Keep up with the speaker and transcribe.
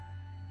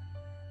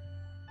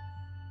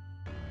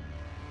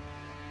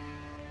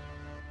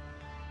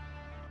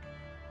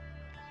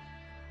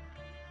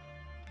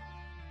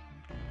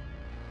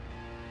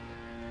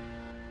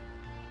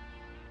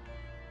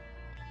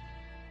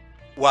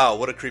Wow,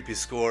 what a creepy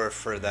score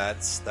for that.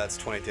 That's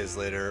 28 Days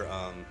Later.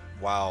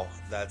 Wow,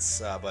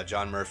 that's by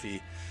John Murphy.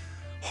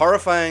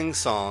 Horrifying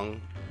song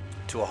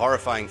to a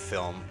horrifying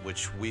film,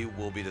 which we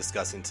will be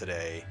discussing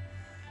today.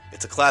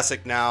 It's a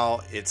classic now.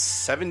 It's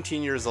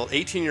 17 years old,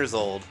 18 years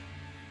old,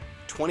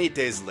 28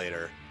 Days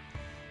Later.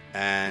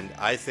 And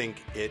I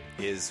think it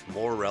is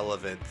more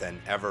relevant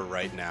than ever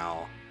right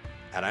now.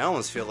 And I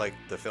almost feel like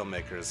the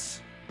filmmakers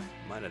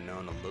might have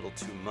known a little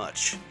too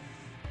much.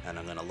 And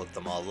I'm going to look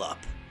them all up.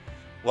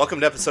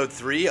 Welcome to episode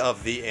 3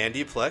 of the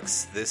Andy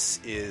Plex. This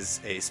is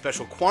a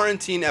special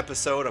quarantine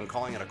episode. I'm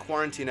calling it a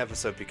quarantine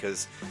episode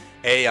because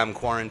A, I'm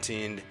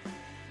quarantined,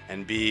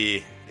 and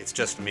B, it's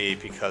just me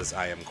because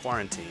I am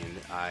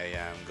quarantined. I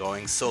am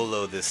going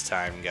solo this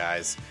time,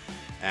 guys.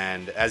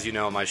 And as you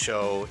know, my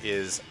show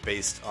is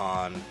based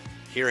on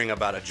hearing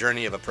about a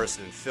journey of a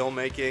person in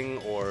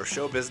filmmaking or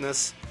show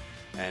business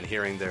and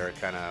hearing their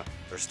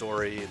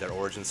story, their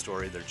origin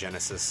story, their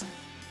genesis.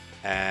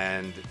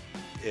 And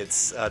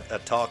it's a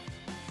talk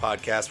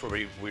podcast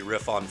where we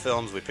riff on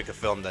films. We pick a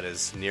film that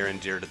is near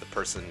and dear to the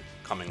person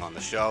coming on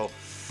the show.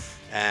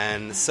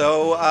 And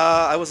so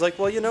I was like,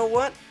 well, you know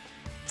what?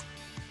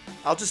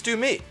 I'll just do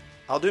me.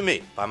 I'll do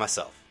me by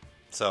myself.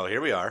 So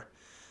here we are.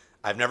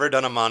 I've never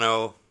done a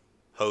mono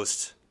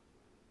host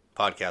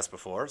podcast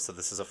before, so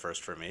this is a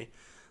first for me.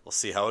 We'll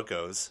see how it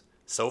goes.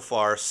 So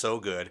far, so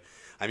good.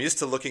 I'm used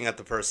to looking at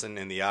the person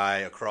in the eye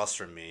across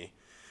from me.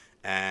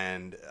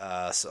 And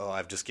so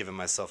I've just given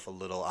myself a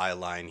little eye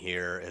line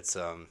here. It's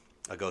a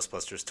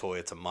Ghostbusters toy.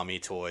 It's a mummy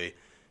toy.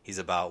 He's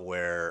about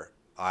where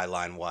eye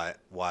line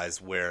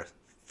wise where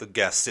the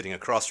guest sitting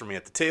across from me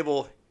at the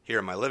table here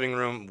in my living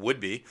room would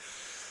be.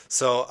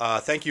 So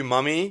thank you,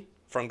 Mummy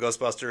from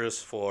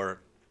Ghostbusters,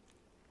 for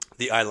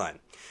the eye line.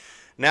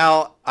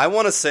 Now, I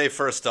want to say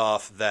first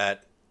off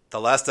that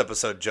the last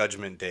episode,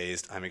 Judgment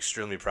Days, I'm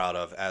extremely proud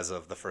of as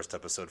of the first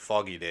episode,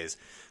 Foggy Days.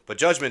 But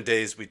Judgment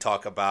Days, we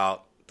talk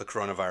about the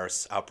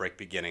coronavirus outbreak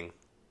beginning.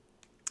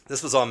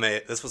 This was on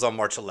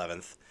March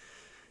 11th.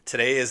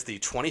 Today is the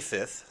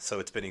 25th, so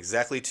it's been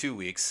exactly 2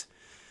 weeks.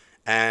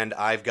 And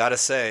I've got to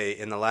say,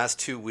 in the last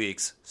 2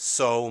 weeks,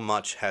 so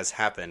much has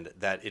happened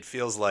that it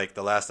feels like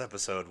the last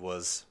episode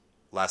was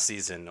last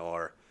season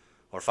or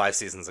 5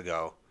 seasons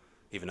ago,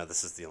 even though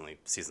this is the only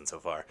season so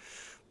far.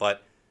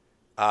 But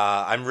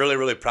I'm really,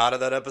 really proud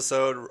of that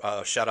episode.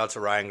 Shout out to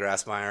Ryan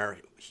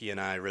Grassmeyer. He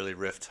and I really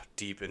riffed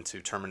deep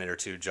into Terminator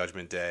 2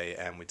 Judgment Day,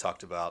 and we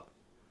talked about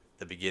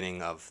the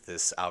beginning of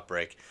this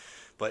outbreak.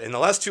 But in the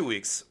last 2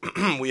 weeks,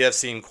 we have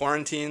seen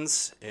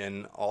quarantines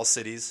in all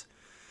cities.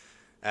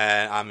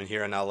 And I'm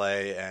here in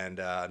LA, and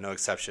no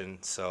exception.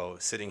 So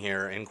sitting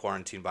here in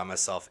quarantine by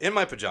myself in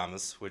my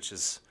pajamas, which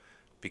has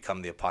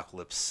become the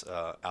apocalypse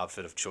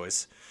outfit of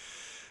choice.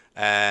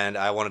 And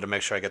I wanted to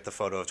make sure I get the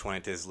photo of 20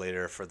 Days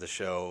Later for the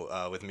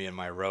show with me in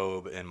my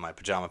robe and my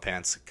pajama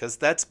pants, because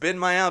that's been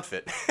my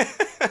outfit.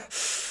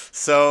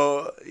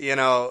 So, you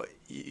know,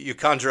 you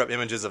conjure up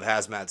images of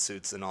hazmat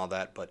suits and all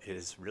that, but it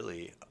is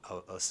really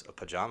a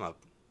pajama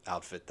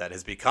outfit that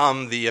has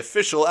become the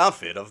official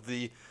outfit of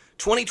the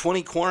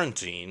 2020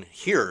 quarantine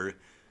here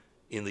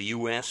in the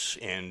U.S.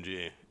 and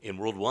in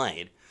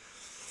worldwide.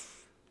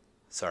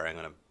 Sorry, I'm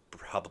going to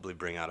probably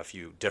bring out a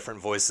few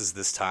different voices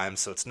this time,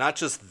 so it's not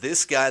just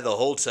this guy the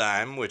whole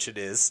time, which it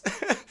is.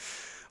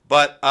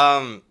 But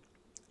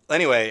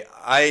anyway,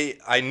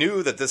 I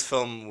knew that this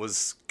film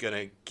was going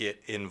to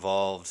get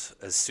involved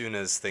as soon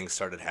as things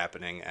started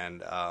happening,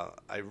 and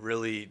I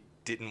really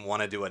didn't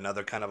want to do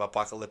another kind of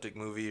apocalyptic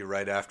movie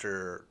right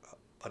after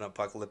an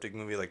apocalyptic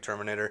movie like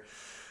Terminator.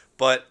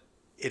 But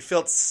it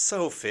felt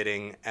so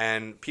fitting,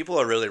 and people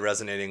are really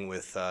resonating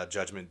with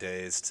Judgment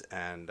Days,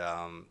 and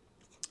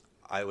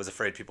I was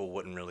afraid people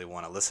wouldn't really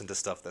want to listen to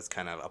stuff that's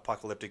kind of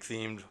apocalyptic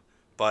themed,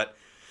 but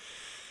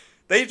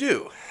they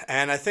do.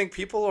 And I think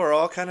people are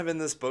all kind of in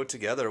this boat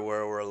together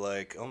where we're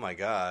like, oh my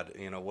God,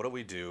 you know, what do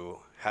we do?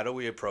 How do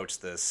we approach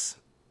this?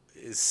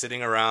 Is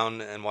sitting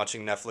around and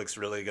watching Netflix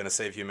really going to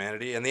save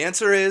humanity? And the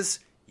answer is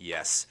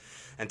yes.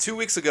 And 2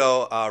 weeks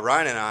ago,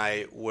 Ryan and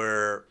I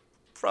were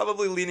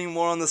probably leaning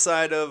more on the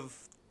side of,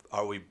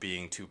 are we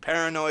being too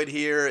paranoid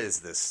here? Is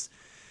this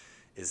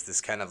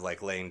kind of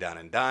like laying down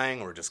and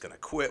dying? We're just going to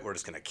quit. We're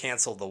just going to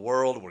cancel the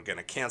world. We're going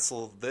to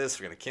cancel this.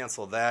 We're going to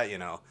cancel that. You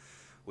know,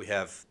 we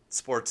have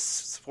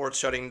sports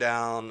shutting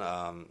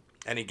down.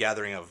 Any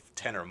gathering of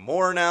 10 or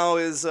more now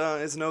is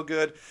no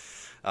good.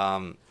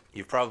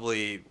 You've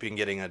probably been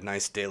getting a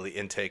nice daily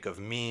intake of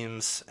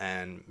memes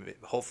and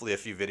hopefully a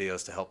few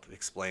videos to help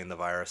explain the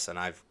virus. And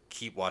I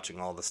keep watching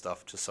all the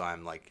stuff just so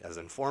I'm like as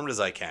informed as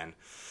I can.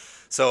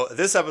 So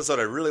this episode,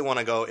 I really want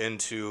to go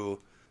into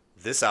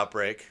this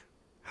outbreak,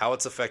 how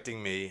it's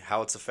affecting me,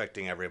 how it's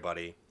affecting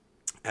everybody.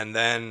 And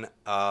then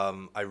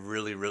I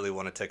really, really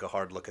want to take a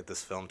hard look at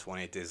this film,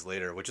 28 Days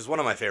Later, which is one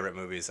of my favorite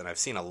movies, and I've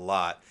seen a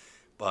lot,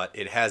 but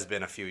it has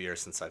been a few years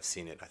since I've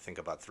seen it. I think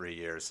about 3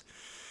 years.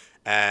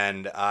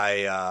 And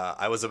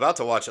I was about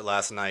to watch it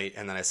last night,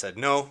 and then I said,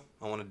 no,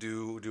 I want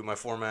to do my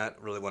format,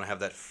 really want to have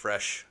that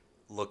fresh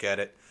look at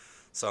it.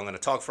 So I'm going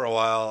to talk for a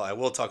while. I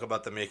will talk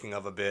about the making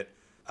of a bit.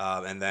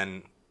 and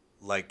then,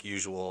 like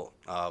usual,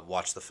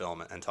 watch the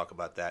film and talk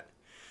about that.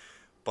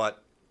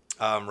 But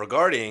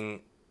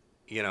regarding,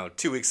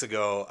 2 weeks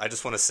ago, I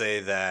just want to say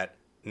that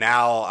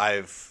now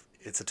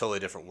it's a totally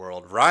different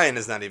world. Ryan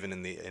is not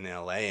even in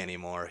LA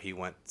anymore. He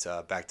went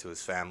back to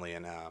his family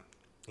in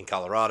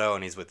Colorado,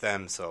 and he's with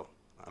them. So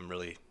I'm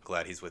really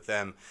glad he's with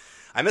them.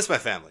 I miss my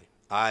family.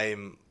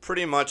 I'm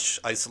pretty much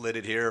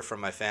isolated here from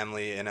my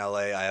family in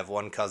LA. I have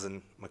one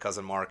cousin, my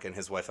cousin Mark, and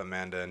his wife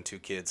Amanda, and 2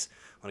 kids.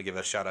 I want to give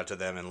a shout out to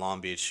them in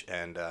Long Beach,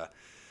 and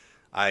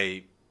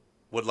I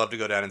would love to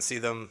go down and see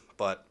them,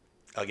 but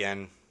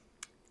again,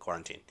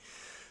 quarantine.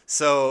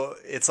 So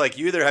it's like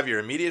you either have your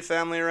immediate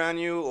family around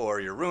you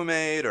or your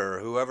roommate or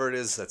whoever it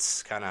is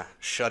that's kind of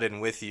shut in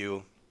with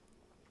you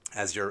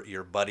as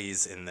your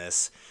buddies in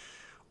this.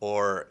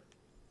 Or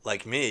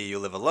like me, you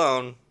live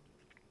alone.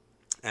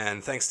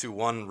 And thanks to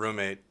one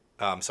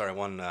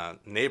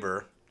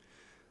neighbor,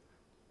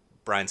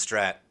 Brian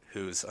Stratt,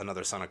 who's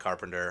another son of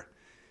carpenter,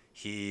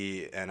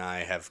 he and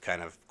I have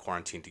kind of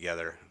quarantined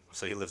together.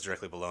 So he lives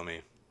directly below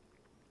me.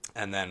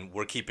 And then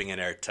we're keeping it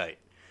airtight.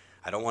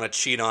 I don't want to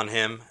cheat on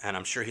him, and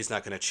I'm sure he's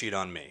not going to cheat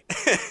on me.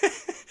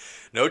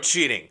 No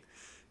cheating.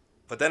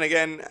 But then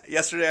again,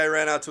 yesterday I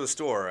ran out to a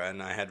store,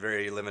 and I had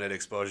very limited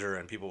exposure,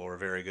 and people were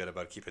very good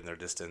about keeping their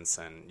distance,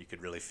 and you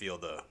could really feel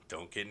the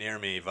 "don't get near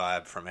me"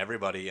 vibe from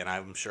everybody, and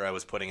I'm sure I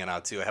was putting it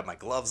out too. I had my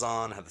gloves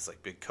on, I had this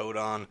big coat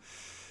on,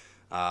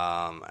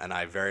 and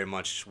I very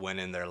much went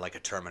in there like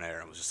a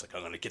Terminator. I was just like, I'm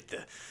going to get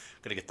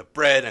the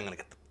bread, I'm going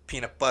to get the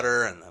peanut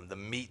butter and the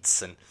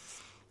meats, and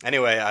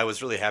anyway, I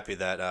was really happy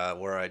that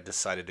where I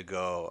decided to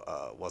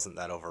go wasn't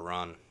that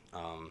overrun,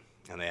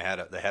 and they had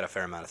a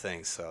fair amount of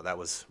things, so that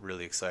was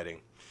really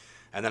exciting.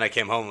 And then I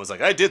came home and was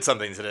like, I did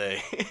something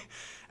today.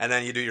 And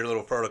then you do your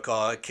little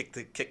protocol. I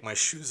kick my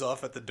shoes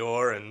off at the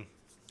door and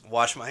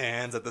wash my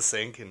hands at the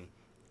sink, and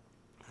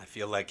I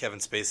feel like Kevin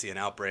Spacey in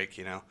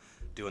Outbreak,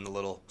 doing the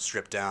little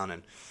strip down.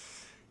 And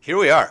here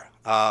we are.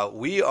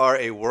 We are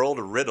a world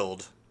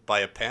riddled by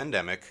a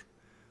pandemic,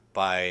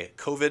 by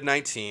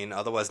COVID-19,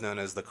 otherwise known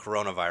as the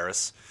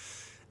coronavirus,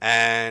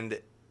 and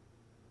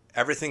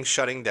everything's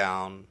shutting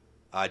down.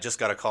 I just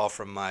got a call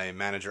from my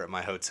manager at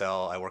my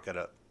hotel. I work at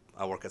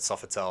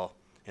Sofitel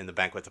in the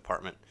banquet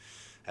department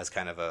as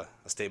kind of a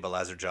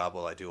stabilizer job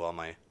while I do all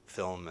my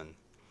film and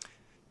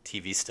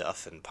TV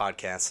stuff and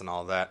podcasts and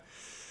all that.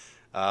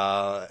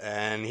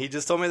 And he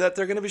just told me that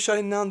they're going to be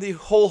shutting down the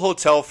whole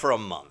hotel for a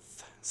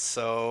month.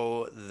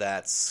 So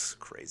that's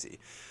crazy.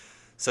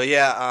 So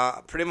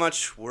yeah, pretty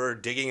much we're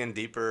digging in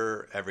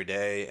deeper every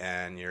day,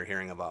 and you're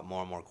hearing about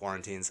more and more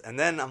quarantines. And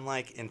then I'm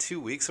like, in 2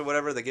 weeks or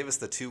whatever, they give us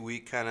the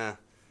 2-week kind of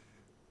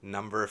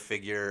number,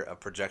 figure, a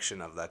projection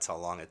of that's how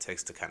long it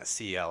takes to kind of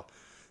see how,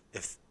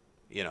 if,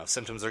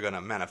 symptoms are going to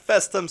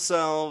manifest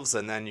themselves,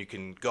 and then you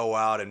can go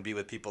out and be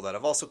with people that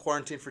have also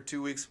quarantined for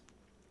 2 weeks.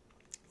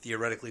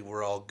 Theoretically,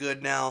 we're all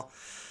good now.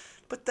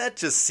 But that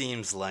just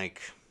seems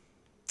like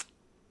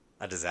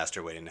a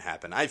disaster waiting to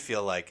happen. I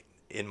feel like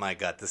in my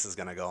gut this is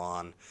going to go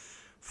on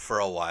for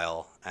a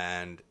while,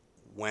 and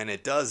when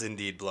it does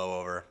indeed blow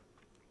over,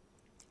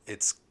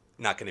 it's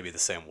not going to be the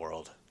same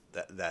world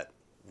that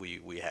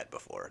we had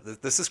before.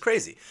 This is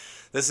crazy.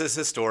 This is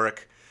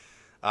historic,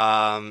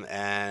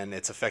 and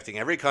it's affecting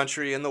every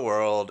country in the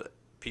world,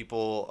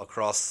 people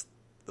across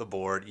the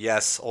board.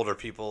 Yes, older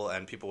people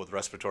and people with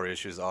respiratory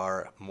issues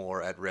are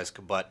more at risk,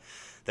 but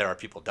there are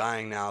people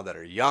dying now that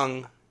are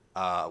young,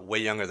 way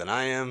younger than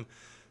I am,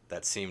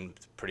 that seem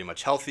pretty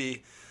much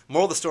healthy.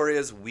 Moral of the story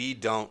is we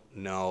don't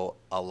know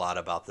a lot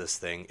about this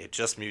thing. It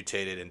just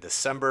mutated in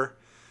December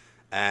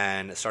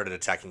and started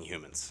attacking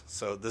humans.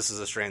 So this is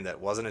a strain that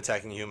wasn't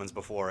attacking humans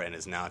before and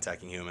is now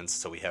attacking humans.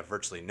 So we have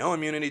virtually no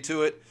immunity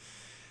to it.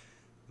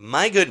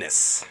 My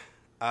goodness.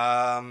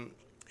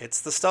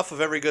 It's the stuff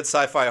of every good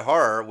sci-fi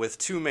horror with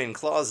 2 main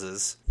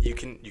clauses. You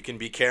can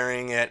be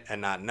carrying it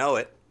and not know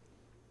it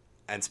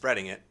and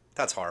spreading it.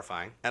 That's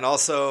horrifying. And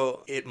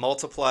also, it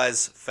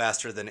multiplies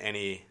faster than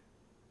any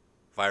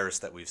virus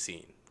that we've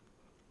seen.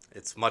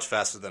 It's much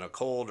faster than a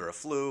cold or a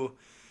flu,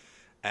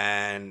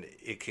 and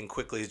it can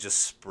quickly just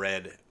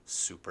spread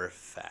super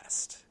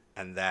fast.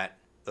 And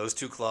those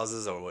 2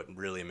 clauses are what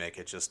really make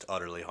it just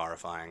utterly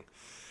horrifying.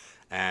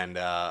 And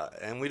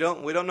we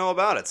don't know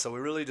about it, so we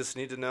really just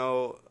need to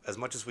know as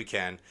much as we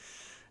can.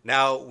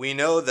 Now, we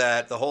know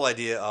that the whole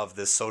idea of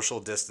this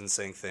social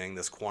distancing thing,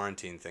 this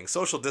quarantine thing,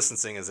 social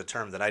distancing is a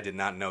term that I did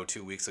not know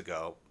 2 weeks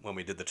ago when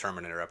we did the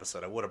Terminator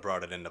episode. I would have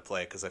brought it into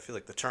play because I feel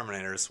like the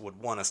Terminators would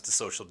want us to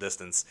social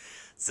distance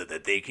so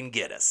that they can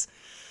get us.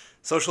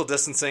 Social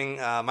distancing,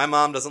 my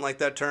mom doesn't like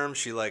that term.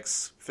 She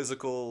likes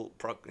physical,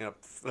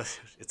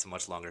 it's a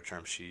much longer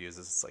term she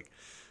uses. It's like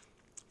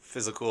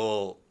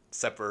physical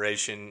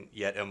separation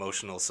yet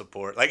emotional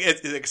support. Like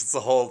it's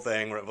the whole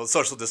thing. Well,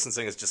 social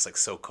distancing is just like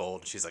so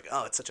cold. She's like,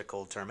 oh, it's such a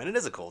cold term, and it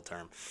is a cold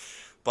term.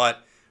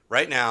 But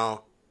right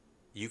now,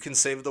 you can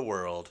save the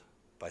world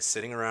by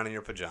sitting around in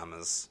your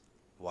pajamas,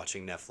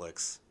 watching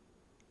Netflix,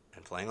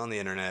 and playing on the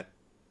internet,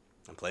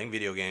 and playing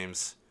video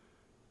games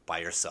by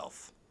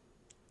yourself.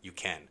 You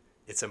can.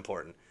 It's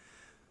important.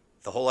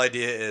 The whole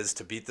idea is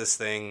to beat this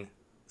thing,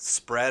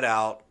 spread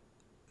out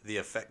the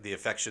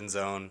affection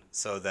zone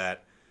so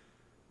that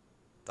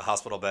the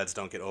hospital beds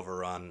don't get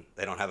overrun.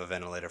 They don't have a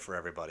ventilator for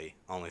everybody.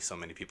 Only so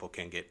many people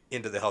can get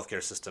into the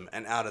healthcare system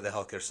and out of the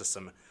healthcare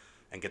system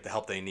and get the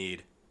help they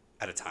need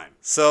at a time.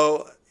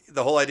 So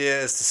the whole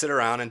idea is to sit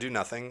around and do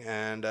nothing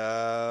and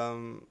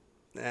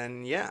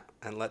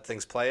let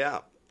things play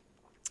out.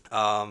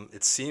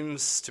 It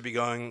seems to be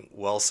going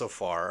well so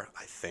far,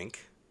 I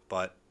think,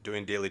 but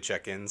doing daily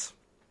check-ins.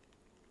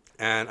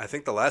 And I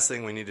think the last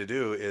thing we need to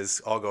do is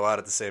all go out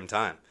at the same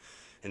time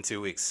in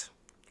 2 weeks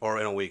or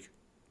in a week.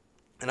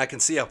 And I can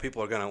see how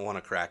people are going to want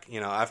to crack. You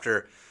know,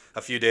 after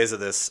a few days of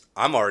this,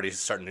 I'm already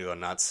starting to go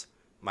nuts.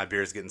 My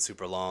beard's getting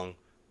super long,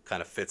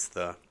 kind of fits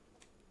the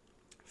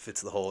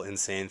whole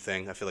insane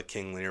thing. I feel like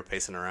King Lear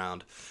pacing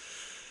around,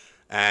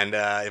 and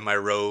in my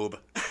robe.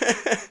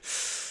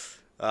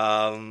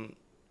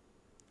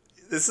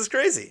 This is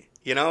crazy,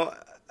 you know.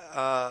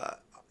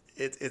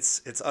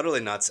 It's utterly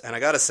nuts. And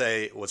I gotta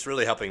say, what's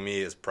really helping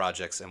me is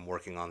projects and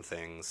working on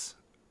things.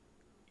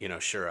 You know,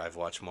 sure, I've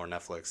watched more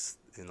Netflix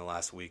in the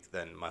last week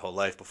than my whole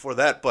life before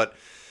that, but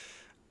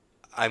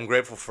I'm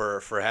grateful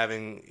for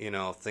having, you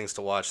know, things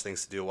to watch,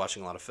 things to do,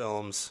 watching a lot of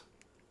films.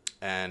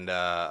 And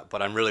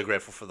but I'm really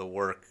grateful for the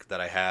work that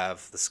I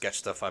have, the sketch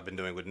stuff I've been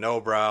doing with No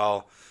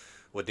Brow,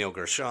 with Neil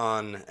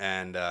Gershon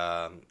and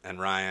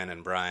Ryan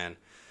and Brian,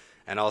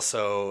 and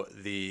also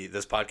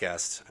this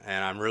podcast.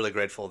 And I'm really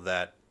grateful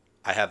that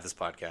I have this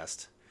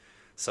podcast.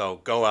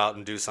 So go out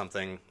and do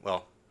something.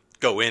 Well,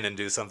 go in and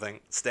do something.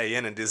 Stay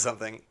in and do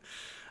something.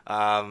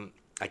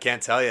 I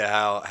can't tell you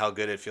how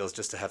good it feels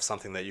just to have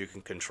something that you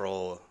can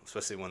control,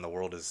 especially when the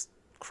world is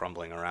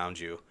crumbling around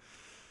you.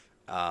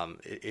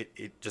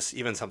 It just,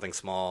 even something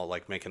small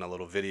like making a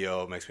little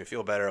video makes me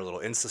feel better, a little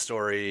Insta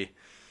story.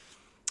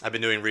 I've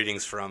been doing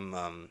readings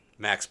from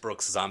Max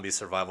Brooks' Zombie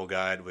Survival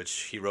Guide, which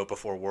he wrote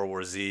before World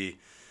War Z,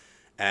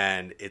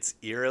 and it's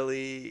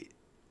eerily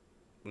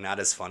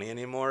not as funny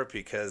anymore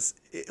because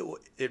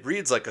it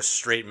reads like a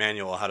straight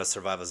manual on how to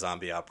survive a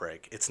zombie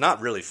outbreak. It's not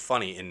really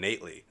funny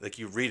innately. Like,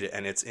 you read it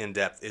and it's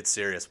in-depth, it's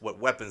serious. What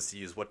weapons to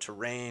use, what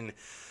terrain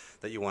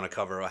that you want to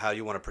cover, how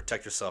you want to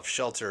protect yourself,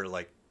 shelter,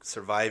 like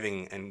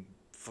surviving and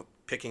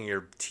picking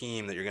your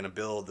team that you're going to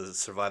build to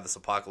survive this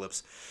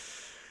apocalypse.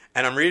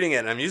 And I'm reading it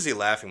and I'm usually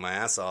laughing my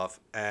ass off,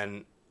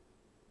 and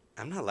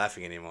I'm not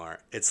laughing anymore.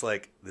 It's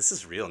like, this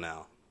is real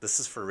now.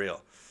 This is for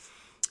real.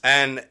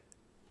 And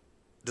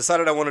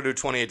decided I want to do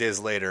 28 Days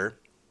Later.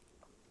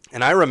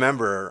 And I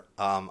remember,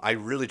 I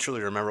really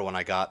truly remember when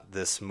I got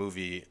this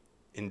movie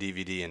in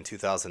DVD in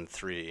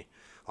 2003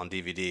 on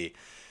DVD.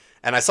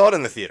 And I saw it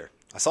in the theater.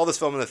 I saw this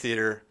film in the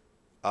theater,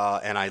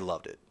 and I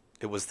loved it.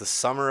 It was the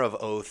summer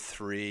of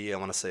 03. I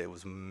want to say it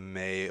was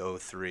May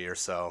 03 or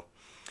so.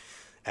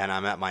 And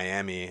I'm at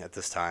Miami at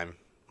this time,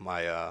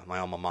 my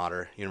alma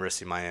mater,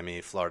 University of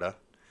Miami, Florida.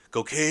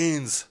 Go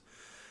Canes!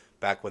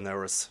 Back when there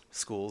was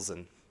schools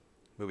and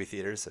movie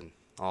theaters and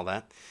all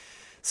that.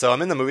 So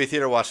I'm in the movie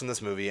theater watching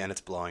this movie, and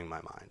it's blowing my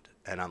mind.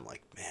 And I'm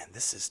like, man,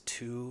 this is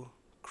too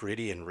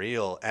gritty and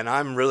real. And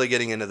I'm really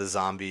getting into the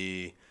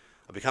zombie.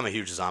 I've become a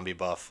huge zombie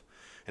buff.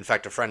 In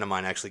fact, a friend of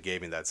mine actually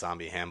gave me that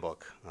zombie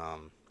handbook. A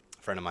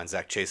friend of mine,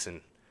 Zach Chasen,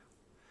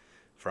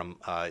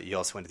 he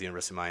also went to the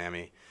University of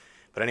Miami.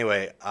 But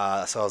anyway,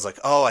 so I was like,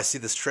 oh, I see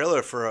this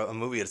trailer for a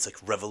movie. It's like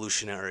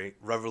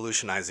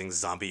revolutionizing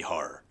zombie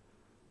horror.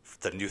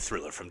 The new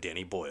thriller from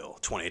Danny Boyle,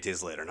 28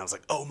 Days Later. And I was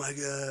like, oh my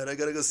God, I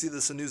got to go see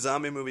this, a new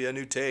zombie movie, a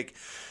new take.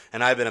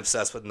 And I've been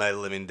obsessed with Night of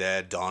the Living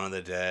Dead, Dawn of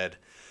the Dead,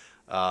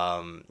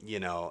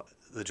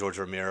 the George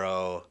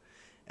Romero,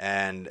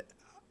 and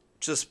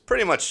just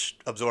pretty much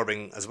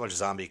absorbing as much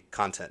zombie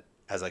content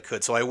as I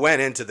could. So I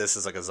went into this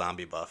as like a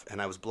zombie buff, and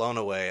I was blown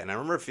away. And I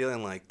remember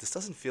feeling like, this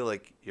doesn't feel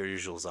like your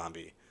usual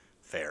zombie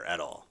fare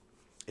at all.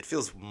 It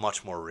feels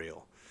much more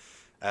real.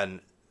 And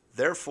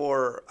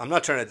therefore, I'm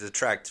not trying to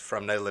detract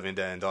from Night of the Living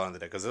Dead and Dawn of the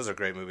Dead, because those are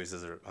great movies.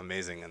 Those are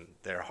amazing, and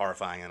they're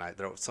horrifying, and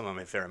they're some of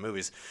my favorite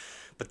movies.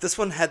 But this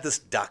one had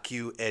this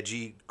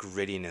edgy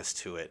grittiness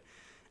to it,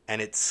 and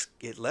it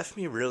left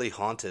me really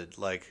haunted.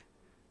 Like,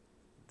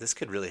 this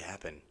could really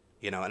happen,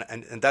 you know.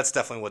 And that's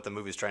definitely what the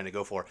movie's trying to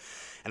go for.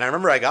 And I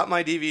remember I got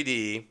my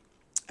DVD,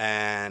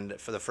 and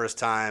for the first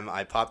time,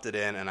 I popped it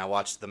in, and I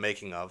watched the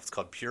making of. It's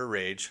called Pure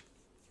Rage,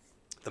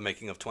 the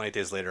making of 28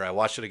 Days Later. I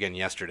watched it again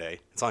yesterday.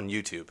 It's on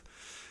YouTube,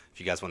 if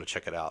you guys want to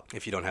check it out,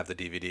 if you don't have the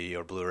DVD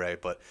or Blu-ray.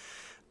 But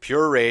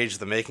Pure Rage,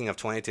 the making of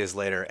 28 Days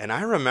Later. And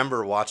I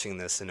remember watching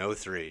this in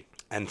 03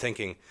 and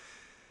thinking,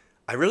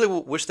 I really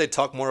wish they'd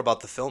talk more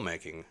about the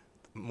filmmaking,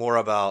 more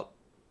about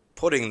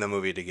putting the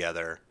movie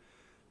together.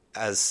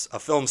 As a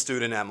film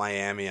student at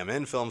Miami, I'm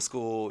in film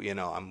school, you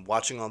know, I'm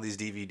watching all these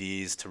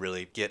DVDs to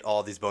really get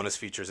all these bonus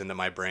features into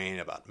my brain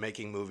about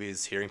making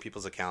movies, hearing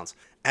people's accounts.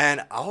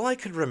 And all I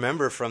could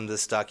remember from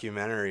this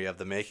documentary of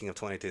the making of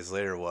 28 Days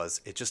Later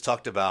was it just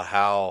talked about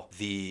how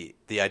the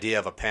idea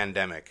of a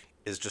pandemic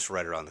is just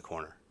right around the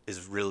corner,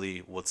 is really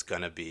what's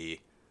going to be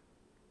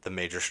the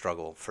major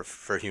struggle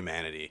for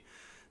humanity.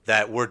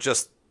 That we're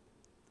just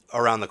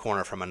around the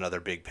corner from another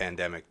big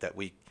pandemic that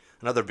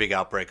another big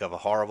outbreak of a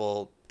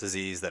horrible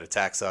disease that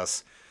attacks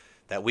us,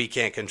 that we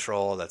can't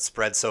control, that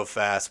spreads so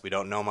fast, we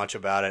don't know much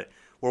about it.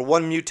 We're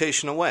one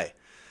mutation away.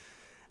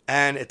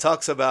 And it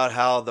talks about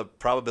how the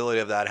probability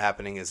of that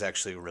happening is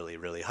actually really,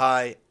 really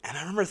high. And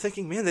I remember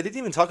thinking, man, they didn't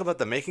even talk about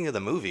the making of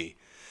the movie.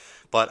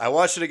 But I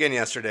watched it again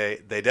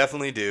yesterday. They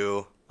definitely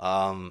do.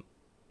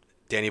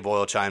 Danny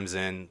Boyle chimes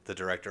in, the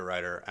director,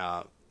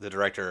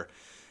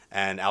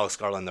 and Alex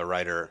Garland, the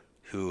writer,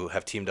 who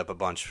have teamed up a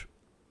bunch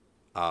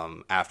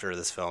after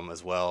this film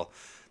as well.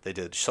 They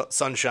did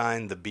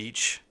Sunshine, The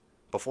Beach.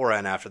 Before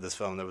and after this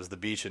film, there was The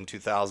Beach in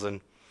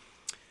 2000,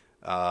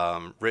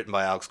 written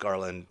by Alex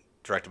Garland,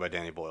 directed by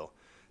Danny Boyle.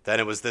 Then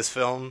it was this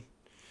film,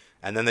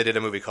 and then they did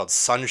a movie called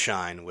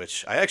Sunshine,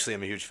 which I actually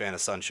am a huge fan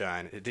of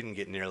Sunshine. It didn't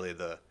get nearly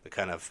the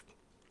kind of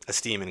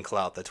esteem and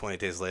clout that 28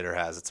 Days Later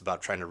has. It's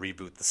about trying to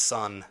reboot the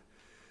sun.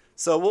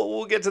 So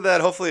we'll get to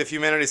that. Hopefully, if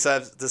humanity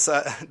decides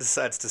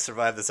to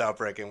survive this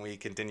outbreak and we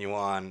continue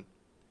on,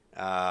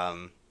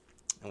 and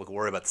we'll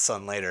worry about the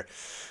sun later.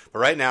 But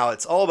right now,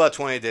 it's all about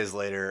 28 Days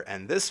Later,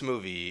 and this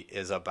movie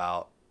is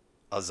about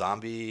a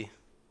zombie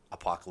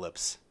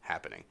apocalypse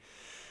happening.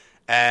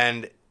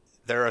 And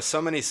there are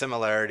so many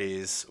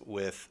similarities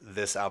with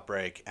this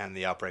outbreak and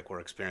the outbreak we're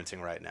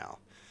experiencing right now.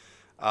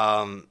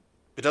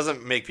 It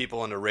doesn't make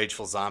people into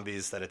rageful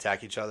zombies that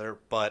attack each other,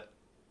 but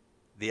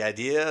the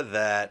idea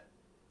that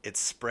it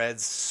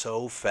spreads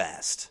so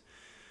fast.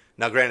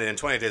 Now, granted, in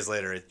 28 Days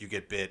Later, you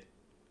get bit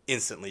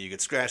instantly. You get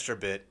scratched or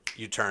bit,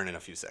 you turn in a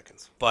few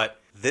seconds. But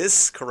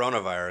this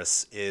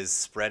coronavirus is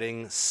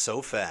spreading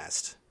so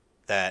fast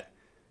that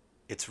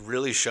it's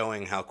really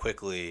showing how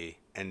quickly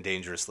and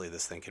dangerously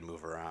this thing can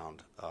move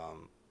around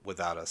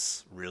without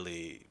us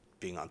really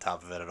being on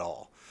top of it at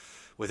all.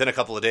 Within a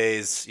couple of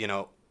days,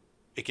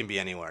 it can be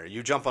anywhere.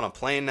 You jump on a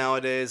plane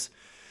nowadays,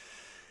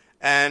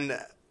 and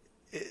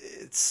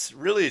it's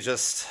really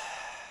just,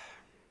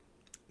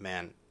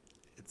 man,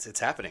 it's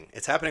happening.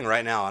 It's happening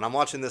right now, and I'm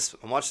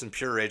watching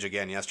Pure Rage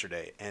again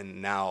yesterday,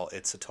 and now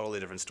it's a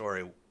totally different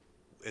story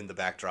in the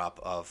backdrop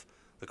of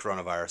the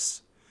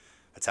coronavirus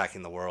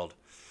attacking the world.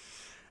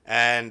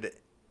 And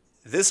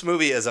this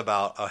movie is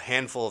about a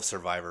handful of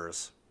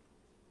survivors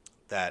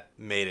that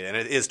made it, and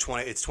it's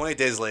 28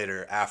 days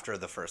later after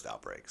the first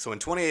outbreak. So in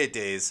 28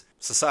 days,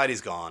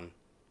 society's gone,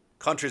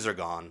 countries are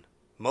gone,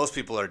 most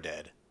people are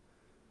dead,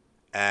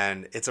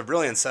 and it's a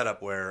brilliant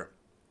setup where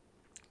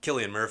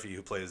Cillian Murphy,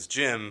 who plays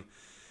Jim,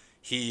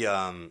 he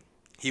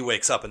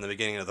wakes up in the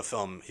beginning of the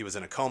film. He was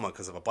in a coma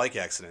because of a bike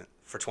accident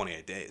for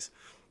 28 days,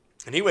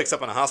 and he wakes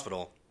up in a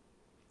hospital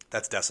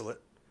that's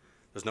desolate.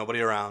 There's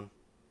nobody around,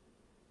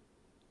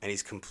 and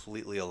he's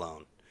completely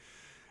alone.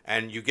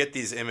 And you get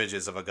these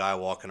images of a guy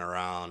walking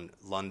around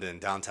London,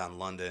 downtown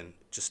London,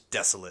 just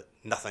desolate,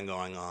 nothing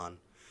going on.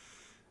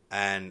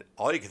 And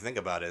all you can think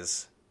about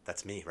is,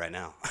 that's me right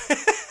now.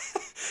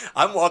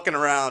 I'm walking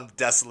around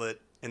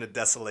desolate, in a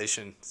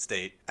desolation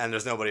state, and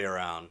there's nobody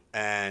around.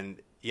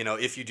 And,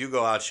 if you do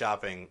go out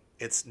shopping,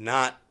 it's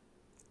not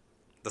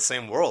the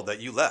same world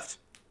that you left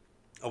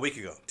a week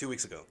ago, 2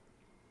 weeks ago.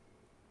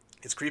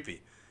 It's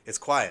creepy. It's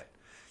quiet.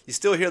 You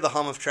still hear the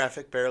hum of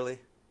traffic, barely.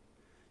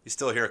 You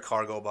still hear a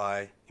car go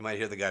by. You might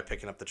hear the guy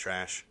picking up the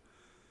trash.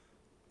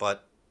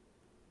 But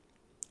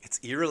it's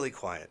eerily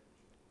quiet.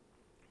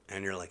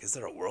 And you're like, is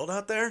there a world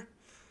out there?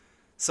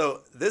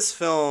 So this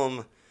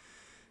film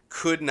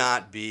could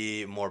not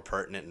be more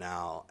pertinent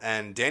now.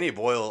 And Danny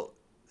Boyle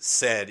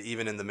said,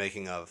 even in the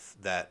making of,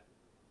 that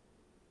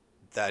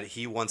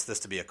he wants this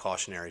to be a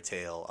cautionary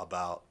tale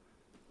about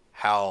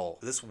how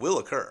this will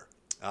occur.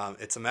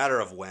 It's a matter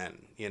of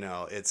when.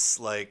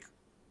 It's like,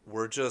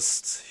 we're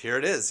just, here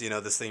it is,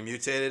 this thing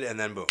mutated, and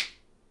then boom,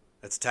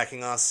 it's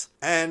attacking us.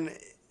 And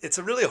it's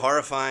a really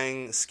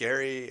horrifying,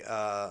 scary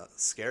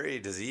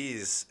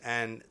disease.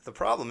 And the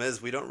problem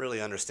is we don't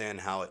really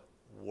understand how it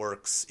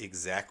works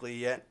exactly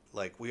yet.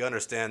 Like, we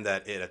understand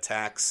that it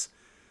attacks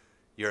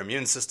your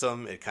immune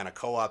system. It kind of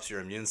co-ops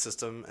your immune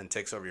system and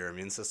takes over your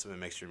immune system and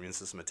makes your immune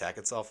system attack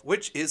itself,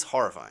 which is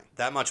horrifying.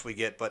 That much we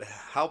get. But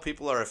how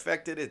people are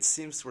affected, it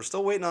seems we're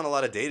still waiting on a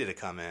lot of data to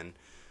come in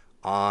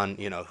on,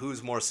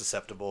 who's more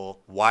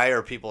susceptible, why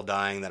are people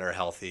dying that are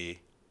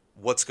healthy,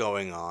 what's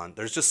going on.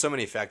 There's just so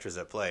many factors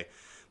at play.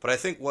 But I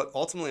think what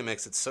ultimately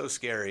makes it so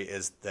scary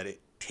is that it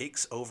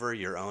takes over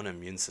your own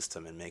immune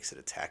system and makes it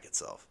attack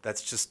itself.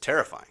 That's just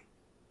terrifying,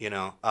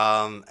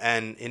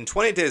 And in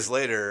 28 Days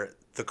Later,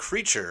 the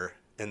creature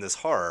in this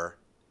horror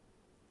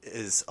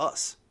is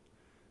us.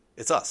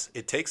 It's us.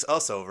 It takes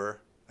us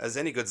over. As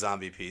any good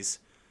zombie piece,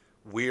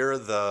 we're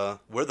the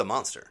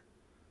monster.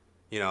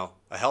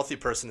 A healthy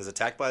person is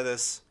attacked by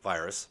this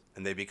virus,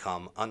 and they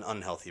become an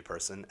unhealthy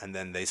person, and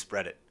then they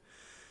spread it.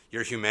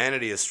 Your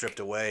humanity is stripped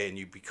away, and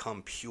you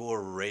become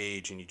pure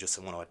rage, and you just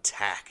want to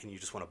attack, and you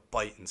just want to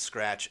bite and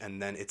scratch,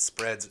 and then it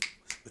spreads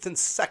within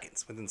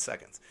seconds.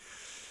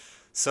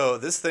 So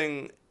this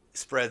thing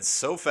spreads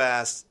so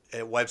fast,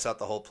 it wipes out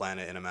the whole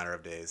planet in a matter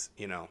of days,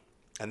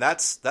 and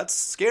that's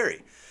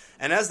scary.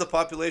 And as the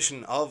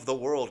population of the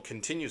world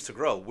continues to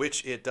grow,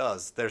 which it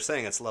does, they're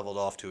saying it's leveled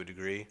off to a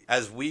degree.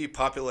 As we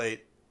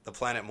populate the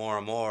planet more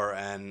and more,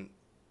 and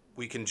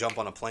we can jump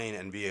on a plane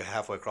and be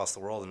halfway across the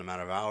world in a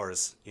matter of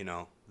hours,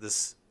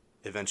 this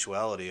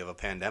eventuality of a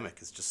pandemic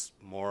is just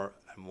more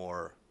and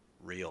more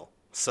real.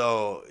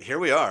 So here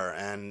we are,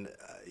 and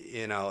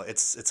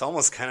it's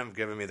almost kind of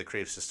giving me the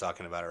creeps just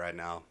talking about it right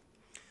now.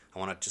 I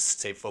want to just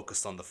stay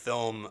focused on the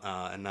film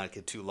and not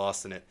get too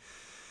lost in it.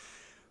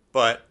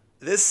 But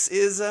this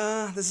is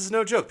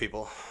no joke,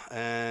 people,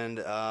 and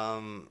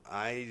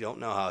I don't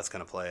know how it's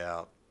going to play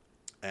out.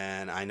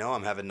 And I know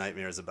I'm having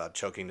nightmares about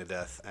choking to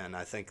death, and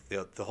I think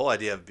the whole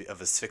idea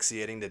of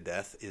asphyxiating to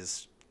death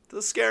is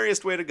the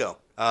scariest way to go.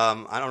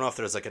 I don't know if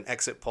there's like an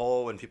exit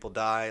poll when people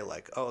die,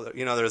 like,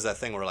 there's that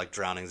thing where like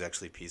drowning's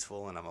actually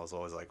peaceful, and I was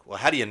always like, well,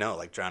 how do you know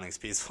like drowning's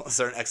peaceful? Is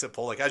there an exit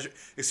poll? Like,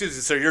 excuse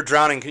me, sir, you're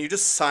drowning. Can you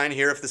just sign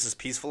here if this is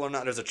peaceful or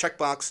not? There's a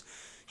checkbox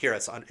here.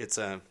 It's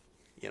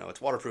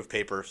waterproof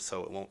paper,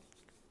 so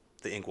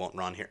the ink won't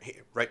run here.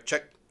 Right?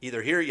 Check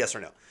either here, yes or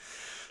no.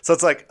 So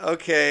it's like,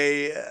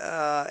 okay,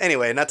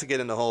 anyway, not to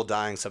get into the whole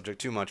dying subject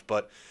too much,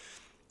 but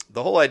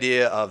the whole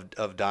idea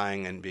of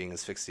dying and being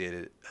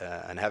asphyxiated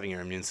and having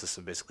your immune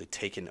system basically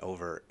taken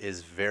over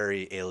is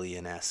very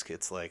alien-esque.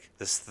 It's like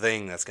this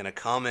thing that's going to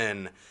come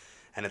in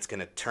and it's going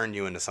to turn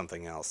you into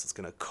something else. It's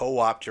going to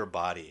co-opt your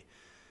body.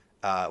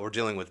 We're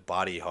dealing with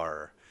body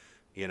horror.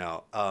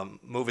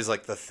 Movies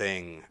like The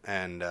Thing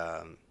and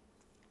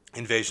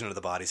Invasion of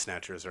the Body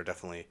Snatchers are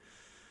definitely,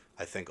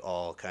 I think,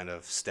 all kind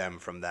of stem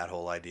from that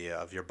whole idea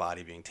of your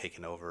body being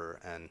taken over,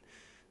 and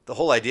the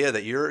whole idea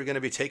that you're going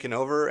to be taken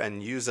over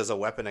and used as a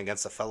weapon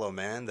against a fellow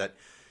man, that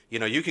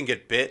you can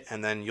get bit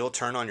and then you'll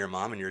turn on your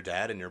mom and your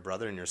dad and your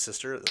brother and your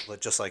sister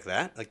just like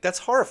that. Like, that's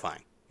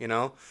horrifying,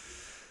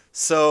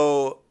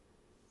 So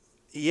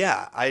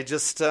yeah, I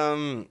just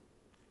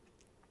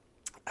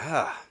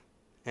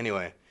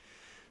anyway.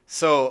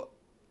 So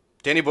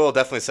Danny Boyle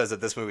definitely says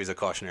that this movie is a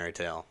cautionary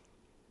tale.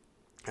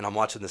 And I'm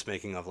watching this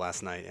making of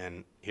last night,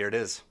 and here it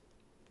is.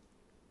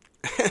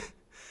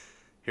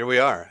 Here we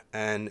are.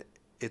 And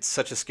it's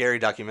such a scary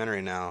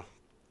documentary now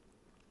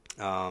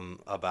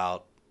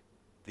about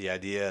the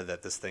idea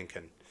that this thing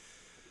can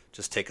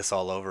just take us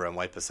all over and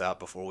wipe us out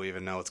before we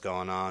even know what's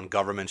going on.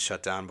 Governments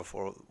shut down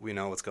before we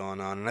know what's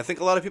going on. And I think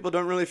a lot of people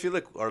don't really feel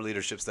like our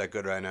leadership's that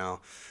good right now.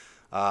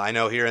 I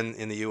know here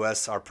in the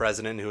U.S., our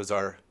president, who is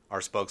our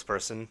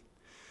spokesperson,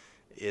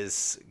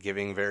 is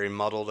giving very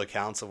muddled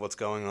accounts of what's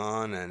going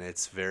on, and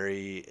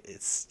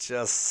it's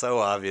just so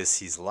obvious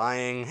he's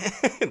lying,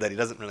 that he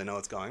doesn't really know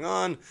what's going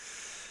on.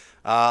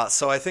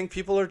 So I think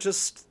people are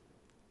just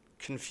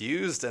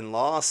confused and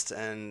lost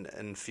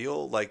and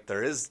feel like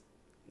there is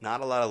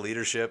not a lot of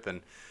leadership,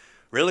 and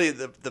really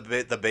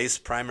the base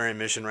primary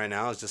mission right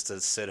now is just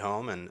to sit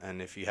home,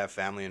 and if you have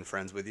family and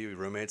friends with you,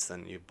 roommates,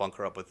 then you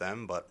bunker up with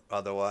them, but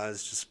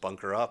otherwise just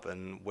bunker up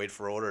and wait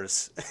for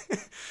orders.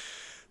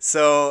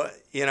 So,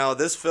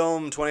 this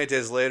film, 28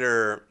 Days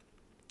Later,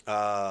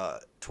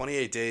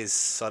 28 days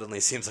suddenly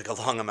seems like a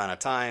long amount of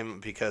time,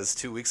 because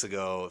 2 weeks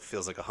ago it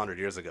feels like 100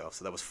 years ago.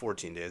 So that was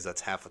 14 days.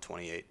 That's half of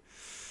 28.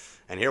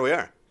 And here we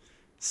are.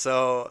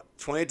 So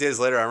 28 days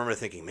later, I remember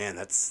thinking, man,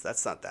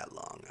 that's not that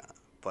long.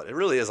 But it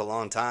really is a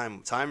long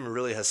time. Time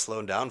really has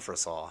slowed down for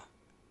us all.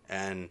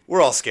 And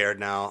we're all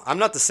scared now. I'm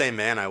not the same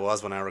man I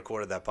was when I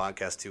recorded that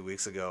podcast 2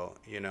 weeks ago.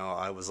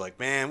 I was like,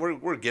 man,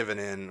 we're giving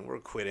in. We're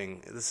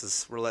quitting.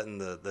 We're letting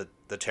the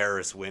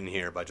terrorists win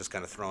here by just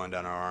kind of throwing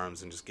down our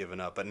arms and just giving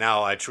up. But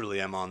now I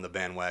truly am on the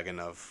bandwagon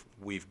of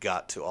we've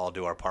got to all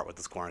do our part with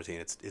this quarantine.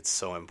 It's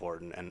so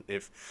important. And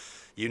if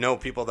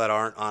people that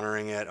aren't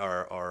honoring it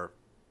or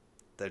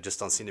that just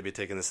don't seem to be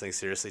taking this thing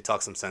seriously,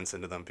 talk some sense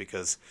into them,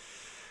 because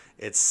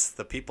it's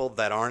the people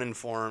that aren't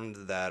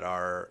informed that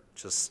are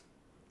just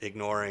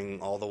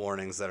ignoring all the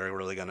warnings that are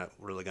really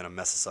gonna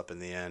mess us up in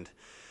the end.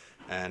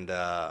 And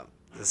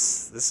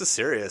this is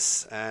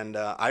serious. And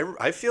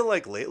I feel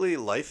like lately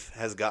life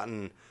has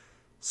gotten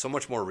so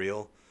much more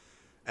real,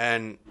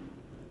 and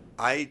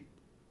I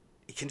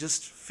can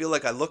just feel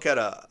like I look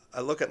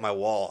at my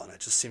wall and it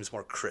just seems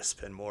more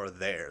crisp and more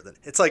there.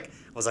 It's like,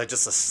 was I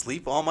just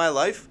asleep all my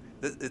life?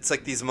 It's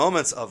like these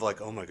moments of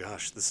like, oh my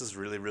gosh, this is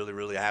really, really,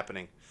 really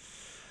happening.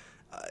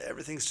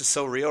 Everything's just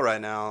so real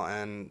right now.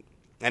 And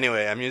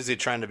anyway, I'm usually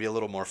trying to be a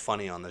little more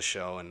funny on this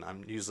show, and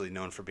I'm usually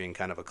known for being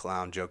kind of a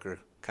clown joker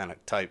kind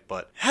of type,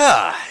 but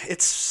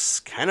it's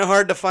kind of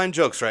hard to find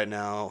jokes right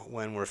now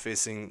when we're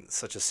facing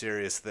such a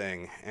serious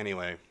thing.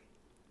 Anyway,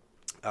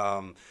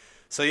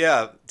 so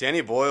yeah,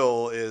 Danny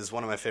Boyle is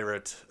one of my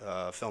favorite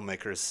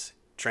filmmakers.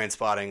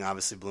 Trainspotting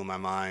obviously blew my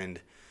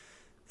mind.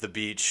 The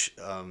Beach,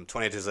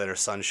 28 Days Later,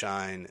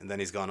 Sunshine, and then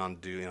he's gone on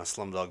to do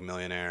Slumdog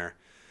Millionaire.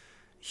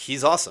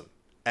 He's awesome,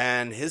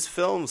 and his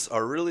films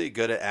are really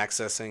good at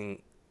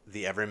accessing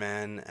the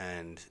everyman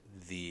and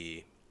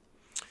the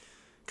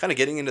kind of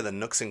getting into the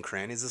nooks and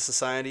crannies of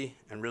society,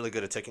 and really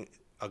good at taking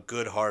a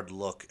good hard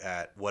look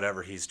at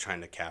whatever he's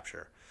trying to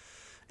capture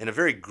in a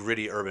very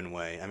gritty urban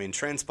way. I mean,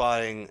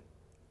 Trainspotting,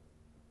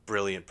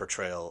 brilliant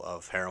portrayal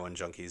of heroin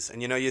junkies.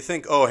 And you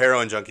think, oh,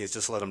 heroin junkies,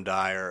 just let them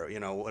die, or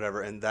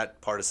whatever, in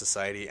that part of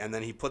society, and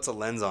then he puts a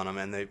lens on them,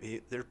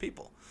 and they're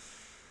people.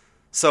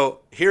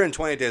 So here in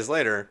 28 Days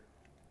Later,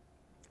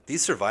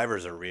 these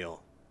survivors are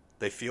real.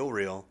 They feel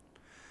real.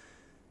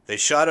 They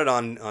shot it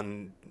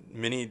on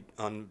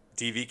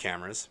DV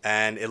cameras,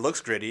 and it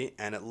looks gritty,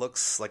 and it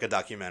looks like a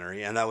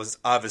documentary, and that was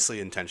obviously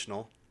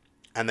intentional.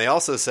 And they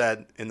also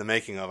said in the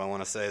making of, I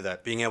want to say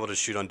that being able to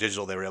shoot on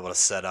digital, they were able to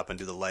set up and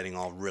do the lighting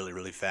all really,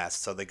 really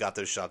fast. So they got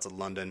those shots of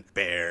London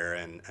bare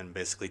and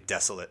basically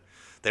desolate.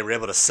 They were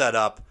able to set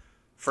up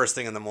first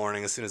thing in the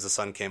morning as soon as the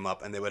sun came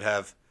up, and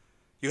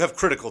you have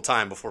critical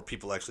time before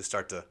people actually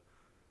start to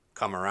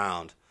come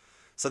around.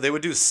 So they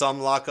would do some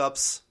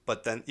lockups,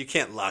 but then you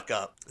can't lock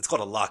up. It's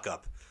called a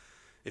lockup.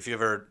 If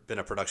you've ever been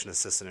a production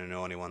assistant or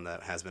know anyone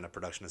that has been a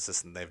production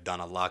assistant, they've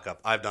done a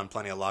lockup. I've done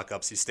plenty of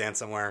lockups. You stand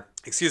somewhere.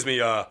 Excuse me,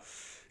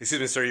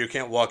 sir, you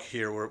can't walk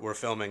here. We're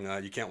filming.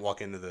 You can't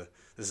walk into this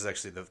is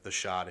actually the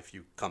shot. If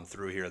you come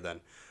through here, then.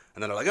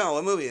 And then they're like, oh,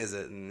 what movie is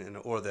it?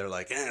 Or they're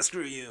like,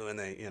 screw you. And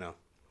they,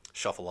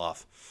 shuffle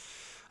off.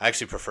 I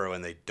actually prefer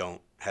when they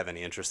don't have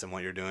any interest in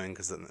what you're doing,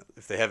 because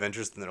if they have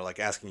interest, then they're like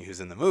asking you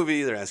who's in the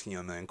movie. They're asking you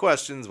a million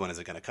questions. When is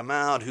it going to come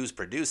out? Who's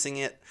producing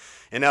it?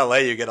 In LA,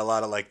 you get a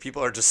lot of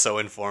people are just so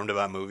informed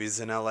about movies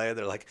in LA.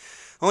 They're like,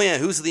 oh yeah,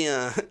 who's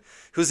the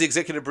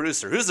executive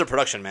producer? Who's the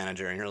production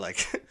manager? And you're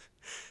like,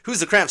 who's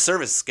the craft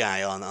service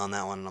guy on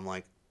that one? And I'm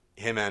like,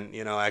 hey man,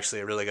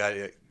 actually I really got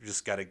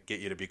to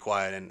get you to be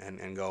quiet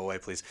and go away,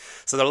 please.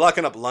 So they're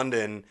locking up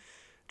London,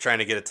 trying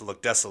to get it to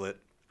look desolate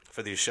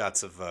for these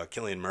shots of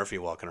Cillian Murphy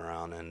walking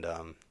around, and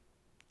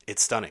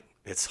it's stunning.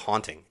 It's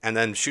haunting. And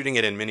then shooting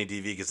it in mini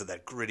DV gives it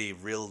that gritty,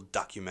 real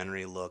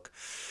documentary look.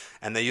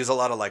 And they use a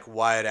lot of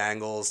wide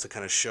angles to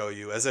kind of show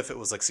you, as if it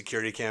was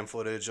security cam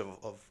footage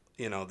of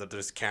that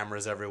there's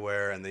cameras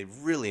everywhere, and they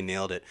really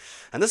nailed it.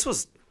 And this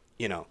was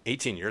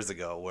 18 years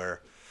ago,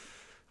 where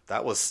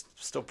that was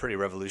still pretty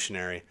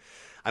revolutionary.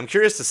 I'm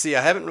curious to see.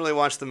 I haven't really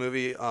watched the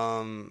movie.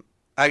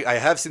 I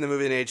have seen the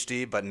movie in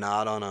HD, but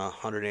not on a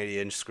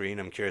 180-inch screen.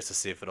 I'm curious to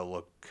see if it'll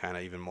look kind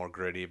of even more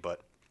gritty,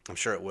 but I'm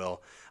sure it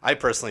will. I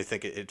personally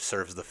think it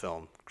serves the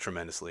film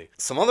tremendously.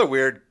 Some other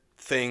weird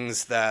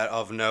things that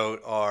of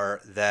note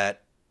are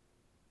that,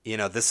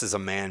 this is a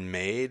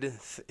man-made.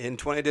 In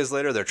 20 Days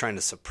Later, they're trying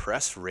to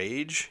suppress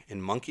rage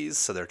in monkeys,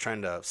 so they're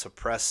trying to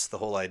suppress the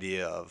whole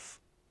idea of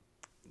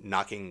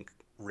knocking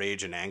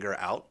rage and anger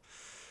out,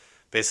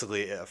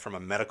 basically from a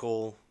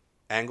medical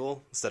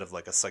angle instead of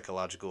a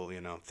psychological,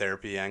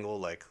 therapy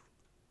angle,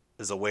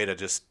 as a way to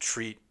just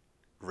treat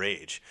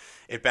rage.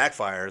 It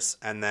backfires,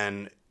 and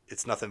then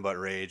it's nothing but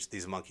rage.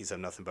 These monkeys have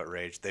nothing but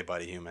rage. They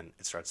bite a human.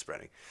 It starts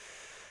spreading.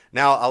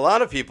 Now, a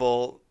lot of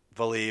people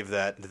believe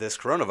that this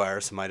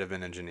coronavirus might have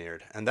been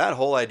engineered, and that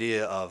whole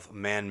idea of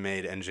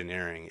man-made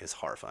engineering is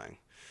horrifying.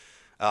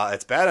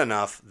 It's bad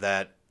enough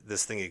that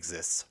this thing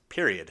exists,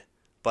 period,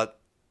 but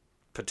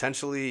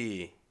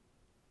potentially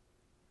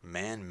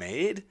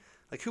man-made?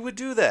 Who would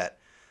do that?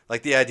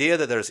 The idea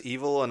that there's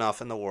evil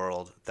enough in the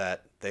world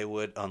that they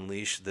would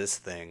unleash this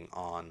thing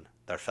on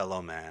their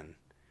fellow man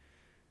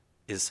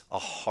is a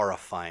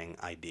horrifying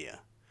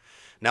idea.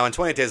 Now, in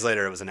 28 Days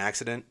Later, it was an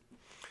accident,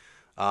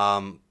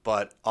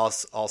 but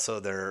also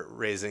they're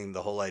raising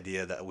the whole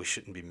idea that we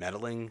shouldn't be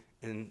meddling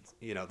in,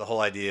 the whole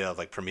idea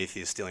of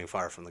Prometheus stealing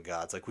fire from the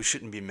gods. We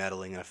shouldn't be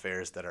meddling in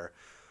affairs that are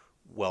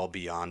well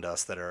beyond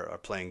us, that are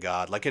playing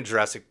God. In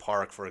Jurassic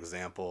Park, for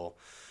example,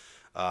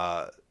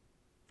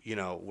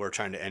 we're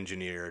trying to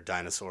engineer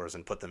dinosaurs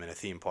and put them in a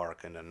theme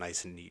park in a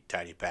nice and neat,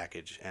 tidy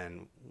package.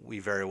 And we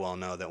very well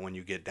know that when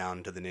you get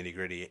down to the nitty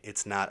gritty,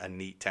 it's not a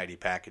neat, tidy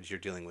package. You're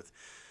dealing with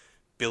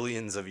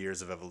billions of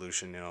years of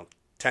evolution,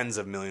 tens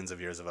of millions of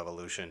years of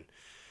evolution.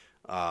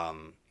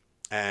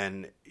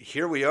 And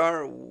here we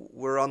are,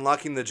 we're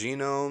unlocking the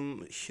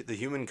genome. The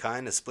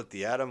humankind has split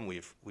the atom.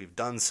 We've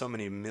done so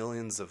many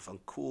millions of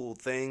cool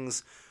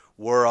things.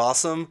 We're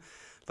awesome.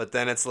 But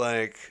then it's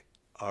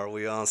are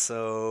we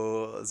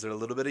also, is there a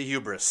little bit of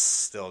hubris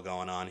still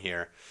going on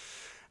here?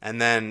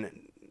 And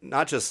then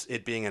not just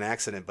it being an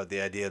accident, but the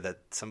idea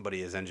that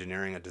somebody is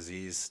engineering a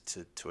disease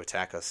to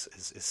attack us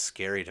is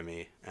scary to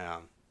me.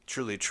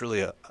 Truly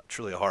a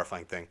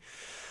horrifying thing.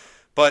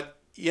 But,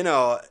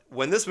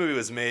 when this movie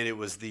was made, it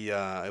was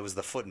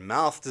the foot and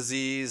mouth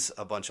disease.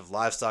 A bunch of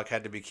livestock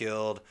had to be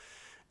killed.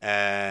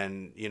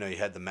 And, you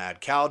had the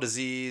mad cow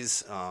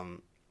disease.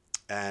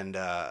 And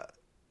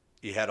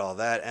you had all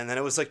that, and then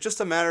it was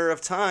just a matter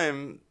of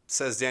time,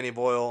 says Danny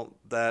Boyle,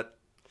 that,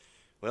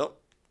 well,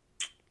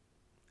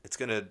 it's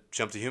going to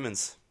jump to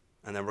humans,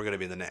 and then we're going to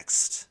be the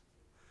next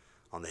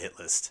on the hit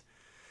list.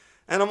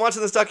 And I'm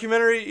watching this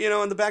documentary,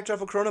 in the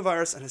backdrop of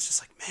coronavirus, and it's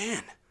just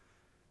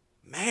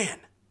man,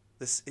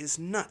 this is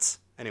nuts.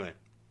 Anyway,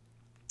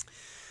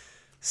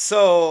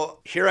 so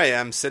here I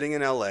am sitting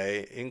in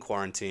LA in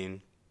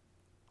quarantine.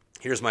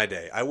 Here's my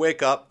day. I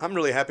wake up. I'm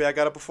really happy I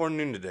got up before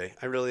noon today.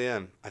 I really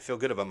am. I feel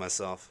good about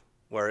myself.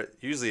 Where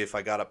usually if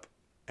I got up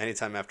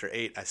anytime after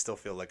 8, I still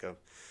feel like a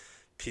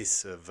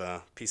piece of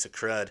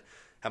crud.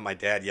 Have my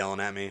dad yelling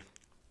at me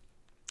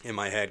in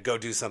my head, go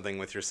do something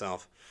with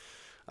yourself.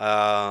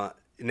 Now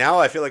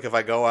I feel like if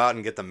I go out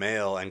and get the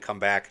mail and come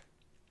back,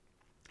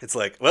 it's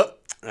well,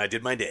 and I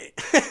did my day.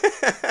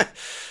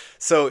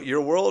 So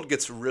your world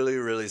gets really,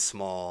 really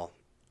small.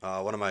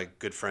 One of my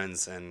good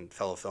friends and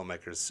fellow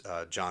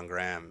filmmakers, John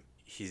Graham,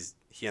 he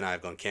and I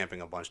have gone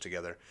camping a bunch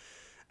together.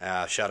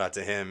 Shout out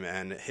to him.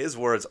 And his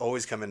words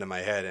always come into my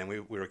head. And we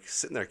were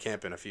sitting there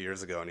camping a few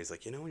years ago, and he's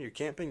like, when you're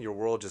camping, your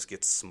world just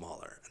gets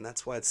smaller. And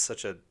that's why it's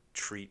such a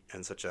treat and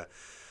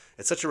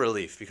it's such a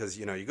relief, because,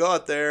 you go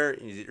out there,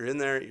 you're in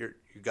there,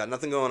 you've got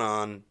nothing going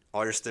on.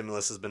 All your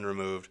stimulus has been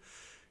removed.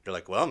 You're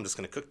like, well, I'm just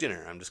going to cook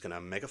dinner. I'm just going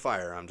to make a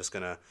fire. I'm just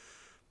going to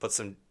put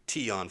some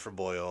tea on for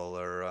boil,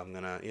 or I'm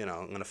going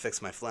to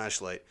fix my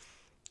flashlight.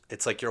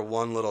 It's like your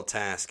one little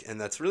task, and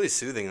that's really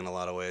soothing in a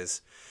lot of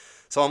ways.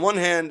 So on one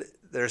hand,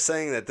 they're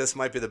saying that this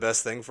might be the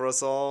best thing for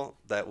us all,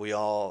 that we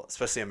all,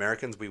 especially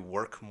Americans, we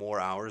work more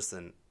hours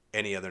than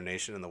any other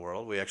nation in the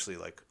world. We actually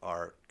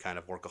are kind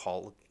of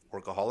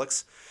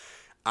workaholics.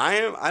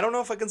 I don't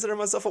know if I consider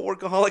myself a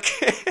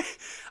workaholic.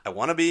 I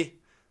want to be,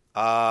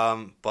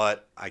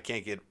 but I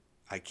can't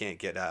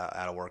get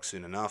out of work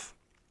soon enough.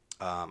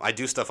 I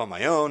do stuff on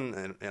my own,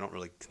 and I don't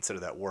really consider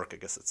that work. I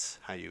guess it's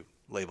how you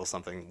label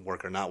something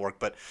work or not work.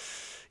 But,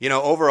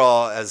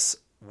 overall, as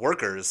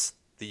workers,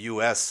 the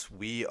U.S.,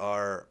 we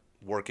are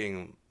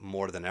working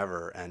more than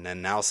ever. And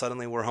then now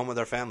suddenly we're home with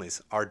our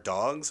families. Our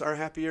dogs are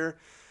happier.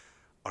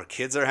 Our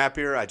kids are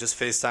happier. I just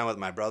FaceTimed with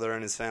my brother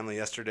and his family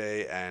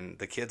yesterday, and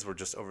the kids were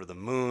just over the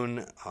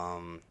moon.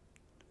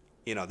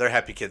 They're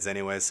happy kids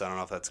anyway, so I don't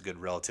know if that's a good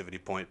relativity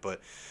point.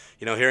 But,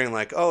 hearing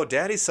oh,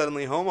 Daddy's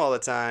suddenly home all the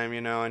time,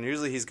 and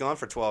usually he's gone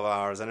for 12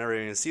 hours. I never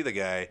even see the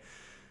guy.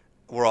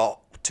 We're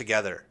all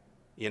together,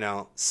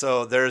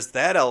 So there's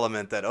that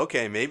element that,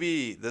 okay,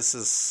 maybe this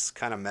is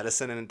kind of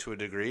medicine to a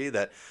degree,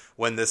 that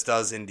when this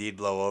does indeed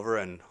blow over,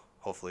 and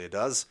hopefully it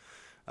does,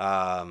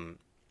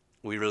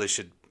 we really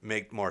should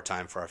make more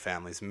time for our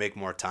families, make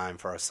more time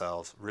for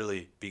ourselves,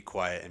 really be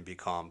quiet and be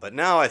calm. But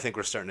now I think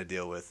we're starting to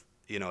deal with,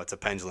 it's a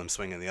pendulum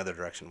swing in the other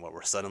direction, where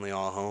we're suddenly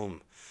all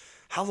home.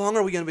 How long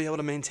are we going to be able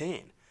to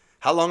maintain?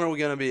 How long are we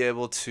going to be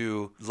able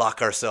to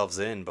lock ourselves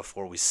in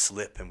before we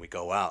slip and we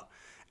go out?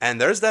 And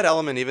there's that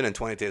element even in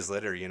 20 Days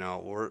Later,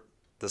 we're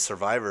the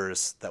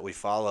survivors that we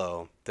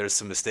follow. There's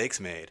some mistakes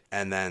made,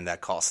 and then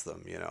that costs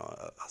them.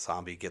 A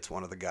zombie gets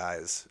one of the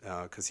guys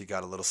because he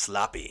got a little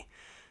sloppy,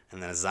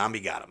 and then a zombie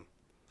got him.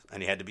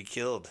 And he had to be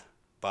killed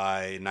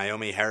by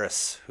Naomi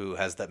Harris, who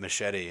has that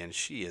machete, and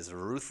she is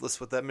ruthless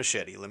with that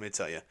machete, let me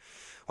tell you.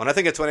 When I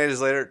think of 20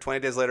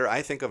 Days Later,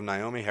 I think of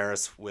Naomi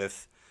Harris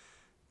with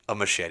a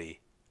machete,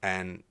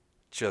 and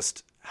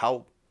just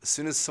how, as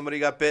soon as somebody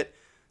got bit,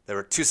 they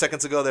were 2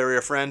 seconds ago, they were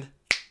your friend,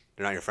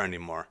 they're not your friend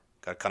anymore.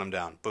 Got to cut them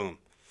down. Boom.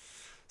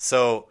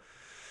 So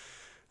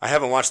I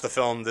haven't watched the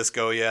film This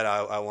Go yet.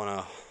 I want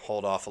to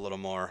hold off a little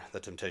more. The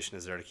temptation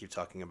is there to keep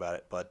talking about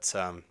it, but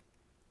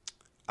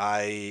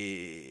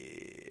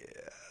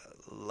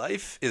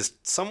life is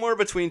somewhere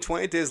between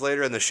 20 Days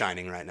Later and The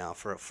Shining right now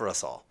for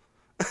us all.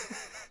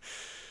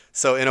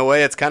 So in a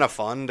way, it's kind of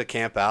fun to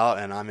camp out,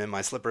 and I'm in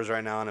my slippers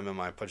right now, and I'm in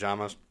my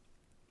pajamas,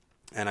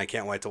 and I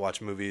can't wait to watch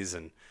movies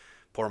and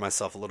pour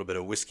myself a little bit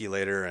of whiskey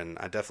later, and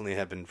I definitely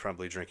have been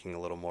probably drinking a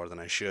little more than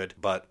I should,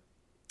 but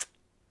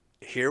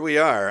here we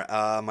are.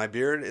 My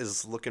beard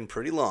is looking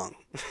pretty long.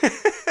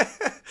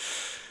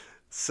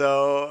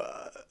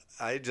 So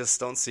I just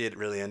don't see it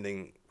really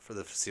ending for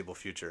the foreseeable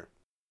future.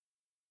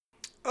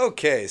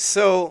 Okay,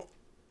 so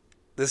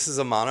this is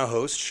a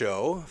mono-host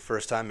show,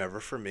 first time ever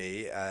for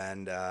me,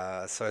 and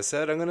so I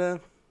said I'm going to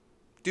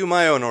do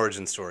my own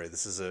origin story.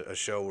 This is a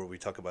show where we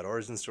talk about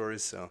origin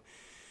stories, so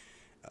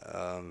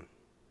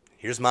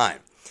here's mine.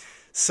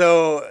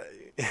 So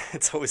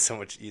it's always so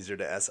much easier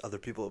to ask other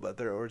people about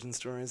their origin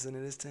stories than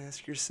it is to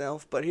ask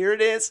yourself, but here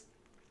it is.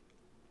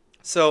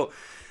 So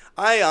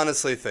I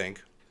honestly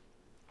think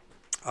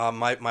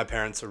my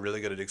parents are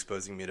really good at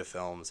exposing me to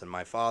films, and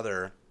my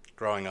father,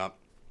 growing up,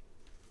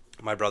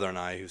 my brother and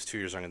I, who's 2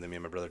 years younger than me,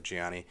 my brother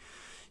Gianni,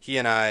 he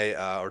and I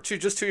are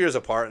just 2 years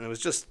apart, and it was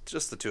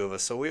just the two of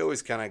us, so we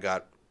always kind of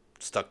got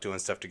stuck doing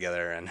stuff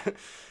together, and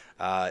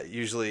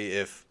usually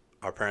if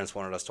our parents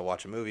wanted us to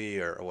watch a movie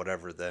or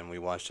whatever, then we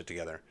watched it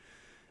together.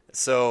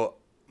 So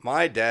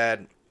my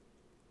dad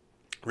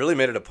really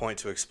made it a point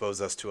to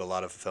expose us to a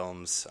lot of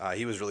films.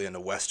 He was really into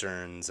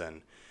Westerns,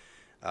 and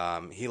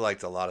he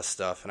liked a lot of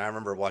stuff, and I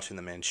remember watching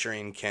The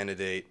Manchurian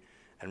Candidate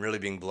and really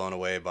being blown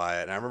away by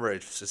it, and I remember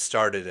it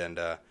started, and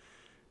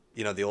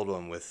the old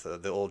one with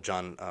the old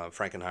John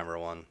Frankenheimer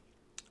one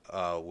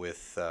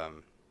with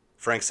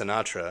Frank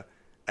Sinatra,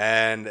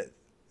 and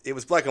it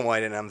was black and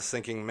white, and I'm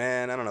thinking,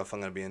 man, I don't know if I'm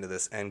going to be into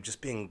this, and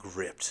just being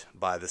gripped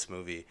by this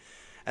movie.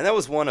 And that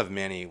was one of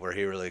many where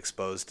he really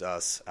exposed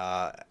us.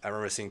 I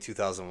remember seeing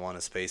 2001: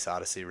 A Space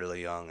Odyssey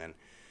really young,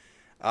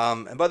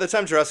 and by the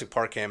time Jurassic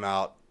Park came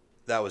out,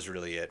 that was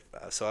really it.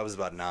 So I was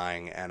about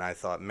 9, and I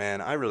thought,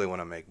 man, I really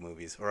want to make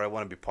movies, or I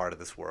want to be part of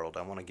this world.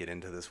 I want to get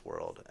into this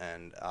world,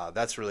 and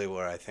that's really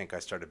where I think I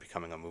started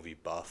becoming a movie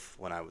buff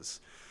when I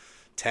was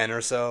 10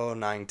 or so,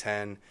 9,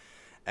 10,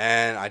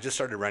 and I just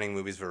started renting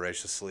movies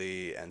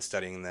voraciously and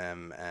studying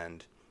them,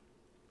 and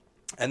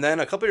And then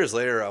a couple years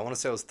later, I want to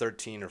say I was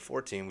 13 or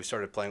 14, we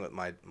started playing with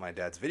my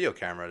dad's video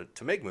camera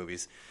to make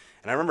movies.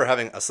 And I remember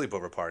having a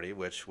sleepover party,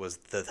 which was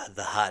the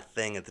hot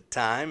thing at the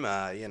time,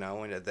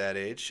 when at that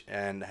age,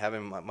 and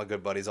having my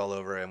good buddies all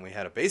over. And we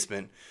had a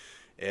basement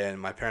in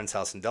my parents'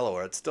 house in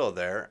Delaware. It's still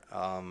there.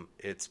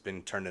 It's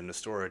been turned into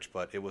storage,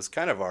 but it was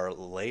kind of our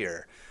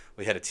lair.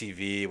 We had a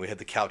TV. We had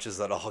the couches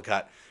that all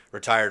got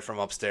retired from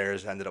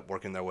upstairs, ended up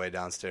working their way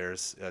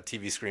downstairs.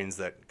 TV screens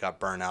that got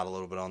burned out a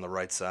little bit on the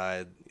right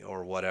side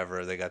or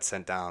whatever, they got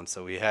sent down.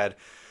 So we had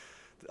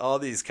all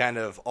these kind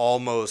of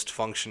almost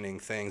functioning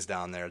things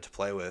down there to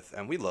play with,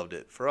 and we loved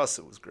it. For us,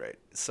 it was great.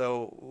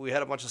 So we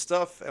had a bunch of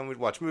stuff, and we'd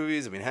watch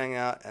movies, and we'd hang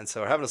out, and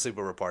so we're having a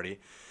sleepover party.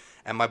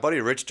 And my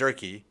buddy Rich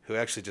Durkee, who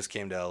actually just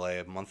came to LA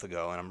a month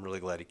ago, and I'm really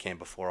glad he came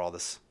before all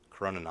this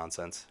Corona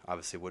nonsense.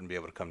 Obviously, wouldn't be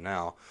able to come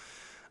now.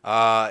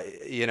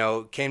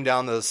 Came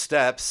down those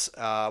steps.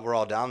 We're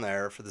all down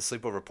there for the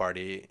sleepover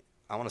party.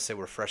 I want to say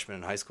we're freshmen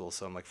in high school,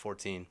 so I'm like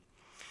 14.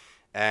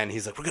 And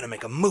he's like, we're going to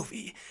make a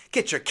movie.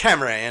 Get your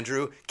camera,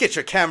 Andrew. Get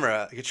your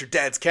camera. Get your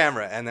dad's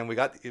camera. And then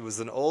it was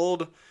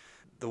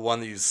the one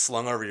that you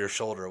slung over your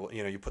shoulder.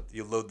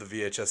 You load the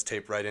VHS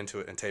tape right into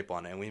it and tape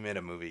on it. And we made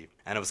a movie.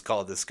 And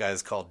this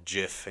guy's called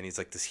Jiff. And he's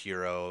like this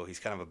hero. He's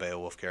kind of a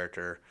Beowulf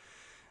character.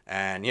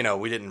 And,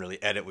 we didn't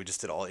really edit. We just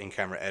did all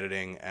in-camera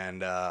editing.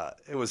 And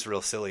it was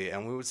real silly.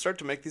 And we would start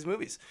to make these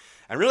movies.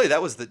 And really,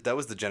 that was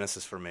the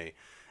genesis for me.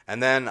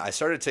 And then I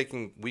started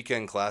taking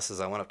weekend classes.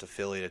 I went up to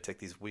Philly to take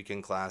these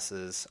weekend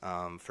classes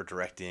for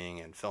directing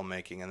and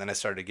filmmaking. And then I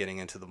started getting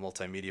into the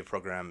multimedia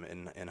program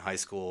in high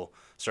school,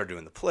 started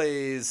doing the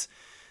plays,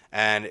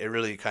 and it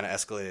really kind of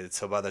escalated.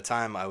 So by the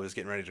time I was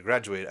getting ready to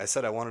graduate, I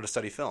said I wanted to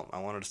study film. I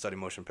wanted to study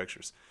motion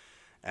pictures,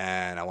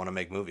 and I want to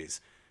make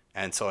movies.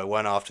 And so I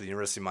went off to the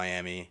University of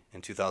Miami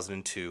in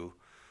 2002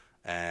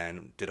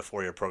 and did a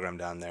 4-year program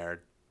down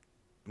there.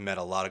 Met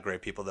a lot of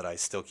great people that I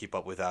still keep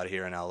up with out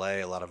here in LA.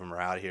 A lot of them are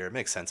out here. It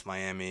makes sense.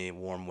 Miami,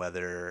 warm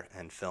weather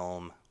and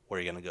film. Where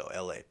are you going to go?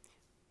 LA.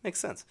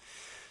 Makes sense.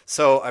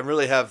 So I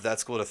really have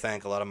that school to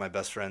thank. A lot of my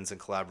best friends and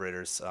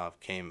collaborators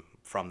came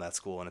from that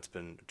school, and it's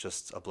been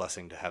just a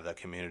blessing to have that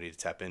community to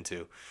tap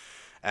into.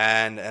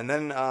 And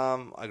then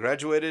I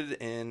graduated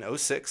in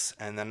 2006,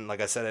 and then, like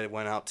I said, I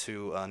went out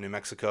to New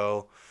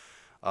Mexico,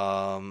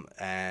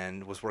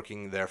 and was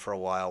working there for a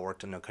while.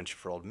 Worked on No Country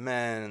for Old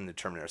Men, The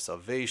Terminator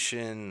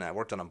Salvation. I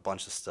worked on a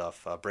bunch of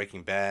stuff,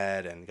 Breaking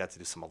Bad, and got to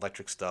do some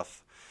electric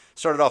stuff.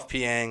 Started off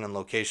PAing on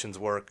locations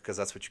work because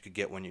that's what you could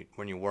get when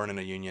you weren't in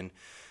a union.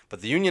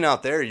 But the union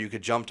out there, you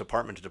could jump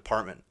department to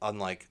department,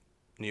 unlike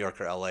New York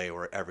or LA,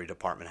 where every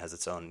department has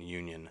its own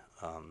union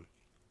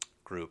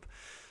group.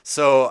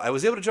 So I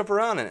was able to jump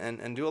around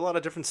and do a lot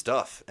of different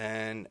stuff,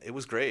 and it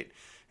was great.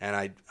 And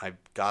I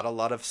got a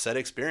lot of set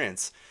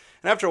experience.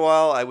 And after a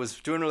while, I was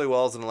doing really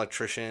well as an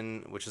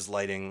electrician, which is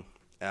lighting.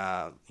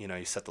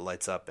 You set the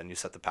lights up and you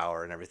set the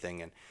power and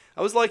everything. And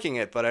I was liking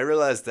it, but I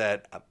realized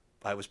that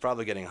I was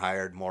probably getting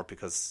hired more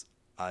because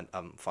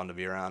I'm fun to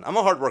be around. I'm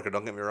a hard worker,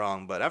 don't get me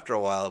wrong. But after a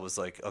while, it was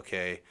like,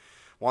 okay,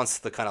 once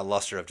the kind of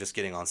luster of just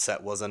getting on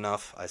set was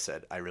enough, I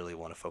said, I really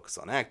want to focus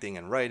on acting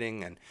and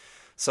writing. And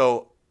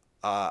so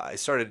I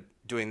started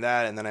doing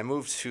that. And then I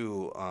moved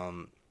to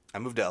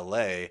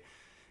LA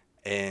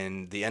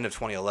in the end of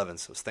 2011.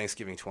 So it was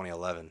Thanksgiving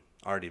 2011.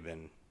 Already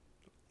been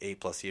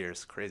 8+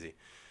 years. Crazy.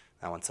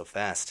 That went so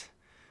fast.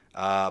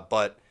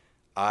 But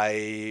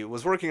I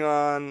was working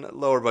on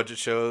lower budget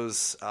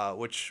shows,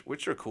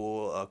 which are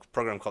cool. A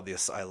program called The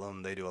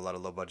Asylum. They do a lot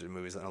of low budget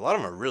movies, and a lot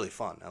of them are really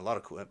fun. And a lot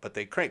of cool, but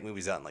they crank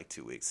movies out in like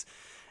 2 weeks,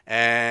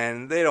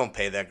 and they don't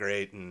pay that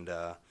great. And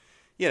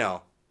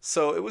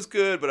so it was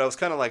good. But I was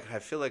kind of like, I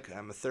feel like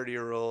I'm a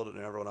 30-year-old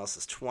and everyone else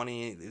is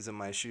 20. These are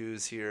my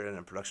shoes here in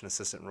a production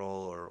assistant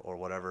role or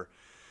whatever.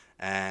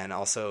 And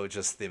also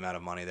just the amount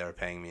of money they were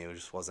paying me, it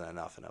just wasn't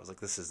enough. And I was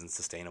like, this isn't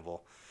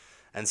sustainable.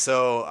 And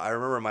so I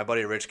remember my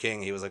buddy Rich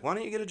King, he was like, why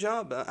don't you get a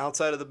job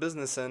outside of the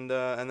business and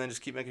then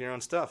just keep making your own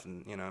stuff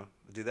and,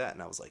 do that.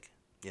 And I was like,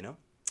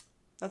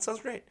 that sounds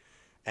great.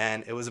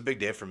 And it was a big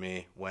day for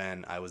me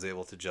when I was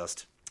able to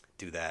just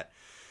do that.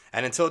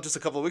 And until just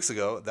a couple of weeks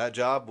ago, that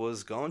job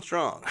was going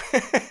strong.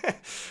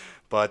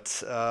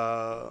 But,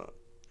 now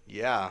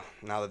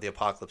that the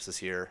apocalypse is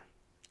here,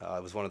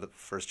 it was one of the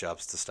first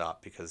jobs to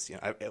stop because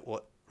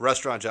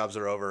restaurant jobs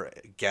are over.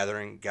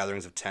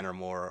 Gatherings of 10 or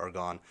more are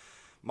gone.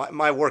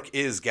 My work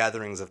is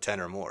gatherings of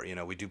 10 or more.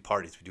 We do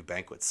parties, we do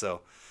banquets.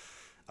 So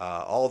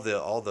all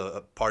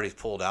the parties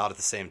pulled out at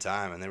the same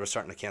time, and they were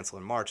starting to cancel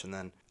in March. And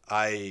then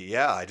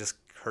I just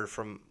heard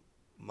from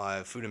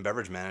my food and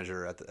beverage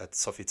manager at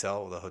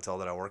Sofitel, the hotel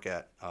that I work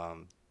at.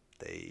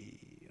 They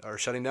are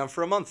shutting down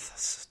for a month,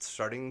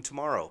 starting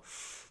tomorrow.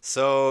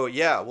 So,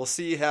 we'll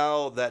see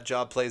how that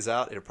job plays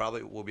out. It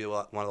probably will be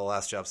one of the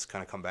last jobs to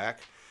kind of come back.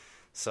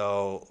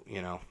 So,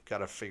 got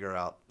to figure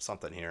out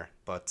something here.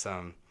 But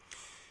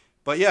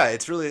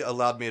it's really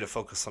allowed me to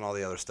focus on all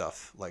the other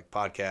stuff, like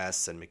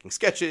podcasts and making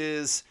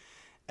sketches.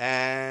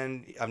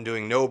 And I'm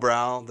doing No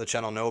Brow, the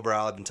channel No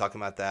Brow. I've been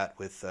talking about that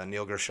with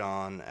Neil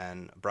Gershon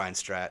and Brian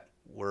Stratt.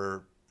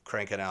 We're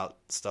cranking out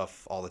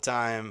stuff all the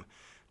time,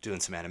 doing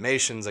some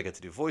animations. I get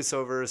to do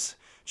voiceovers.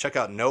 Check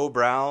out No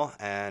Brow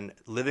and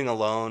Living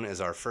Alone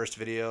is our first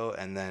video,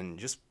 and then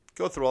just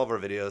go through all of our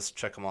videos,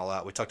 check them all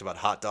out. We talked about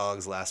hot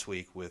dogs last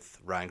week with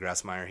Ryan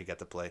Grassmeyer. He got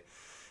to play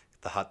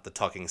the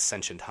talking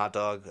sentient hot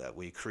dog that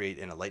we create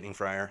in a lightning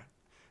fryer,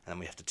 and then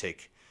we have to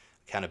take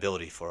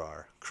accountability for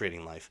our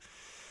creating life.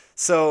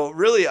 So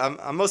really,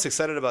 I'm most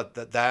excited about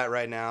that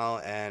right now,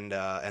 and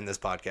this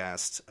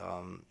podcast,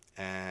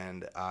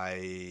 and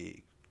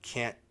I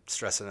can't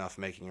stress enough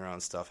making your own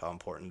stuff how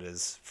important it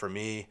is for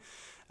me.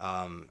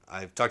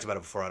 I've talked about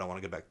it before. I don't want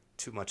to get back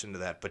too much into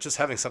that, but just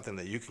having something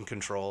that you can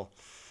control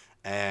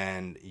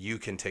and you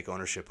can take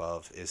ownership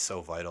of is so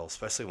vital,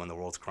 especially when the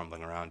world's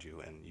crumbling around you,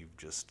 and you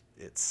just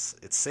it's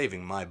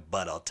saving my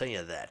butt, I'll tell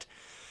you that.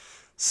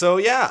 So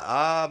yeah,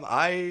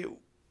 I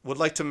would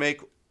like to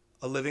make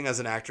a living as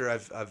an actor.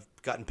 I've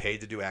gotten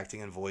paid to do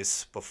acting and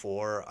voice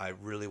before. I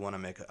really want to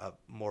make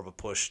more of a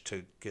push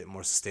to get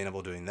more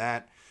sustainable doing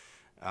that.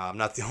 I'm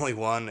not the only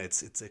one.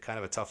 It's a kind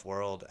of a tough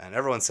world, and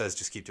everyone says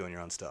just keep doing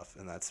your own stuff,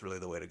 and that's really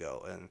the way to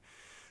go. And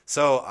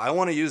so I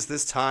want to use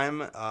this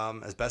time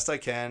as best I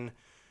can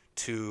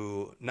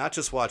to not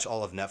just watch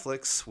all of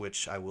Netflix,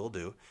 which I will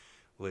do,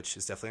 which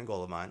is definitely a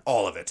goal of mine,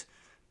 all of it,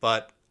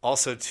 but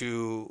also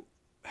to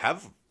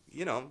have,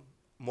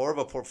 more of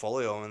a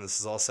portfolio when this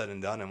is all said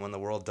and done, and when the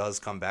world does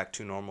come back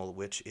to normal,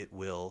 which it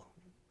will,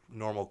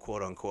 normal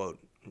quote unquote,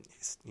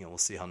 we'll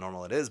see how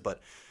normal it is,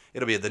 but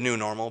it'll be the new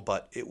normal,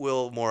 but it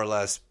will more or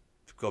less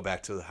go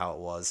back to how it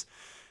was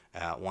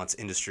once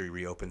industry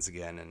reopens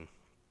again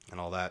and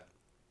all that.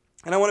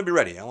 And I want to be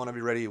ready. I want to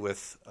be ready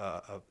with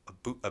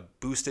a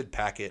boosted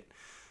packet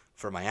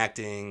for my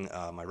acting,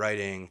 my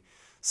writing.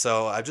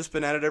 So I've just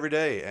been at it every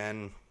day,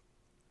 and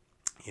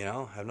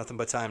I have nothing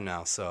but time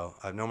now. So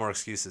I have no more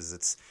excuses.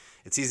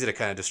 It's easy to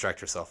kind of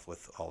distract yourself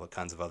with all the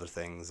kinds of other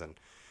things, and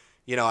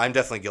I'm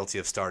definitely guilty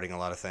of starting a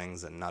lot of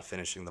things and not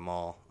finishing them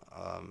all.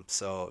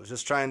 So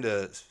just trying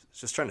to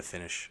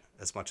finish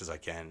as much as I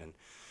can,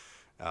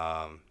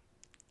 and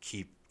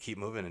keep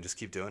moving and just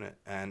keep doing it.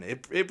 And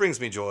it brings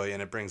me joy,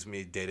 and it brings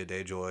me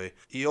day-to-day joy.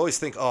 You always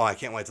think, oh, I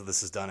can't wait till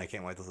this is done. I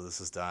can't wait till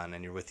this is done.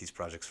 And you're with these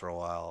projects for a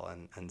while,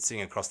 and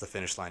seeing across the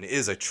finish line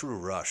is a true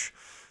rush.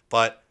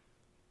 But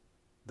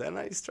then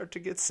I start to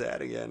get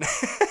sad again.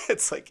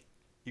 It's like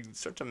you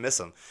start to miss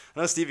them. I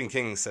know Stephen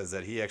King says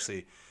that he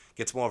actually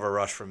gets more of a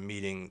rush from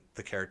meeting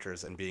the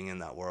characters and being in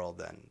that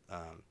world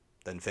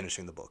than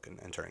finishing the book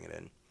and turning it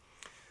in.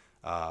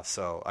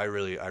 So I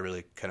really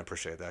kind of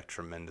appreciate that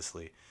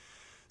tremendously.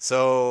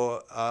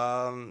 So,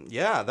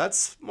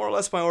 that's more or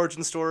less my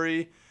origin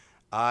story.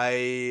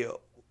 I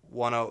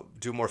want to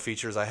do more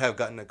features. I have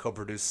gotten to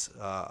co-produce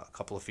a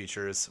couple of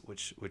features,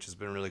 which has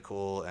been really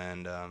cool,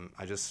 and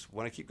I just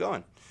want to keep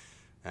going.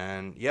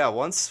 And yeah,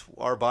 once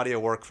our body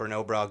of work for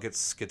No Brow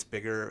gets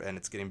bigger, and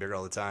it's getting bigger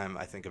all the time,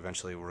 I think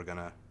eventually we're going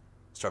to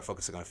start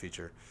focusing on a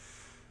feature.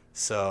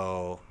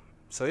 So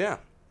yeah,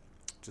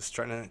 just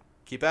trying to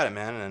keep at it,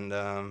 man,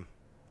 and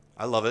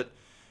I love it.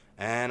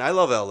 And I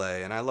love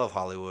LA, and I love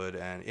Hollywood,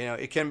 and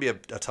it can be a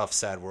tough,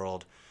 sad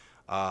world,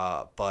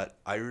 but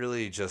I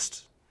really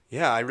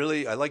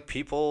I like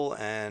people,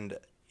 and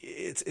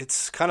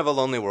it's kind of a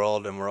lonely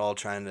world, and we're all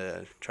trying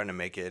to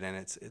make it, and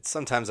it's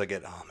sometimes I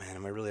get, oh man,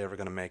 am I really ever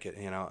gonna make it?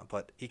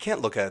 But you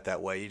can't look at it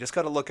that way. You just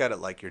got to look at it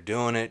like you're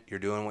doing it, you're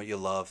doing what you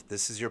love,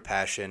 this is your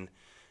passion,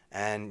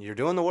 and you're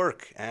doing the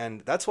work,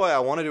 and that's why I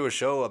want to do a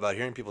show about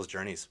hearing people's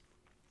journeys,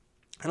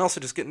 and also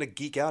just getting to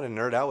geek out and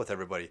nerd out with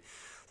everybody.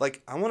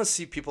 Like, I want to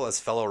see people as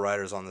fellow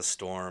riders on the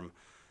storm,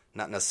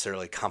 not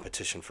necessarily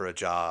competition for a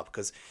job,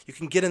 because you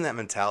can get in that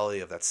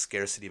mentality of that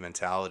scarcity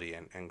mentality,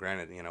 and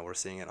granted, we're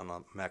seeing it on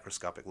a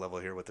macroscopic level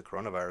here with the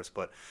coronavirus,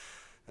 but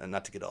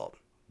not to get all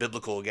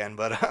biblical again,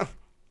 but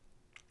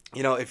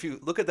if you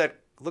look at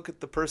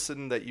the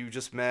person that you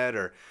just met,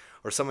 or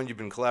someone you've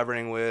been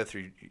collaborating with,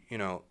 or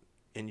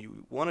and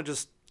you want to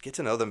just get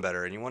to know them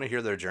better, and you want to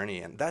hear their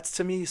journey, and that's,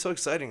 to me, so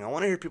exciting. I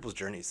want to hear people's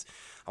journeys.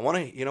 I want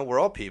to, we're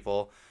all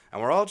people, and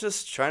we're all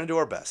just trying to do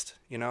our best,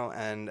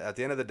 and at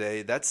the end of the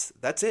day, that's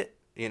it.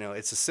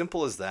 It's as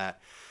simple as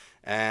that.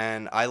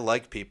 And I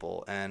like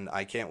people, and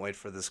I can't wait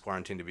for this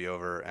quarantine to be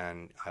over,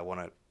 and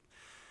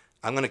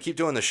I'm going to keep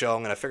doing the show.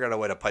 I'm going to figure out a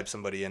way to pipe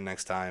somebody in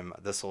next time.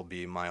 This will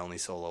be my only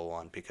solo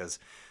one, because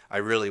I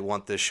really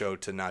want this show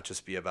to not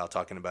just be about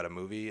talking about a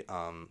movie,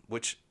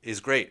 which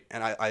is great.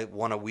 And I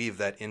want to weave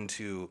that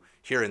into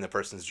hearing the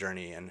person's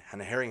journey and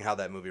hearing how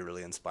that movie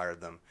really inspired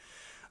them.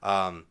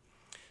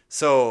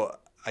 So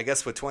I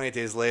guess with 28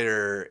 Days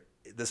Later,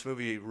 this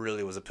movie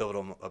really was a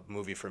pivotal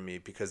movie for me,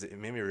 because it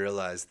made me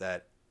realize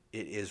that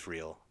it is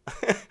real.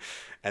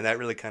 And that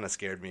really kind of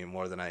scared me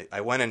more than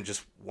I went in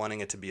just wanting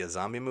it to be a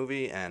zombie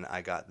movie, and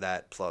I got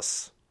that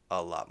plus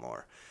a lot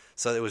more.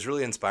 So it was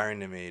really inspiring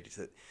to me.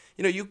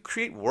 You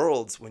create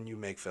worlds when you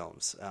make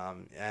films,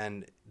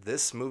 and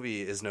this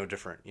movie is no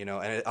different, and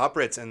it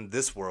operates in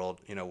this world.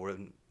 We're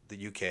in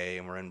the UK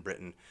and we're in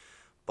Britain,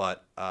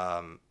 but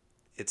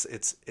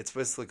it's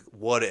basically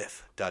what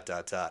if ...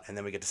 and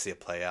then we get to see it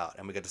play out,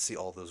 and we get to see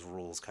all those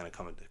rules kind of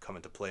come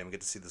into play, and we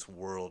get to see this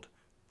world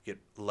get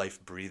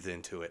life breathed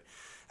into it,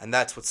 and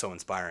that's what's so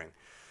inspiring.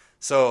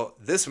 So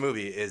this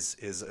movie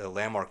is a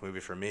landmark movie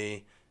for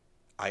me.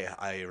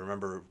 I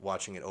remember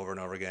watching it over and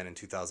over again in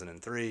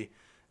 2003,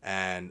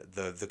 and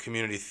the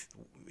community,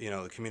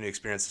 the community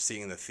experience of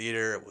seeing it in the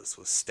theater was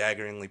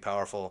staggeringly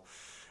powerful,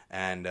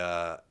 and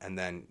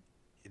then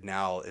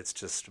now it's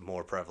just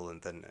more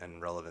prevalent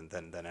and relevant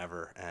than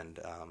ever, and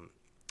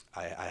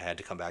I had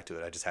to come back to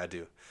it. I just had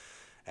to,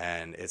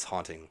 and it's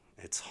haunting.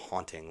 It's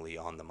hauntingly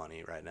on the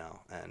money right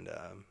now, and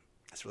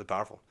it's really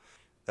powerful.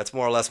 That's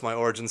more or less my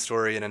origin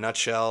story in a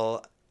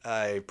nutshell.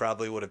 I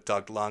probably would have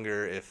talked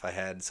longer if I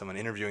had someone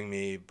interviewing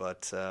me,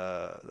 but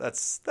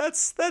that's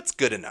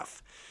good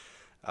enough.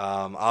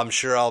 I'm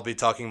sure I'll be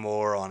talking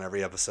more on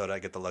every episode. I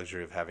get the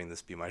luxury of having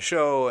this be my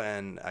show,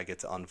 and I get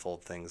to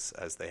unfold things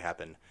as they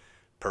happen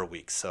per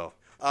week. So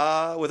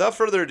without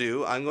further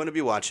ado, I'm going to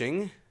be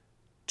watching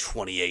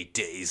 28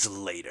 Days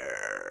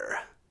Later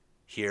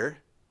here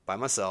by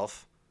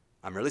myself.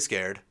 I'm really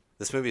scared.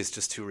 This movie is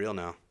just too real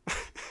now.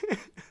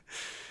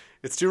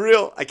 It's too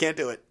real. I can't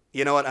do it.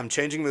 You know what? I'm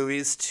changing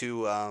movies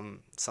to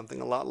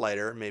something a lot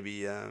lighter.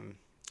 Maybe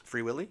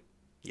Free Willy?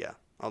 Yeah.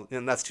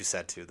 And that's too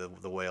sad, too.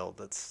 The whale.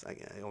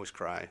 I always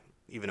cry,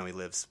 even though he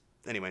lives.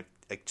 Anyway,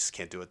 I just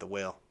can't do it. The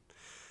whale.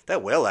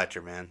 That whale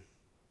actor, man.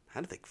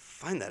 How did they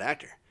find that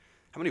actor?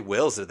 How many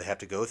whales did they have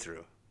to go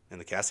through in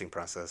the casting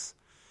process?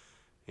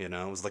 It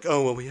was like,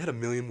 oh, well, we had 1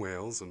 million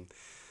whales. And,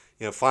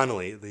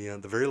 finally, the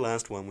very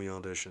last one we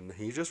auditioned,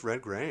 he just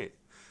read great.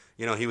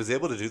 He was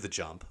able to do the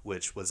jump,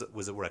 which was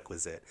a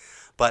requisite.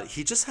 But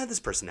he just had this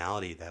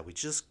personality that we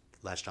just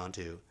latched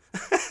onto.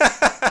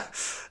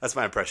 That's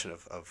my impression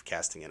of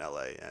casting in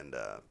LA, and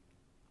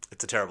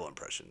it's a terrible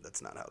impression.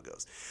 That's not how it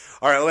goes.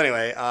 All right, well,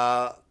 anyway,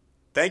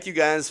 thank you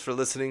guys for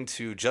listening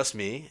to Just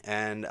Me,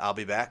 and I'll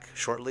be back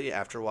shortly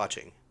after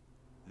watching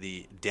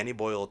the Danny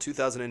Boyle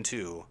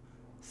 2002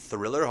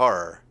 thriller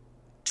horror,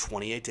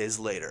 28 Days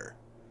Later.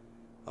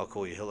 Oh,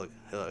 cool, you hear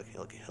a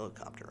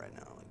helicopter right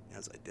now.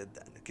 As I did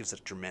that, it gives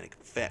it a dramatic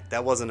effect.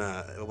 It wasn't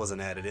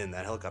added in.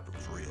 That helicopter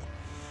was real.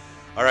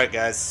 All right,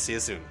 guys, see you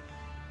soon.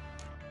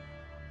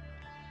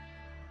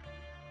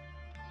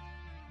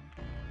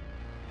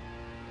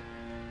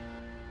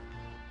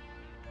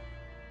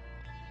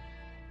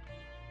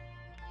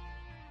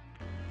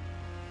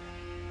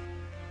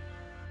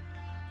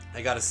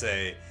 I gotta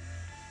say,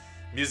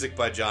 music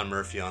by John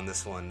Murphy on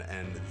this one,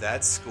 and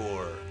that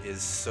score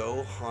is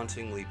so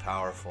hauntingly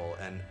powerful,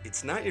 and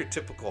it's not your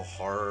typical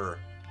horror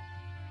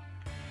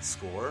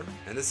score,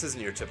 and this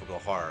isn't your typical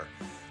horror.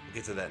 We'll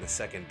get to that in a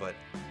second, but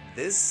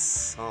this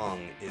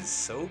song is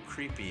so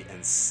creepy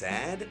and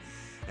sad,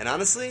 and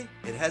honestly,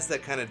 it has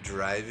that kind of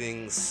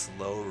driving,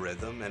 slow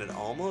rhythm, and it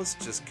almost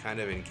just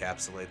kind of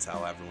encapsulates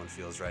how everyone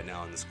feels right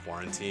now in this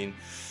quarantine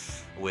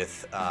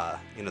with,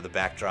 the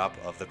backdrop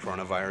of the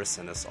coronavirus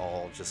and us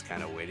all just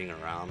kind of waiting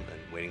around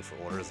and waiting for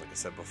orders. Like I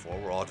said before,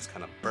 we're all just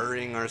kind of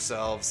burying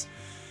ourselves.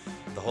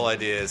 The whole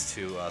idea is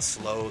to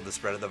slow the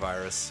spread of the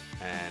virus,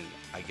 and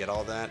I get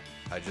all that.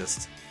 I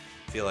just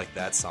feel like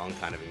that song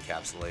kind of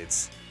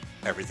encapsulates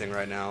everything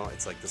right now.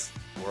 It's like this,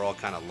 we're all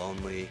kind of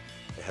lonely.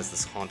 It has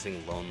this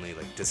haunting, lonely,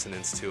 like,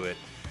 dissonance to it,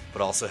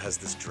 but also has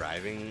this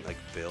driving, like,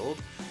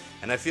 build.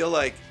 And I feel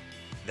like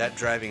that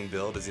driving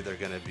build is either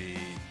going to be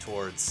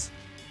towards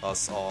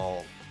us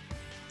all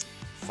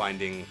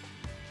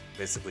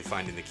basically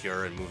finding the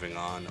cure and moving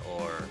on,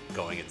 or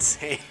going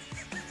insane.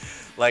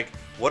 Like,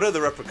 what are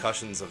the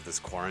repercussions of this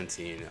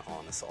quarantine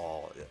on us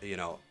all?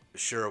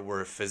 Sure,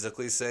 we're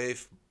physically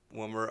safe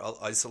when we're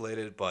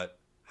isolated, but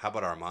how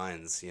about our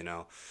minds?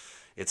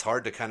 It's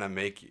hard to kind of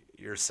make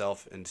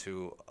yourself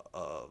into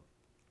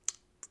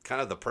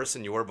kind of the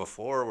person you were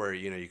before, where,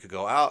 you could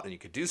go out and you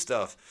could do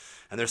stuff.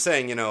 And they're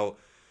saying,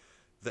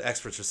 the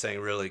experts are saying,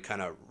 really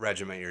kind of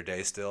regiment your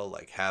day still,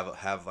 like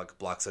have like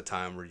blocks of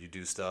time where you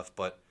do stuff.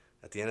 But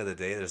at the end of the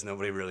day, there's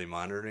nobody really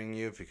monitoring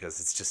you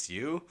because it's just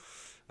you.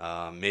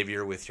 Maybe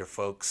you're with your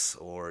folks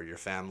or your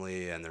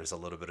family, and there's a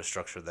little bit of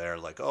structure there,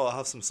 like, oh, I'll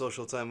have some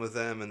social time with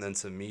them and then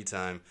some me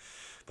time.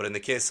 But in the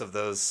case of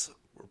those,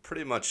 we're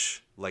pretty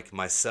much like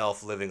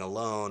myself living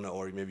alone,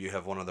 or maybe you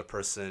have one other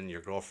person,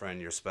 your girlfriend,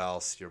 your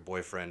spouse, your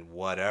boyfriend,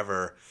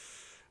 whatever.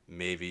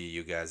 Maybe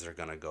you guys are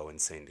going to go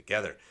insane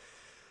together.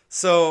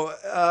 So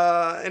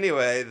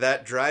anyway,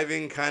 that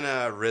driving kind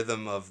of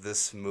rhythm of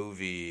this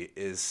movie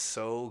is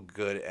so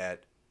good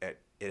at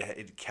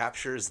it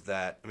captures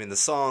that. I mean, the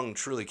song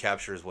truly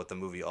captures what the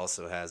movie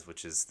also has,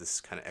 which is this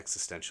kind of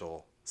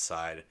existential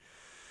side.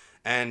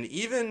 And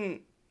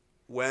even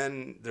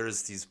when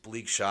there's these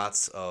bleak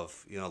shots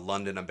of,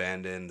 London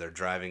abandoned, they're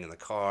driving in the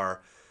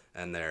car,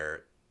 and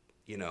they're,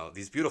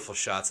 these beautiful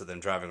shots of them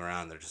driving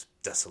around, they're just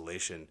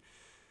desolation.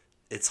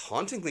 It's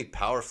hauntingly,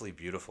 powerfully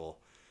beautiful.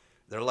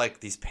 They're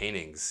like these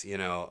paintings,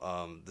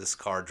 this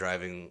car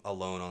driving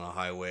alone on a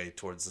highway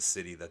towards the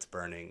city that's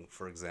burning,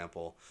 for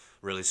example,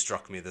 really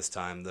struck me this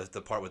time.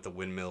 The part with the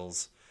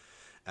windmills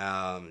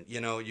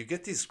You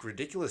get these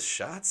ridiculous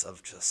shots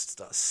of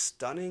just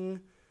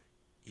stunning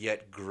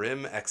yet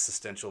grim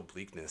existential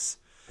bleakness.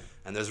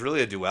 And there's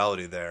really a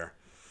duality there.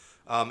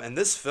 And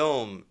this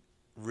film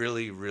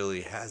really,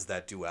 really has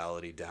that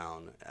duality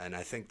down. And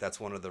I think that's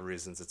one of the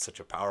reasons it's such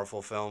a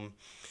powerful film.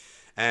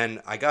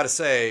 And I gotta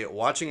say,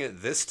 watching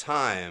it this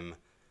time,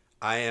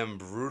 I am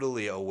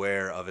brutally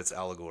aware of its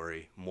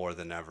allegory more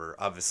than ever.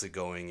 Obviously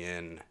going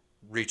in,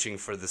 reaching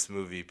for this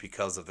movie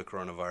because of the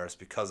coronavirus,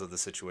 because of the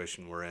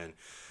situation we're in.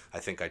 I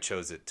think I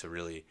chose it to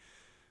really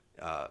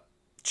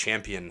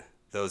champion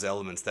those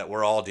elements that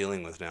we're all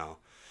dealing with now.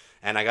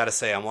 And I got to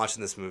say, I'm watching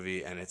this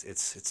movie, and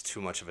it's too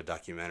much of a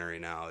documentary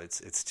now.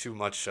 It's too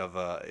much of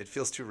a. It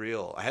feels too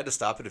real. I had to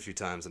stop it a few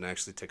times and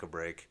actually take a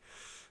break.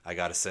 I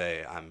got to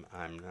say, I'm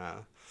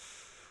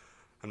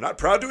not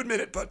proud to admit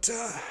it, but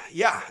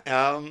yeah.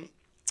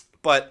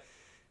 But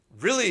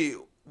really,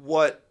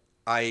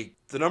 the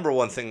number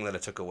one thing that I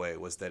took away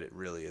was that it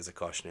really is a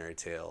cautionary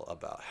tale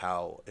about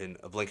how, in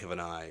a blink of an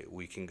eye,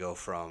 we can go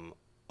from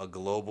a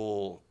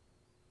global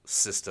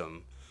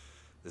system,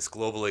 this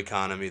global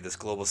economy, this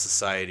global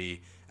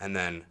society, and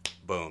then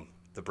boom,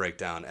 the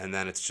breakdown, and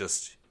then it's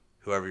just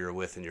whoever you're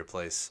with in your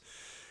place.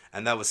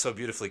 And that was so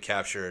beautifully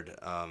captured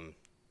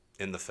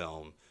in the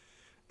film.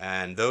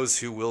 And those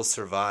who will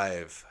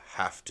survive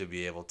have to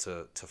be able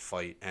to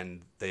fight,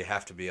 and they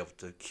have to be able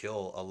to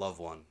kill a loved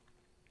one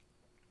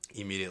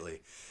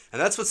immediately.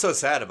 And that's what's so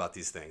sad about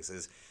these things,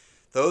 is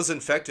those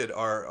infected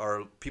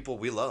are people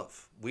we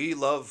love. We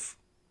love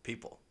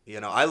people.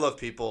 I love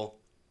people.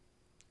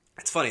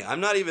 It's funny. I'm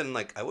not even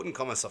I wouldn't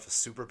call myself a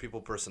super people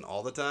person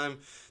all the time.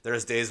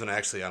 There's days when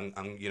actually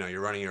I'm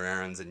you're running your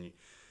errands and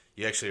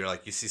you actually are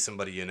you see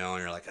somebody and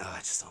you're like, oh, I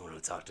just don't want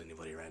to talk to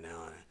anybody right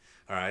now.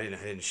 Or I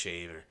didn't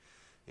shave, or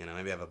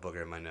maybe I have a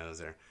booger in my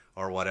nose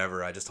or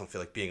whatever. I just don't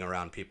feel like being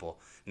around people.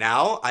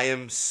 Now I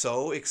am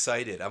so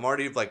excited. I'm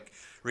already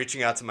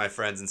reaching out to my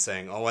friends and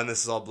saying, oh, when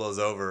this all blows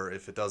over,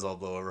 if it does all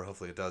blow over,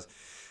 hopefully it does,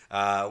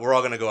 we're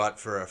all going to go out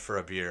for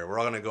a beer. We're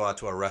all going to go out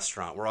to a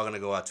restaurant. We're all going to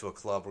go out to a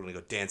club. We're going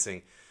to go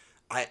dancing.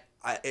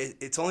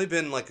 It's only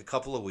been a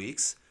couple of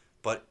weeks,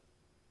 but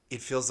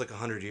it feels like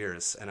 100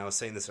 years. And I was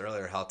saying this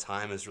earlier, how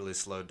time has really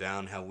slowed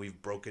down, how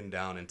we've broken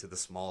down into the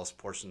smallest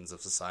portions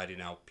of society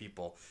now,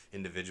 people,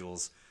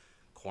 individuals,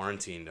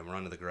 quarantined and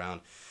run to the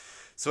ground.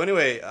 So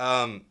anyway,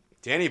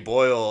 Danny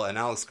Boyle and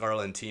Alex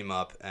Garland team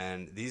up,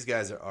 and these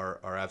guys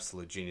are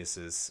absolute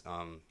geniuses.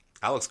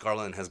 Alex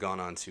Garland has gone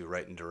on to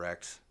write and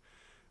direct.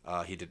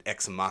 He did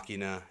Ex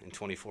Machina in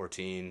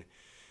 2014.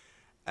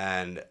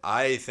 And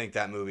I think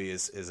that movie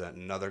is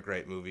another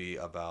great movie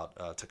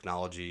about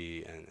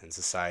technology and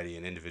society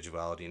and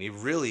individuality. And he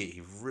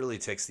really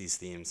takes these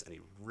themes and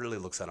he really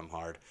looks at them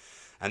hard.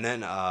 And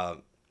then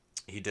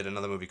he did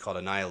another movie called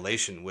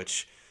Annihilation,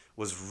 which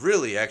was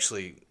really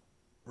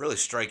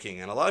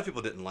striking. And a lot of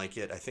people didn't like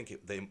it. I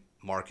think they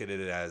marketed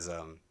it as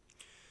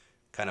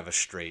kind of a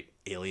straight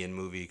alien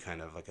movie,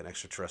 kind of like an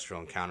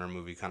extraterrestrial encounter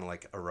movie, kind of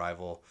like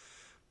Arrival.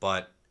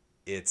 But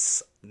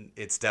it's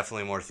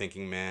definitely more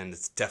thinking man.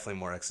 It's definitely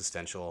more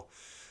existential.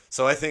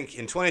 So I think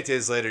in 28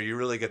 Days Later, you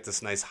really get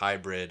this nice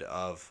hybrid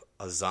of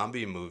a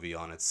zombie movie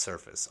on its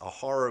surface, a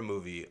horror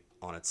movie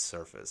on its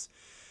surface.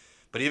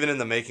 But even in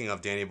the making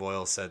of, Danny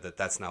Boyle said that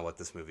that's not what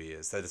this movie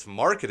is, that it's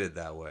marketed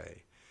that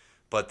way.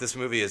 But this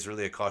movie is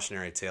really a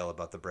cautionary tale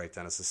about the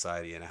breakdown of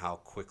society and how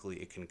quickly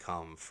it can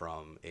come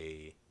from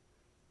a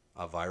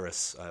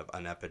virus,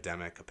 an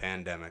epidemic, a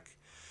pandemic.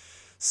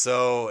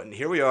 So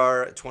here we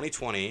are,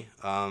 2020,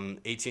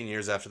 18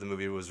 years after the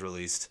movie was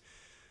released.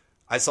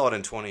 I saw it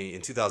in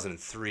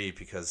 2003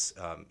 because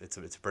it's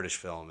a British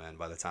film, and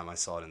by the time I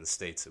saw it in the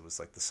States, it was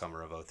the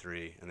summer of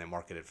 2003, and they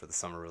marketed it for the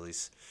summer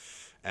release.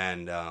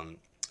 And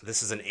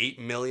this is an $8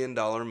 million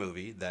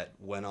movie that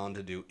went on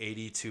to do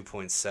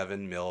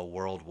 $82.7 million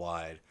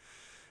worldwide.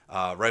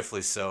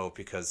 Rightfully so,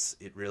 because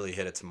it really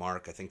hit its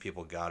mark. I think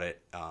people got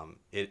it.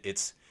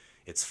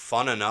 It's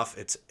fun enough,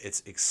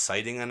 it's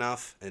exciting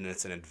enough, and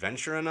it's an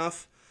adventure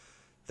enough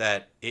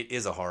that it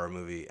is a horror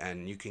movie,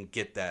 and you can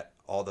get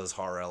all those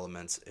horror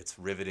elements. It's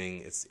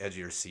riveting, it's edge of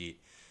your seat,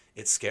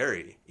 it's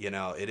scary.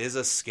 It is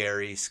a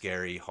scary,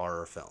 scary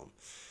horror film,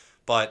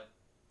 but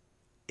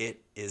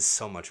it is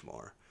so much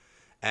more.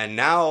 And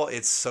now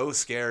it's so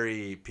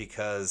scary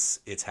because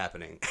it's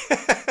happening.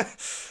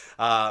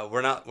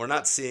 We're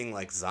not seeing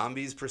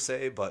zombies per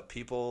se, but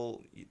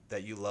people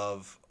that you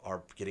love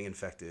are getting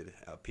infected.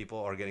 People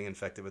are getting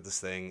infected with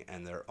this thing,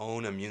 and their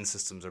own immune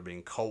systems are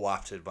being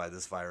co-opted by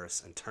this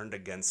virus and turned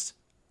against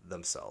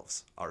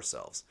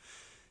ourselves.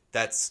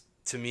 That's,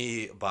 to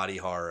me, body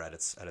horror at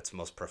its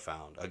most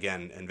profound.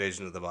 Again,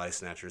 Invasion of the Body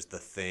Snatchers, The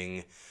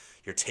Thing.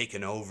 You're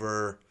taken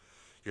over,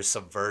 you're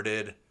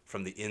subverted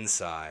from the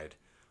inside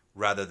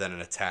rather than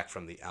an attack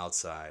from the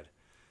outside.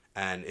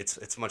 And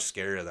it's much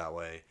scarier that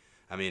way.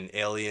 I mean,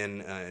 Alien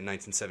in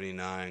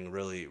 1979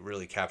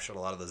 really captured a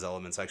lot of those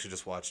elements. I actually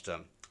just watched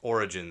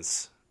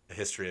Origins, A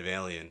History of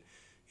Alien.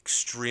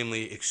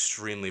 Extremely,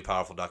 extremely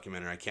powerful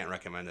documentary. I can't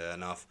recommend it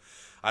enough.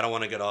 I don't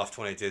want to get off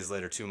 28 Days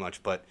Later too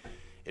much, but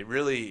it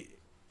really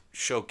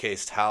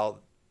showcased how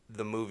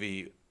the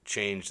movie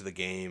changed the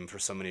game for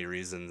so many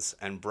reasons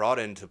and brought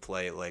into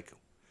play like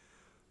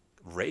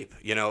rape.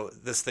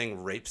 This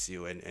thing rapes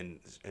you and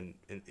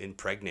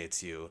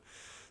impregnates you.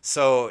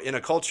 So in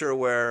a culture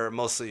where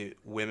mostly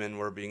women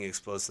were being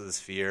exposed to this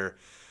fear,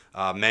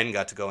 men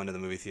got to go into the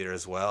movie theater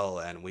as well,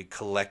 and we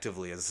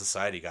collectively as a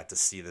society got to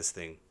see this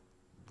thing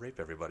rape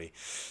everybody.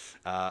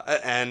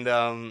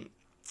 That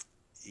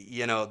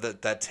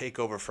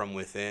takeover from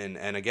within.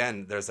 And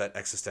again, there's that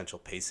existential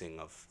pacing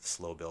of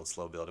slow build.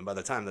 And by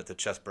the time that the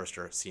chest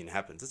burster scene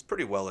happens, it's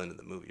pretty well into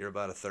the movie. You're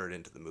about a third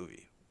into the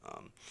movie.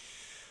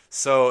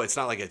 So it's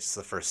not like it's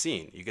the first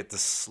scene. You get the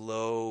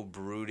slow,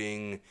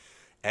 brooding,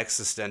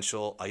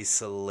 existential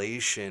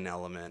isolation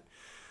element,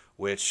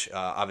 which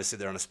obviously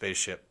they're on a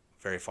spaceship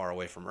very far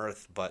away from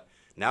Earth, but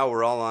now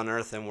we're all on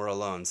Earth and we're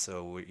alone.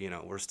 So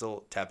we're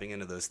still tapping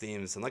into those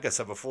themes. And like I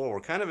said before, we're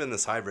kind of in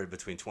this hybrid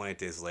between 28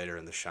 Days Later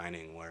and The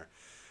Shining, where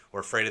we're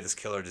afraid of this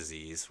killer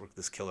disease,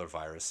 this killer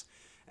virus,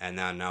 and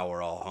now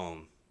we're all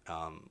home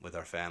with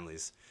our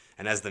families.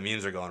 And as the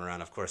memes are going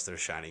around, of course,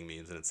 there's Shining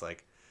memes, and it's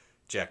like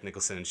Jack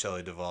Nicholson and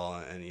Shelley Duvall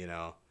and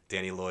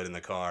Danny Lloyd in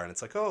the car, and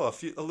it's like, a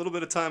little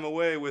bit of time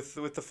away with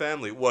the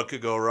family. What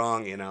could go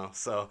wrong,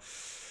 So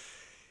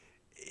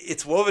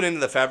it's woven into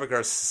the fabric of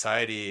our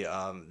society.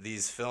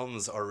 These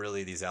films are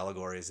really these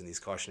allegories and these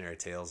cautionary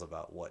tales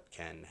about what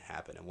can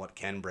happen and what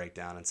can break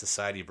down, and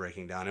society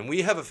breaking down. And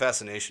we have a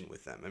fascination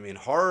with them. I mean,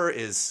 horror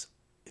is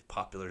a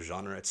popular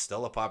genre. It's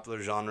still a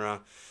popular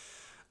genre.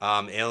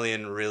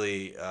 Alien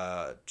really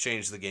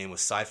changed the game with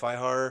sci-fi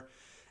horror.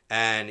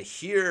 And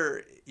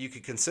here, you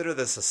could consider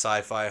this a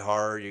sci-fi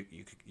horror. You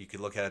could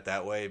look at it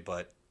that way,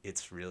 but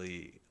it's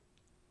really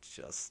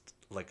just,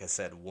 like I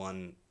said,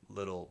 one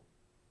little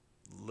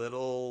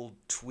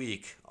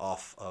tweak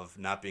off of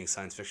not being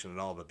science fiction at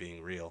all, but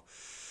being real.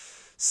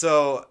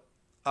 So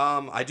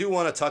I do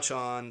want to touch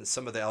on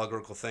some of the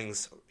allegorical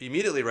things.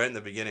 Immediately right in the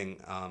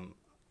beginning,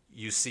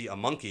 you see a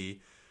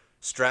monkey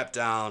strapped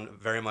down,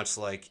 very much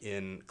like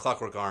in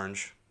Clockwork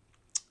Orange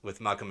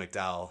with Malcolm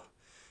McDowell.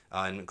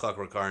 In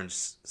Clockwork Orange,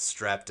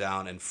 strapped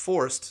down and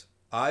forced,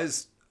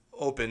 eyes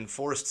open,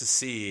 forced to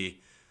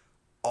see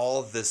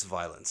all this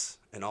violence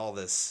and all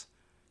this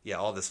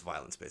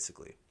violence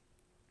basically.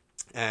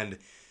 And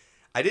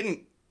I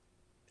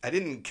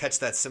didn't catch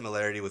that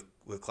similarity with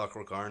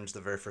Clockwork Orange the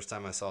very first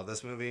time I saw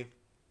this movie.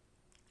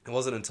 It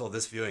wasn't until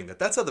this viewing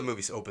that's how the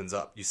movie opens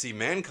up. You see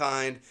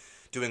mankind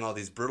doing all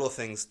these brutal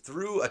things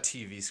through a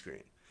TV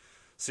screen.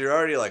 So you're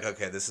already like,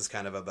 okay, this is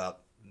kind of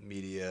about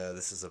media,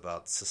 this is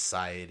about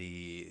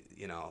society.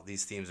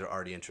 These themes are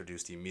already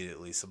introduced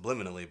immediately,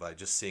 subliminally, by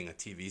just seeing a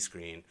TV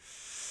screen.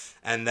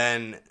 And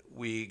then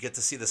we get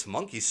to see this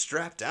monkey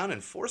strapped down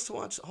and forced to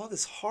watch all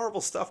this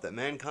horrible stuff that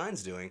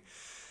mankind's doing.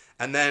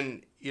 And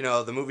then,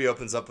 the movie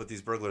opens up with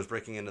these burglars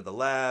breaking into the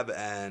lab,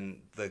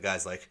 and the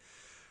guy's like,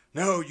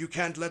 no, you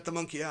can't let the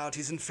monkey out.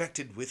 He's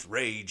infected with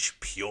rage,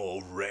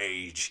 pure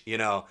rage,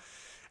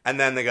 And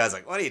then the guy's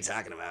like, what are you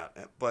talking about?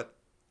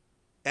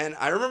 And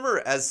I remember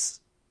as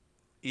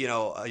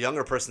a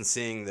younger person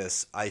seeing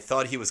this, I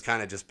thought he was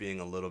kind of just being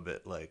a little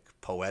bit like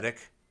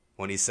poetic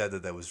when he said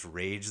that there was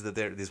rage that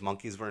these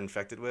monkeys were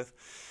infected with.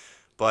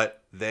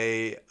 But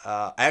they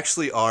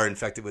actually are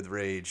infected with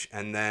rage,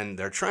 and then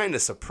they're trying to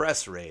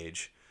suppress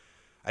rage.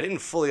 I didn't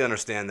fully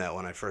understand that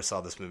when I first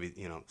saw this movie,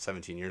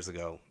 17 years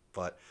ago,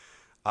 but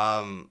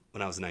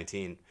when I was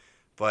 19.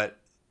 But,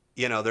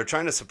 they're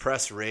trying to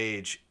suppress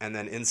rage, and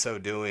then in so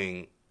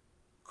doing,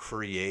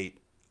 create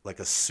like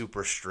a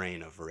super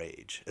strain of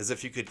rage, as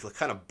if you could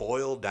kind of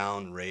boil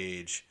down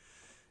rage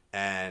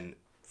and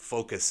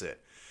focus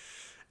it.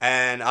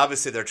 And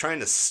obviously they're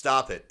trying to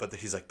stop it, but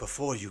he's like,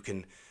 before you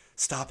can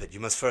stop it, you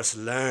must first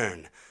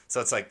learn.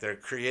 So it's like they're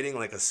creating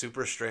like a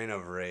super strain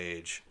of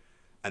rage,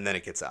 and then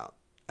it gets out.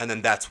 And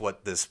then that's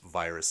what this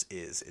virus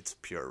is. It's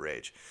pure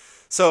rage.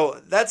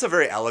 So that's a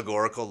very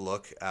allegorical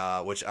look,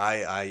 which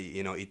I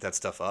eat that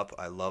stuff up.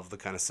 I love the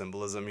kind of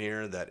symbolism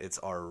here, that it's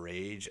our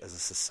rage as a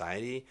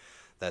society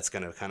that's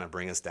going to kind of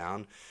bring us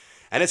down.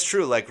 And it's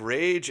true, like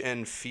rage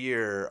and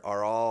fear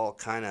are all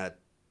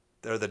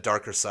they're the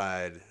darker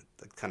side,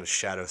 the kind of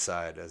shadow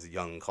side, as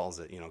Jung calls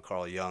it,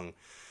 Carl Jung.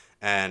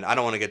 And I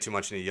don't want to get too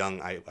much into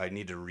Jung. I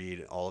need to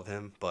read all of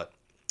him. But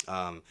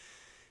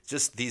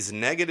just these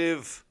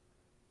negative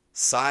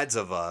sides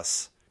of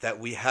us that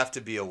we have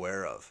to be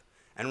aware of.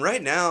 And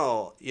right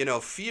now,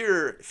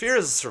 fear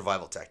is a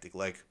survival tactic.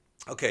 Like,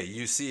 okay,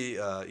 you see,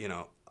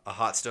 a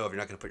hot stove, you're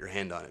not going to put your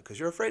hand on it because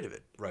you're afraid of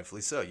it.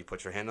 Rightfully so. You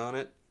put your hand on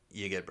it,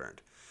 you get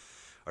burned.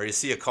 Or you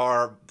see a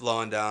car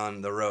blowing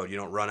down the road, you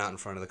don't run out in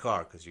front of the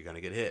car because you're going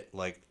to get hit.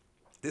 Like,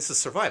 this is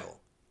survival.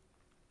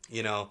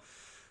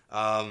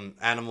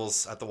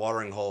 Animals at the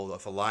watering hole,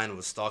 if a lion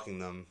was stalking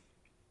them,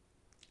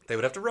 they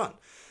would have to run.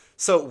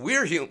 So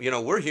we're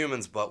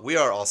humans, but we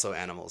are also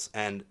animals,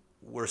 and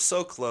we're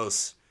so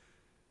close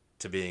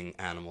to being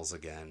animals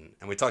again.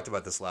 And we talked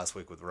about this last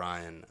week with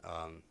Ryan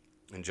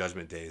in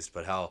Judgment Days,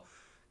 but how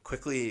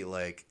quickly,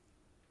 like,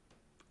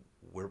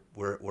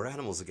 we're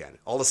animals again.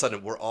 All of a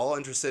sudden, we're all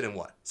interested in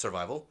what?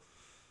 Survival,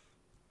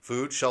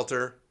 food,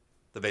 shelter,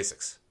 the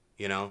basics.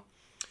 you know?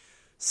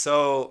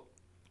 So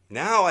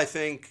now I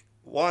think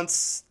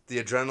once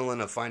the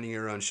adrenaline of finding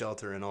your own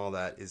shelter and all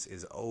that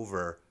is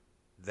over,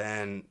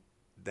 then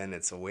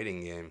it's a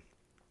waiting game.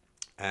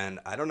 And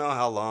I don't know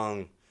how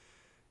long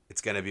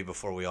it's going to be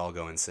before we all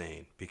go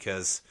insane,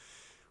 because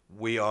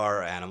we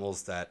are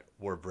animals that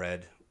were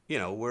bred, we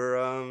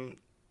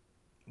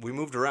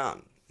moved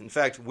around. In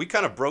fact, we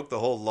kind of broke the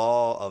whole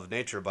law of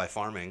nature by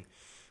farming,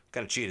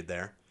 kind of cheated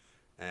there.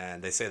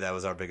 And they say that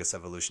was our biggest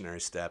evolutionary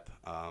step,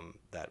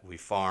 that we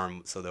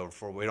farm so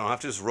therefore we don't have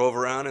to just rove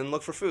around and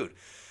look for food.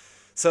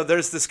 So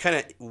there's this kind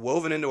of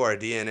woven into our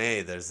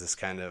DNA, there's this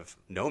kind of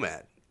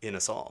nomad in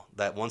us all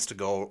that wants to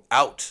go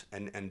out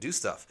and do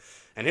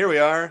stuff. And here we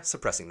are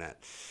suppressing that.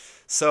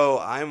 So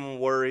I'm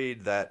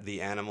worried that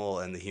the animal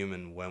and the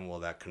human, when will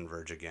that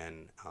converge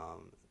again?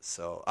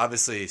 So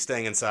obviously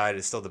staying inside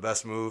is still the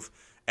best move.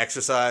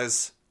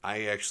 Exercise,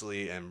 I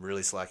actually am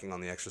really slacking on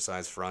the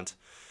exercise front.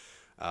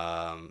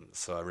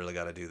 So I really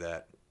got to do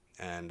that.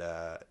 And,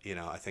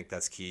 I think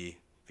that's key,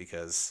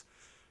 because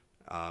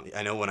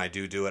I know when I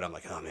do it, I'm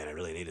like, oh man, I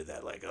really needed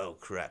that. Like, oh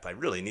crap, I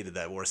really needed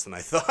that worse than I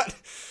thought.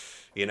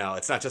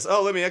 It's not just,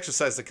 oh, let me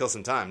exercise to kill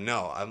some time.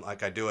 No, I'm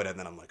like, I do it and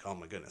then I'm like, oh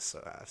my goodness.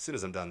 So as soon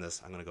as I'm done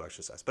this, I'm going to go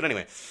exercise. But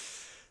anyway,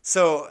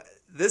 so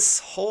this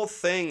whole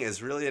thing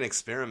is really an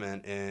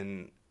experiment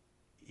in,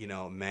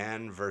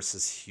 man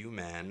versus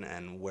human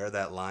and where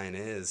that line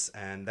is.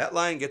 And that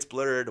line gets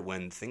blurred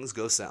when things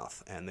go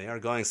south, and they are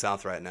going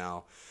south right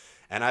now.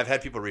 And I've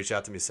had people reach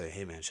out to me and say,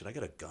 hey man, should I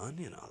get a gun?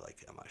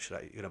 Should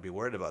I, be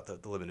worried about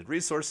the limited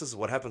resources?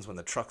 What happens when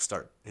the trucks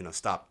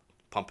stop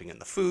pumping in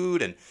the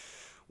food? And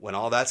when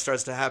all that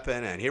starts to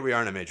happen, and here we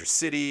are in a major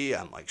city,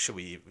 I'm like, should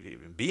we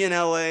even be in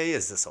LA?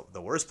 Is this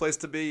the worst place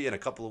to be in a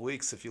couple of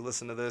weeks if you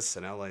listen to this?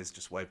 And LA's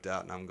just wiped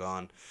out and I'm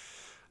gone.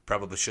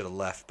 Probably should have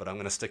left, but I'm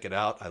going to stick it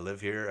out. I live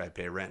here. I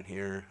pay rent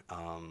here.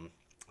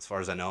 As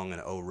far as I know, I'm going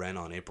to owe rent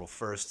on April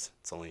 1st.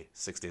 It's only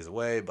 7 days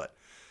away.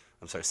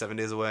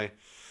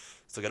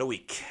 Still got a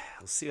week.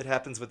 We'll see what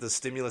happens with this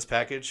stimulus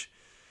package.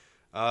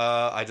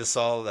 I just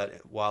saw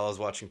that while I was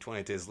watching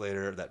 28 Days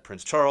Later that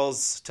Prince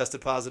Charles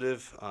tested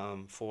positive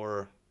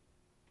for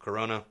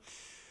corona.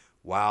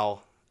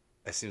 Wow.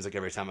 It seems like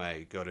every time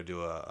I go to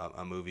do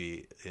a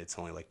movie, it's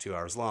only like 2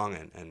 hours long,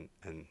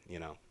 and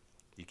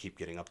you keep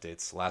getting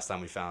updates. Last time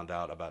we found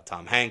out about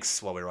Tom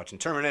Hanks while we were watching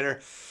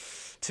Terminator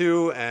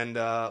 2, and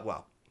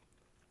wow.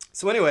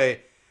 So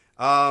anyway,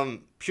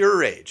 pure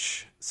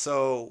rage.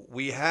 So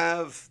we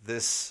have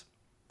this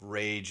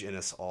rage in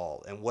us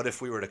all, and what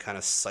if we were to kind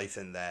of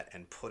siphon that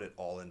and put it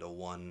all into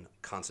one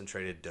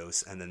concentrated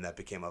dose, and then that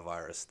became a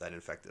virus that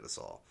infected us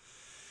all?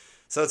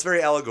 So it's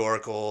very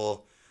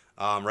allegorical.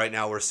 Right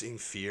now we're seeing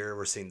fear,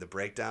 we're seeing the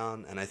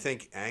breakdown, and I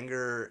think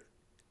anger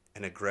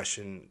and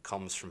aggression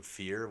comes from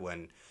fear.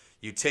 When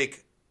you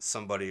take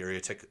somebody or you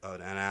take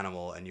an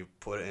animal and you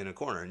put it in a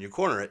corner and you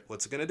corner it,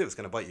 what's it going to do? It's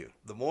going to bite you.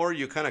 The more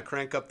you kind of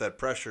crank up that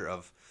pressure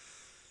of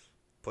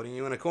putting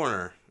you in a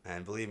corner,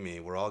 and believe me,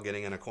 we're all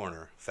getting in a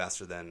corner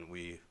faster than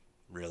we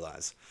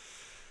realize.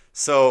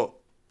 So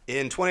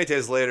in 28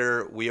 Days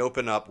Later, we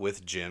open up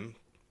with Jim,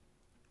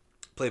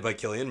 played by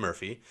Cillian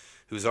Murphy,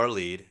 who's our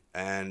lead,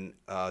 and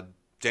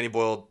Danny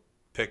Boyle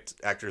picked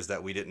actors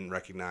that we didn't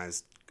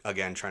recognize,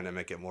 again, trying to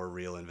make it more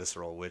real and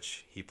visceral,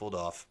 which he pulled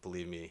off.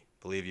 Believe me,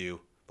 believe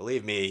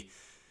me,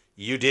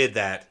 you did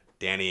that,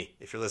 Danny.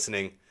 If you're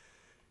listening,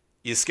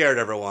 you scared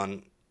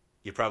everyone.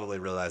 You probably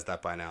realized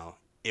that by now.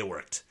 It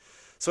worked.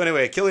 So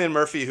anyway, Cillian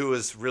Murphy, who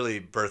was really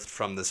birthed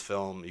from this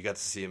film, you got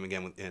to see him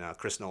again in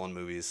Chris Nolan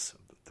movies,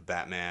 the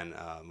Batman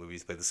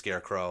movies, played the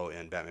Scarecrow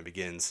in Batman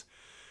Begins,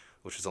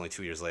 which was only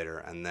 2 years later,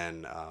 and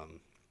then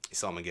you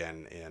saw him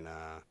again in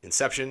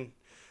Inception,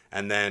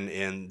 and then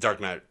in Dark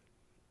Knight.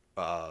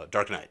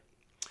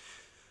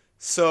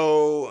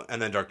 So,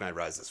 and then Dark Knight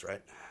Rises,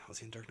 right? Was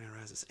he in Dark Knight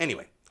Rises?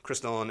 Anyway,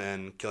 Chris Nolan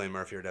and Cillian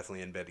Murphy are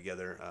definitely in bed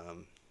together,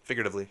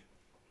 figuratively.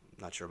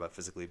 Not sure about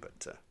physically,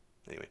 but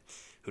anyway,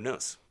 who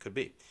knows? Could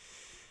be.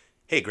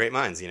 Hey, great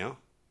minds,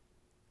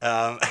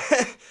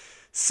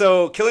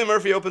 So Cillian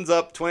Murphy opens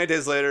up 28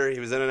 Days Later. He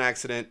was in an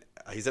accident.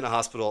 He's in a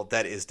hospital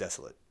that is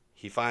desolate.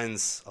 He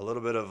finds a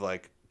little bit of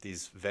like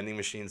these vending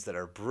machines that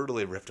are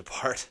brutally ripped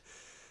apart.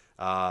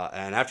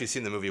 And after you've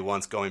seen the movie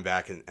once, going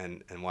back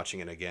and watching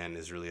it again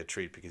is really a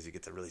treat, because you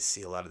get to really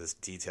see a lot of this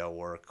detail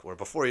work, where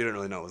before you didn't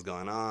really know what was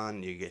going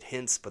on. You get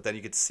hints, but then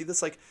you get to see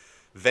this like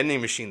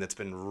vending machine that's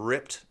been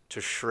ripped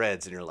to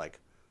shreds, and you're like,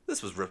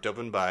 this was ripped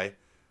open by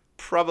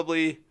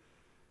probably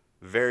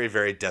very,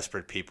 very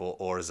desperate people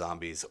or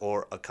zombies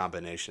or a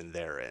combination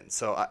therein.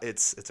 So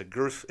it's a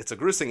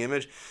gruesome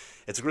image.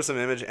 It's a gruesome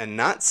image, and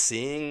not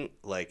seeing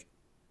like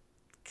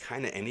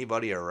kind of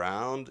anybody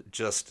around,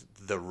 just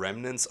the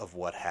remnants of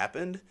what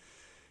happened.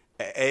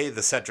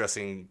 The set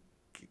dressing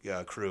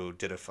crew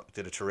did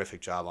a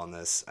terrific job on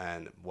this,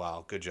 and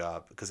wow, good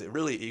job, because it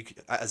really,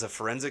 as a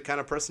forensic kind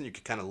of person, you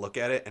could kind of look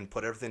at it and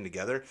put everything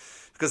together,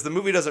 because the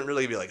movie doesn't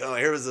really be like, oh,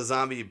 here was a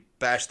zombie,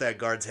 bash that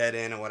guard's head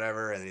in or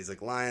whatever, and he's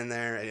like lying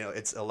there, and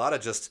it's a lot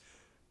of just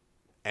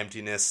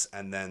emptiness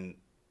and then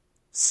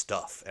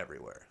stuff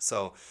everywhere.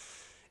 So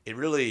it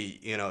really,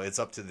 it's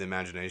up to the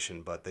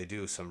imagination, but they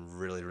do some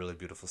really, really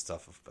beautiful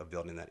stuff of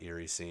building that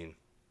eerie scene.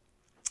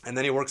 And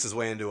then he works his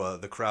way into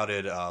the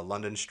crowded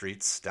London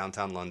streets,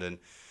 downtown London,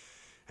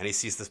 and he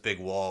sees this big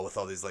wall with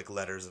all these like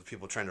letters of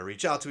people trying to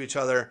reach out to each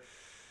other.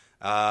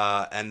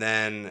 And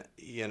then,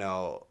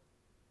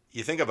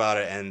 you think about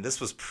it, and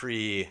this was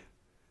pre-iPhone,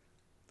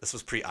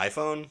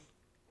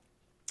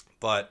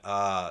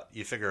 but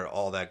you figure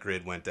all that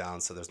grid went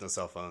down, so there's no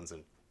cell phones,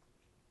 and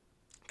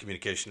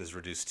communication is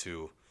reduced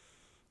to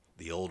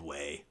the old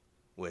way,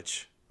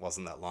 which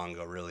wasn't that long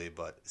ago, really,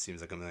 but it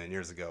seems like a million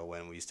years ago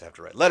when we used to have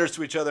to write letters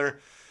to each other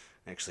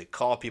and actually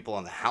call people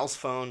on the house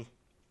phone.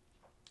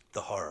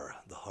 The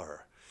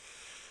horror.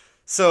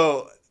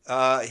 So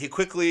he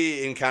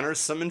quickly encounters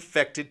some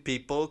infected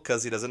people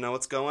because he doesn't know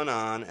what's going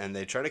on, and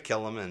they try to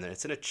kill him, and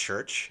it's in a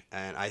church,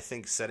 and I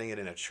think setting it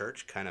in a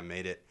church kind of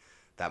made it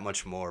that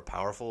much more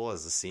powerful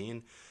as a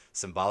scene.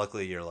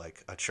 Symbolically, you're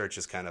like, a church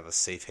is kind of a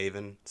safe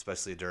haven,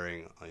 especially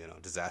during,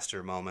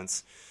 disaster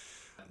moments.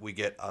 We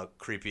get a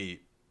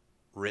creepy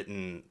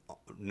written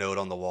note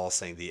on the wall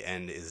saying the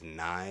end is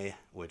nigh,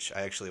 which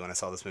I actually, when I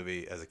saw this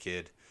movie as a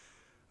kid,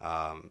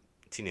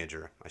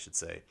 teenager, I should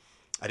say,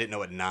 I didn't know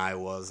what nigh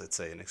was. It's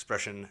an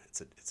expression.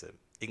 It's an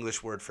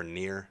English word for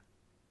near.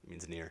 It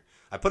means near.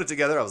 I put it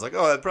together. I was like,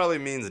 oh, it probably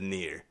means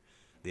near.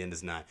 The end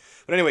is nigh.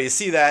 But anyway, you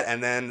see that,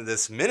 and then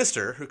this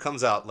minister who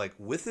comes out like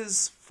with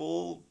his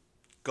full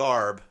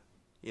garb,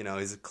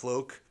 his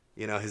cloak,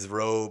 his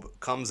robe,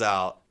 comes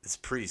out, this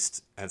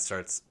priest, and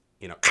starts,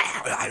 and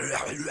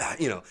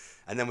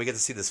then we get to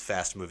see this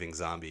fast-moving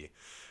zombie.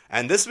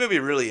 And this movie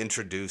really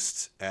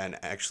introduced and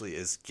actually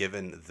is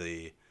given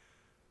the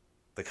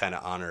kind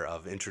of honor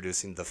of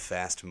introducing the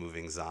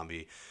fast-moving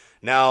zombie.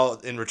 Now,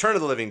 in Return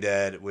of the Living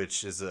Dead,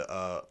 which is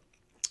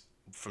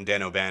from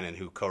Dan O'Bannon,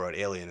 who co-wrote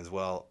Alien as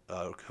well,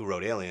 who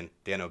wrote Alien,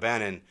 Dan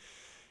O'Bannon,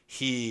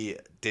 he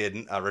did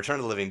Return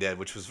of the Living Dead,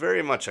 which was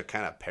very much a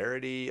kind of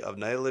parody of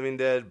Night of the Living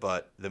Dead,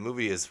 but the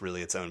movie is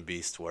really its own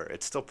beast, where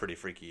it's still pretty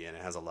freaky, and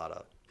it has a lot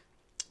of,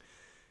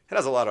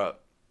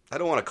 I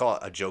don't want to call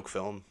it a joke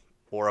film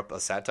or a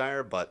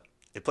satire, but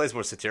it plays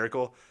more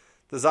satirical.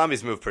 The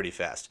zombies move pretty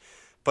fast.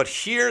 But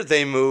here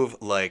they move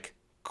like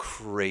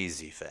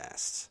crazy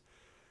fast.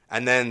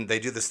 And then they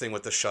do this thing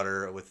with the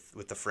shutter,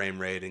 with the frame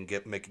rate, and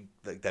make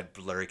like that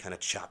blurry kind of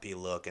choppy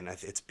look, and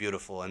it's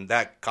beautiful. And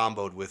that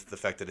comboed with the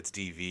fact that it's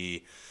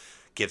DV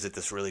gives it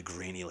this really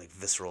grainy, like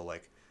visceral,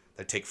 like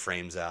they take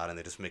frames out and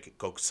they just make it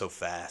go so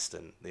fast,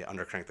 and they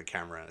undercrank the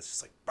camera, and it's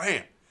just like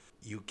bam!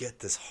 You get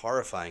this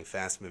horrifying,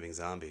 fast-moving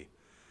zombie.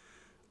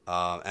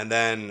 And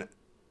then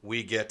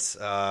we get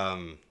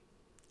Naomi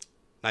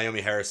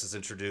Harris is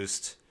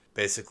introduced.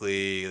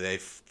 Basically,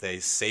 they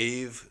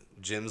save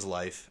Jim's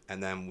life,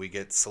 and then we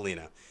get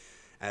Selena.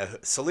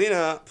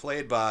 Selena,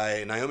 played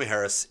by Naomi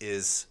Harris,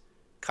 is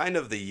kind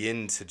of the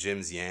yin to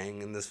Jim's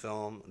yang in this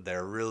film.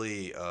 They're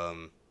really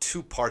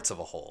two parts of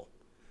a whole.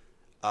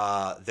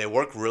 They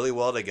work really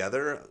well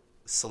together.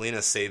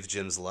 Selena saves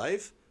Jim's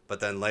life, but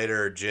then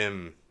later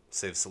Jim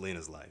saves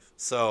Selena's life.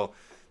 So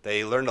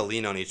they learn to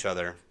lean on each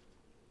other.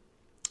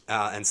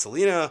 And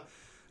Selena,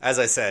 as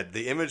I said,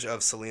 the image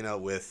of Selena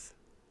with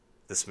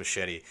this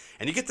machete,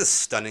 and you get this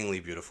stunningly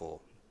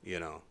beautiful,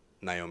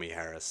 Naomi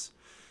Harris.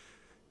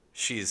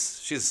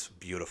 She's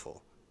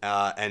beautiful,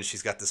 and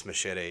she's got this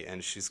machete,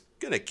 and she's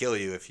gonna kill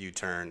you if you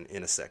turn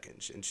in a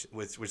second.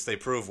 Which they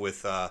prove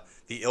with the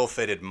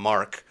ill-fated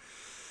Mark.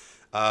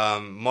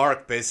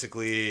 Mark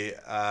basically,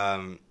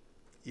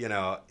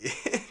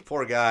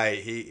 poor guy.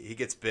 He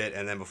gets bit,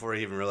 and then before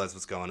he even realizes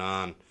what's going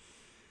on,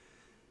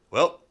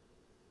 well,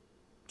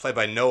 played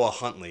by Noah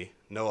Huntley.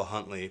 Noah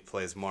Huntley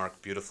plays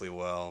Mark beautifully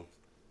well.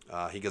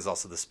 He gives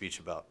also the speech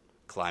about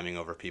climbing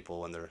over people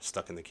when they're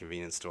stuck in the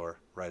convenience store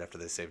right after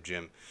they save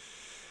Jim.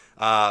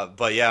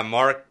 But yeah,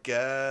 Mark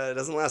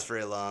doesn't last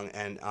very long,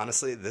 and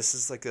honestly, this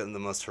is like the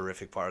most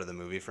horrific part of the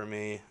movie for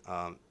me.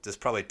 This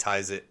probably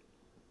ties it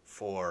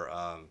for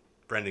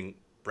Brendan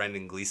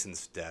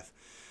Gleeson's death.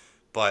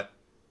 But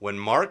when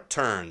Mark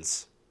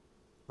turns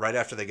right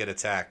after they get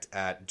attacked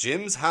at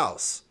Jim's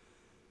house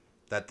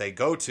that they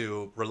go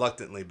to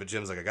reluctantly, but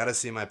Jim's like, I gotta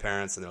see my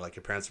parents, and they're like,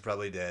 your parents are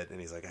probably dead, and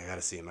he's like, I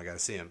gotta see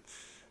him.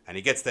 And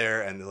he gets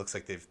there, and it looks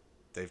like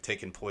they've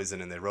taken poison,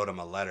 and they wrote him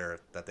a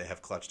letter that they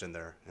have clutched in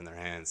their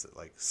hands,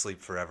 like,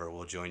 sleep forever,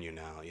 we'll join you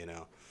now,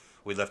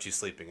 we left you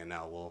sleeping, and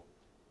now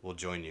we'll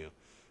join you.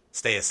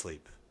 Stay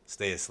asleep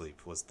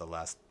was the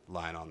last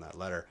line on that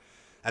letter.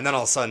 And then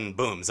all of a sudden,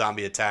 boom,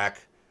 zombie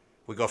attack.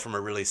 We go from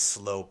a really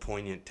slow,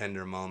 poignant,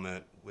 tender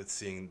moment with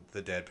seeing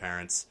the dead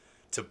parents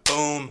to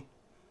boom,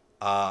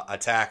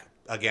 attack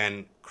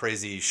again,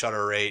 crazy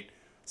shutter rate.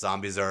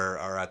 Zombies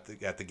are at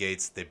the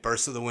gates. They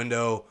burst through the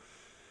window,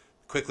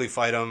 quickly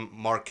fight them.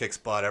 Mark kicks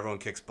butt. Everyone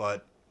kicks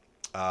butt,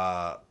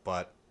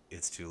 but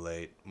it's too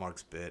late.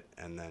 Mark's bit,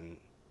 and then,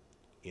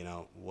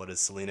 what does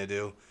Selena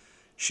do?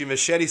 She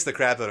machetes the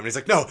crap out of him. He's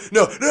like, no,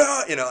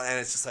 and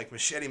it's just like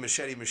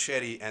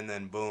machete, and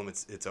then boom,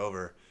 it's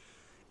over,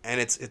 and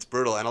it's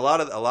brutal. And a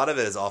lot of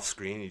it is off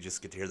screen. You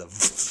just get to hear the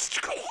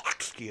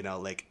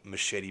like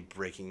machete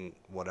breaking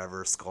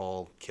whatever,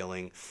 skull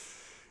killing,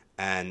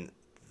 and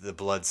the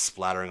blood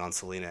splattering on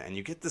Selena. And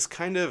you get this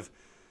kind of,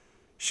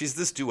 she's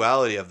this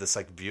duality of this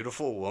like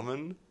beautiful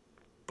woman,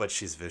 but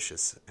she's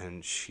vicious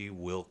and she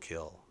will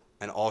kill.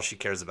 And all she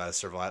cares about is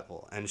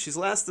survival. And she's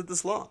lasted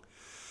this long.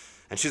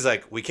 And she's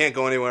like, we can't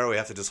go anywhere. We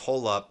have to just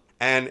hold up.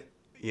 And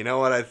you know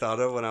what I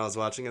thought of when I was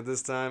watching it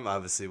this time?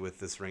 Obviously with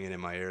this ringing in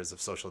my ears of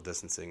social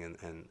distancing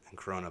and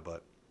Corona,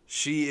 but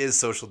she is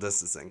social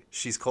distancing.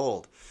 She's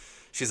cold.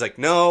 She's like,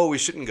 no, we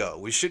shouldn't go.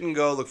 We shouldn't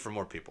go look for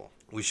more people.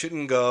 We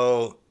shouldn't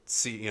go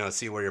see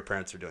what your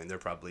parents are doing. They're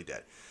probably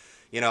dead.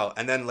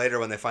 And then later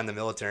when they find the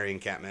military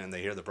encampment and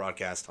they hear the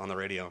broadcast on the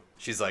radio,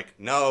 she's like,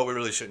 no, we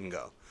really shouldn't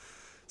go.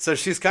 So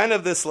she's kind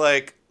of this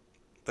like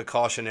the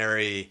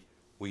cautionary,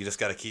 we just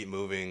got to keep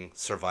moving.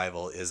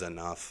 Survival is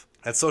enough.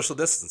 That's social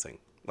distancing.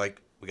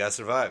 Like, we got to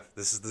survive.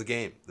 This is the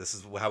game. This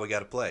is how we got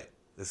to play.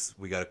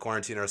 We got to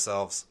quarantine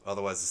ourselves.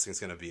 Otherwise, this thing's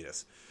going to beat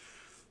us.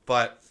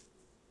 But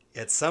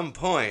at some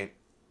point,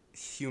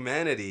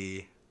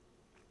 humanity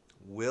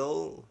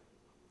will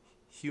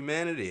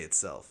humanity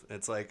itself.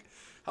 It's like,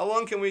 how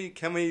long can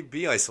we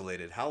be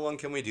isolated? How long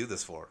can we do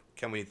this for?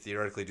 Can we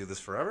theoretically do this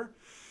forever?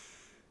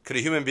 Could a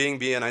human being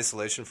be in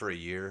isolation for a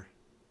year?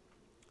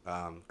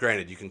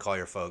 Granted, you can call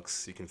your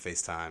folks, you can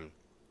FaceTime,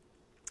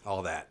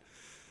 all that.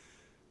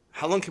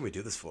 How long can we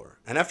do this for?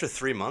 And after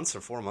 3 months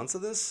or 4 months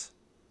of this,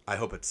 I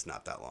hope it's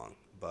not that long,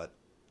 but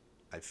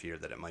I fear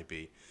that it might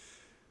be.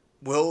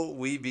 Will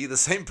we be the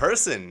same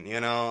person,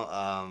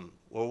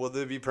 or will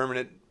there be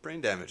permanent brain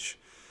damage?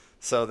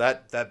 So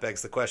that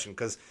begs the question,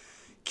 because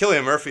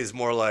Cillian Murphy is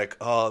more like,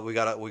 oh, we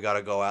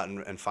gotta go out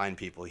and find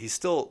people. He's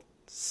still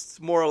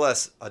more or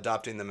less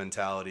adopting the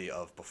mentality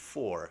of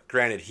before.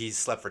 Granted, he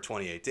slept for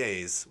 28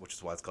 days, which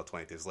is why it's called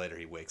 28 Days Later.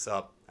 He wakes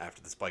up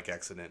after this bike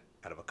accident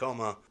out of a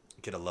coma.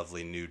 Get a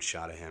lovely nude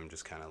shot of him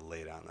just kind of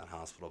laid out in that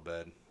hospital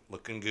bed.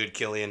 Looking good,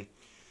 Cillian.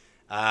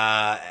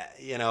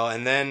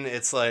 And then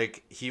it's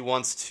like he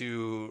wants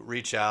to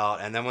reach out.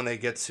 And then when they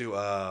get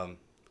to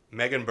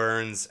Megan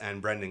Burns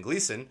and Brendan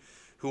Gleeson,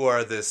 who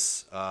are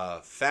this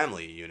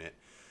family unit.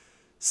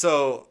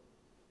 So,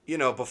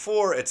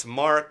 before it's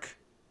Mark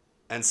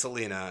and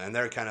Selena, and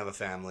they're kind of a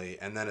family.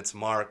 And then it's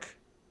Mark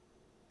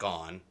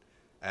gone.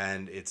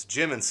 And it's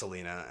Jim and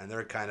Selena, and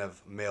they're kind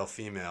of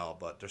male-female,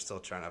 but they're still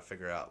trying to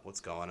figure out what's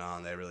going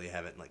on. They really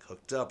haven't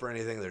hooked up or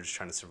anything. They're just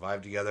trying to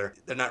survive together.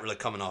 They're not really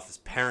coming off as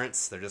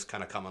parents. They're just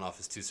kind of coming off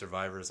as two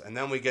survivors. And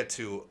then we get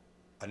to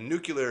a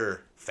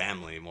nuclear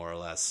family, more or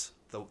less.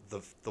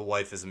 The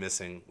wife is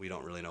missing. We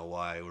don't really know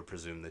why. We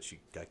presume that she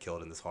got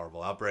killed in this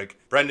horrible outbreak.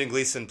 Brendan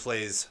Gleeson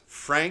plays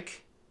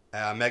Frank.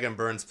 Megan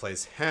Burns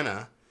plays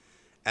Hannah.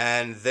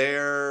 And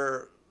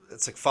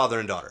it's like father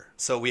and daughter.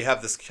 So we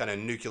have this kind of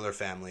nuclear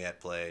family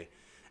at play,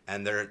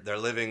 and they're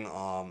living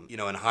in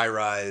a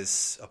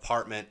high-rise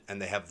apartment,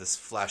 and they have this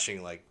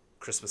flashing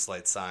Christmas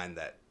light sign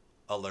that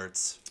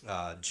alerts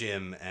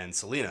Jim and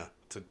Selena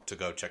to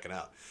go check it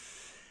out.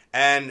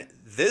 And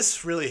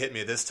this really hit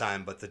me this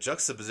time, but the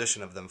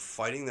juxtaposition of them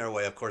fighting their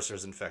way, of course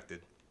there's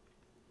infected,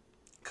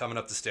 coming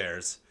up the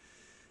stairs,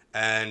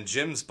 and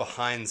Jim's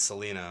behind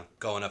Selena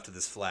going up to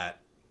this flat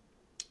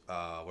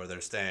where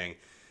they're staying,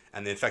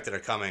 and the infected are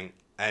coming,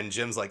 and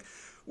Jim's like,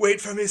 wait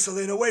for me,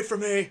 Selena, wait for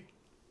me.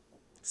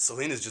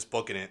 Selena's just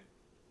booking it,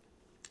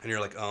 and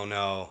you're like, oh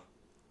no,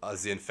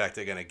 is the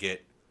infected going to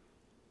get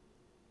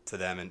to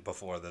them and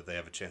before that they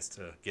have a chance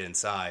to get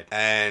inside?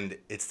 And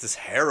it's this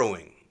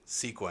harrowing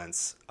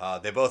sequence.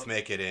 They both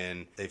make it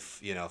in. They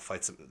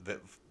fight some.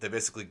 They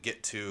basically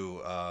get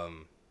to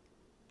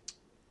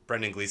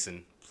Brendan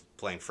Gleeson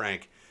playing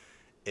Frank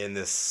in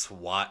this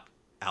SWAT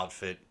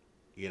outfit.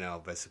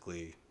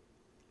 Basically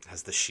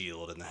has the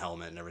shield and the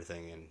helmet and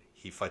everything, and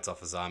he fights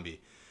off a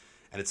zombie.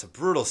 And it's a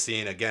brutal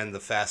scene. Again, the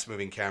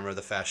fast-moving camera,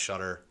 the fast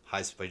shutter,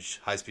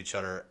 high-speed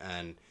shutter,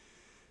 and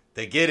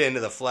they get into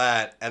the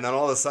flat, and then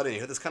all of a sudden you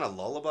hear this kind of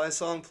lullaby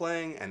song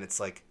playing, and it's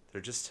like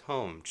they're just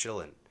home,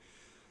 chilling.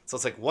 So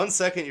it's like 1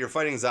 second you're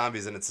fighting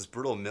zombies, and it's this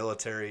brutal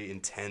military,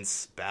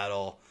 intense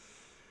battle,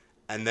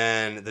 and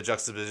then the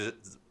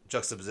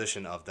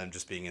juxtaposition of them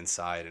just being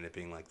inside, and it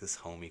being like this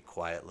homey,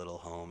 quiet little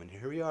home, and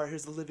here we are,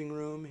 here's the living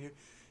room,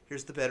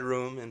 here's the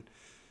bedroom, and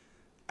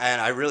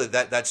I really,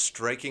 that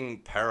striking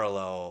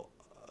parallel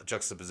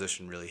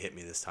juxtaposition really hit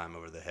me this time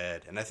over the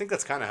head. And I think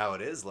that's kind of how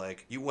it is.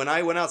 When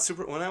I went out to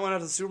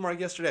the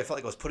supermarket yesterday, I felt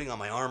like I was putting on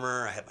my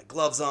armor. I had my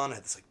gloves on, I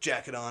had this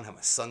jacket on, had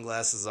my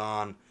sunglasses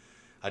on.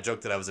 I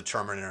joked that I was a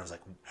Terminator. I was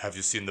like, have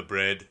you seen the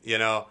bread?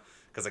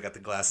 Because I got the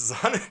glasses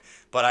on.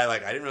 But I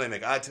didn't really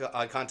make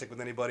eye contact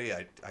with anybody.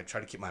 I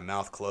tried to keep my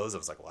mouth closed. I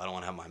was like, well, I don't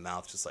want to have my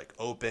mouth just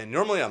open.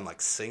 Normally I'm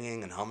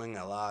singing and humming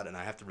a lot, and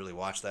I have to really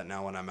watch that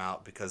now when I'm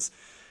out, because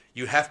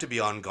you have to be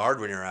on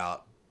guard when you're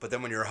out. But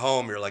then when you're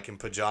home, you're in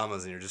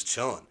pajamas and you're just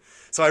chilling.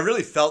 So I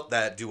really felt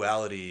that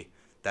duality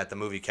that the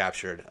movie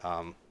captured,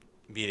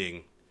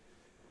 meeting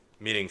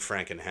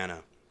Frank and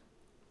Hannah.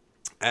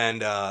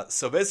 And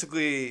so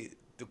basically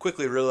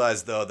quickly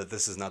realize, though, that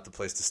this is not the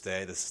place to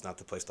stay. This is not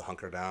the place to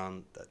hunker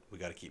down. That we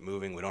got to keep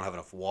moving. We don't have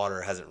enough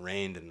water. It hasn't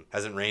rained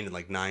in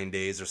like 9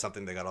 days or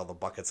something. They got all the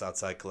buckets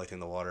outside collecting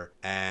the water,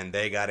 and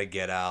they got to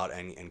get out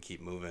and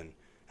keep moving.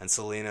 And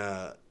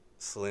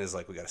Selena's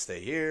like, we got to stay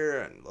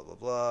here, and blah blah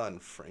blah.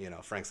 And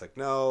Frank's like,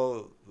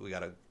 no, we got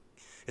to.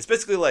 It's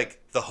basically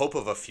like the hope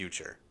of a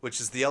future,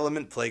 which is the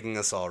element plaguing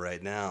us all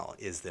right now.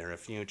 Is there a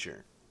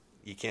future?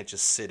 You can't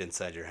just sit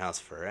inside your house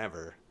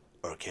forever,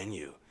 or can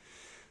you?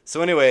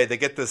 So anyway, they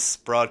get this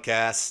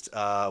broadcast.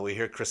 We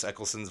hear Chris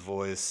Eccleston's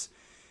voice,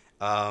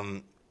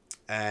 and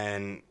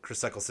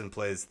Chris Eccleston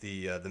plays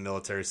the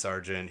military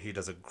sergeant. He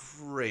does a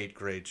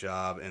great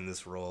job in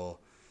this role,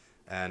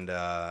 and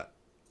I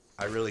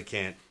really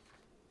can't.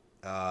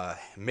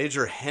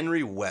 Major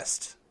Henry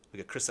West. We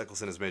got Chris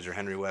Eccleston as Major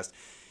Henry West.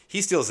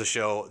 He steals the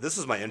show. This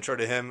was my intro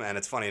to him, and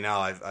it's funny now.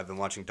 I've been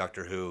watching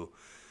Doctor Who,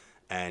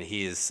 and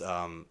he's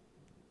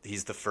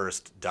the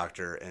first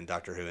Doctor in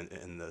Doctor Who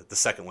in the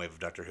second wave of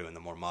Doctor Who, in the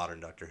more modern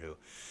Doctor Who,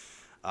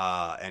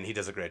 and he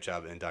does a great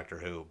job in Doctor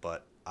Who.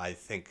 But I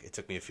think it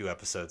took me a few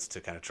episodes to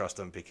kind of trust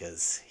him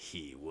because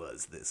he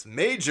was this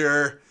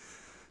major.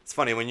 It's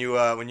funny when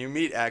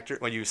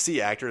you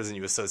see actors and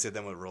you associate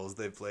them with roles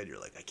they've played. You're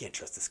like, I can't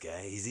trust this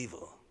guy. He's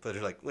evil. But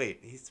you're like,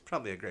 wait, he's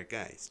probably a great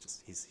guy.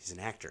 He's an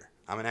actor.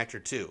 I'm an actor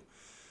too.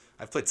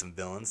 I've played some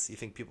villains. You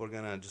think people are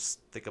gonna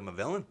just think I'm a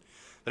villain?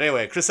 But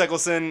anyway, Chris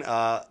Eccleston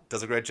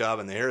does a great job,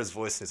 and they hear his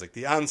voice, and he's like,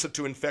 the answer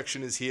to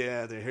infection is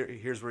here.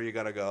 Here's where you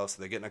gotta go. So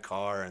they get in a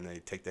car, and they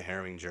take the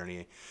harrowing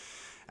journey.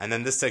 And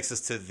then this takes us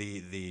to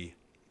the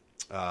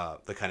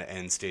kind of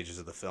end stages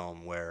of the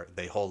film, where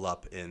they hole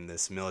up in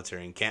this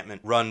military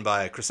encampment run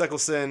by Chris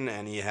Eccleston,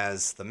 and he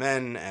has the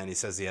men, and he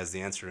says he has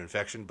the answer to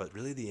infection, but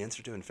really the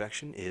answer to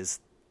infection is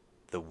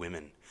the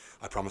women.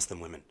 I promised them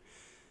women.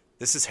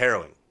 This is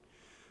harrowing.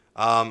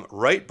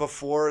 Right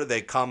before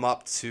they come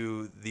up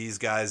to these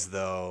guys,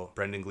 though,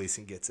 Brendan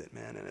Gleeson gets it,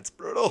 man, and it's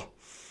brutal.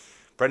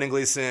 Brendan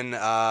Gleeson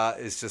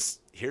is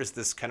just, here's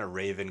this kind of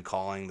raven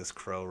calling, this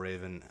crow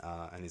raven,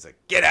 and he's like,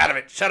 get out of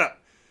it, shut up.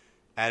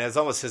 And it's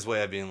almost his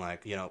way of being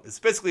like, it's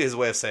basically his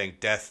way of saying,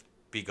 death,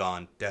 be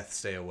gone, death,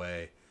 stay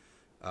away.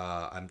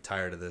 I'm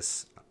tired of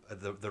this.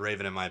 The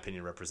raven, in my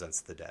opinion,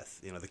 represents the death,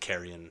 the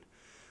carrion.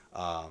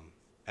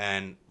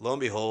 And lo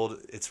and behold,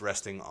 it's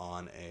resting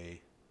on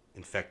a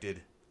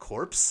infected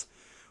corpse,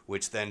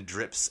 which then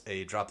drips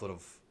a droplet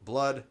of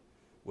blood,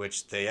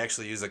 which they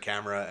actually use a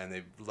camera, and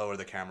they lower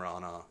the camera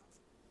on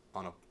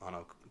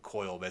a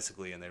coil,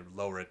 basically, and they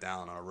lower it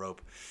down on a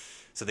rope.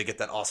 So they get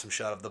that awesome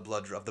shot of the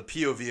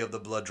POV of the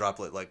blood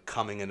droplet like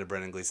coming into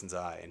Brendan Gleeson's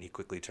eye, and he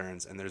quickly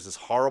turns, and there's this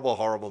horrible,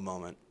 horrible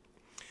moment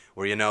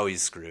where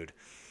he's screwed,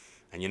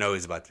 and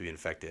he's about to be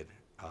infected.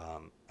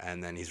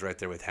 And then he's right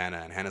there with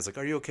Hannah, and Hannah's like,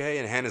 are you okay?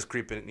 And Hannah's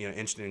creeping,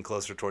 inching in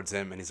closer towards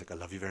him, and he's like, I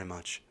love you very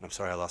much, and I'm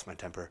sorry I lost my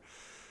temper.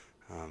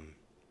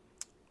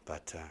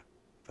 But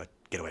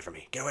get away from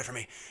me. Get away from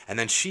me. And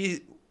then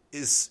she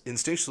is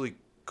instinctually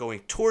going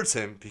towards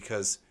him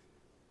because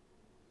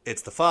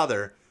it's the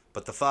father,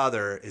 but the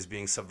father is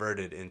being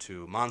subverted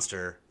into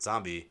monster,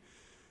 zombie,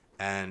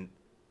 and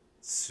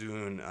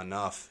soon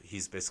enough,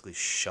 he's basically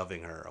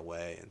shoving her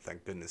away, and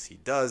thank goodness he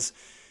does.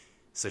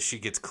 So she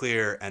gets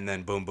clear, and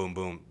then boom, boom,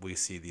 boom, we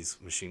see these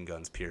machine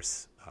guns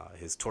pierce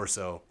his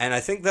torso. And I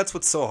think that's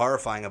what's so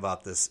horrifying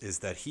about this, is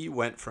that he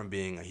went from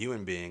being a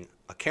human being,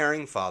 a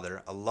caring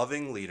father, a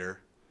loving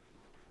leader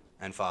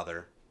and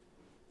father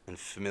and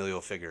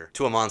familial figure,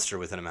 to a monster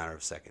within a matter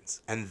of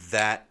seconds. And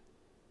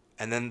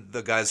then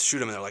the guys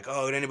shoot him, and they're like,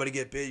 oh, did anybody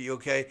get bit? You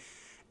okay?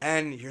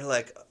 And you're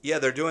like, yeah,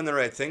 they're doing the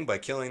right thing by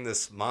killing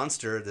this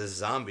monster, this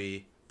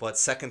zombie, but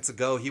seconds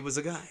ago he was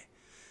a guy.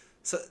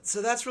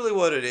 So that's really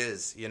what it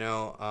is,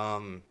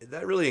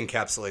 that really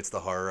encapsulates the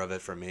horror of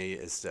it for me,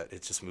 is that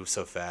it just moves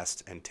so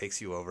fast and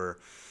takes you over.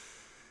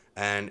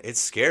 And it's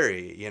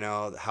scary,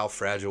 how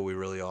fragile we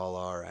really all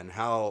are, and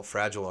how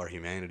fragile our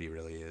humanity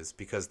really is.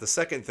 Because the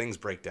second things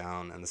break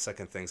down and the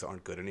second things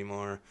aren't good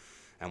anymore,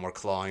 and we're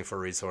clawing for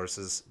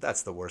resources,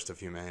 that's the worst of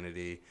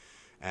humanity.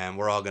 And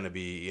we're all going to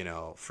be,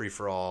 free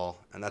for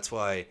all. And that's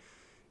why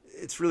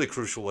it's really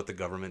crucial what the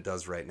government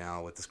does right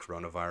now with this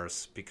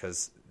coronavirus,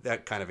 because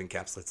that kind of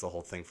encapsulates the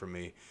whole thing for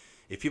me.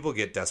 If people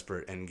get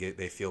desperate and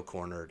they feel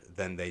cornered,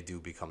 then they do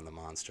become the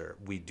monster.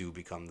 We do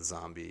become the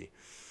zombie.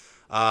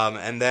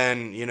 And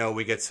then,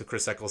 we get to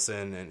Chris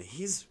Eccleston, and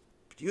he's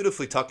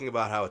beautifully talking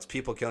about how it's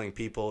people killing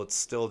people. It's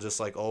still just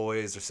like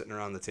always. They're sitting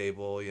around the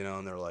table,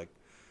 and they're like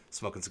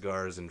smoking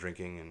cigars and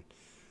drinking, and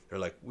they're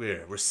like,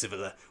 we're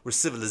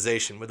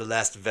civilization. We're the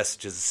last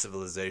vestiges of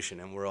civilization,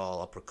 and we're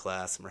all upper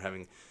class, and we're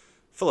having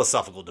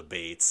philosophical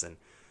debates.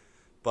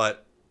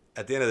 But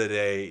at the end of the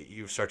day,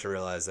 you start to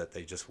realize that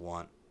they just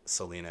want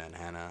Selena and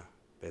Hannah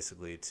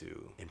basically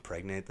to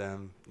impregnate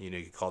them. You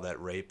could call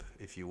that rape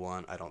if you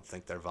want. I don't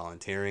think they're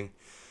volunteering.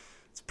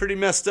 It's pretty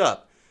messed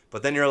up.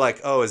 But then you're like,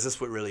 oh, is this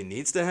what really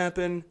needs to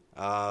happen?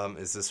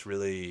 Is this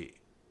really,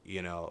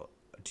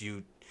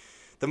 the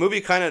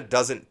movie kind of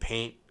doesn't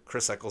paint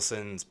Chris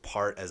Eccleston's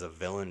part as a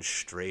villain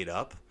straight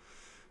up.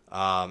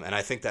 And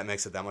I think that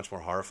makes it that much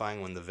more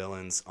horrifying when the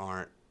villains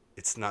aren't.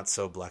 It's not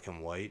so black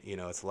and white. You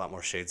know, it's a lot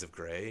more shades of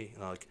gray. You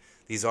know, like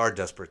these are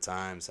desperate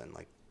times, and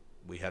like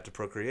we have to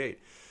procreate.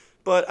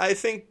 But I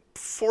think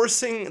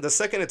the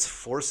second it's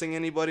forcing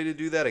anybody to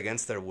do that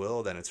against their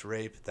will, then it's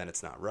rape, then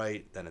it's not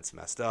right, then it's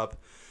messed up.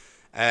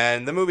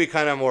 And the movie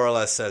kind of more or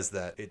less says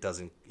that it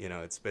doesn't, you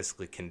know, it's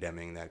basically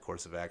condemning that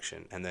course of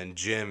action. And then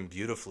Jim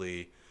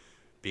beautifully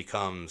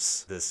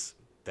becomes this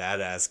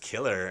badass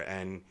killer,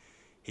 and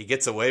he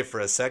gets away for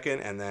a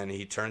second, and then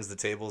he turns the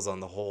tables on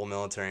the whole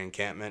military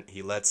encampment.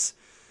 He lets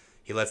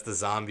the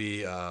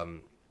zombie,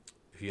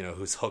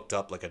 who's hooked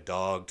up like a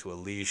dog to a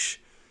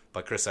leash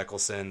by Chris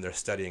Eccleston. They're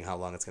studying how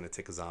long it's going to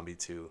take a zombie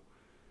to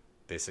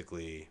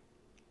basically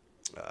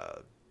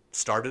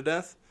starve to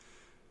death.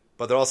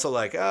 But they're also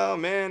like, oh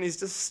man, he's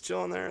just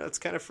chilling there. That's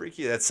kind of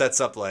freaky. That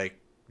sets up like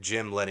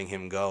Jim letting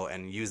him go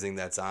and using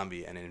that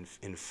zombie and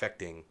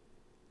infecting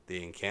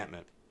the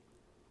encampment.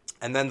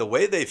 And then the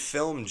way they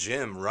film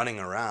Jim running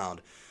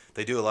around,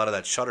 they do a lot of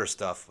that shutter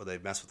stuff where they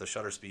mess with the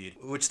shutter speed,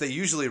 which they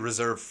usually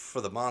reserve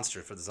for the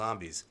monster, for the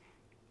zombies.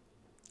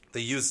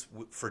 They use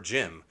for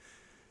Jim.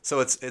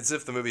 So it's as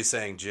if the movie's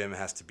saying Jim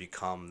has to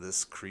become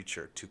this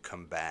creature to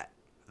combat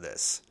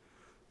this.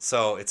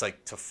 So it's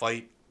like to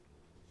fight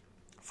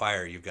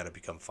fire, you've got to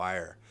become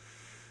fire.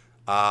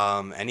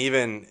 And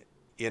even,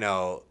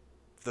 the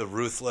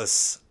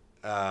ruthless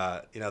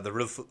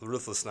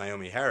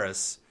Naomi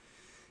Harris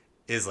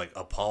is like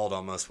appalled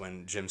almost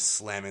when Jim's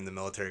slamming the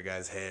military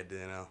guy's head,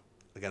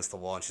 against the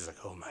wall, and she's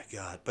like, oh my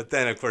God. But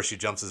then of course she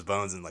jumps his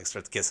bones and like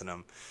starts kissing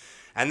him.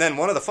 And then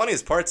one of the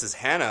funniest parts is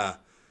Hannah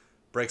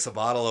breaks a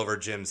bottle over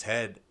Jim's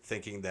head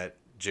thinking that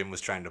Jim was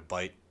trying to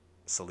bite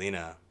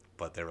Selena,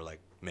 but they were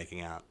like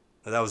making out.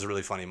 That was a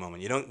really funny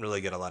moment. You don't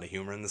really get a lot of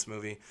humor in this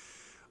movie,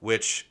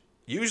 which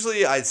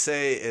usually I'd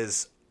say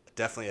is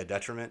definitely a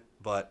detriment,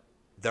 but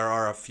there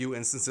are a few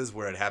instances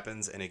where it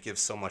happens and it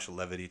gives so much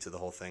levity to the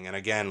whole thing. And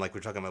again, like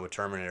we're talking about with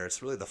Terminator,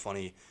 it's really the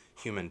funny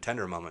human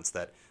tender moments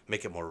that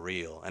make it more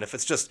real. And if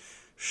it's just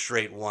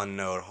straight one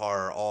note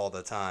horror all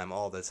the time,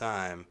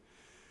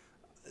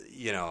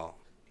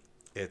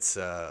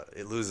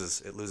 it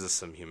loses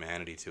some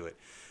humanity to it.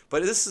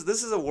 But this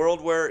is a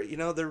world where,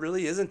 there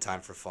really isn't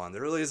time for fun.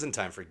 There really isn't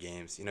time for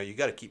games. You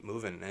got to keep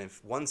moving. And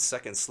if 1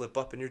 second slip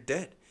up and you're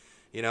dead.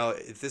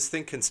 If this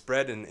thing can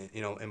spread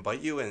and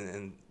bite you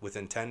and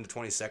within 10 to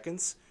 20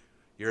 seconds,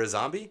 you're a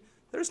zombie,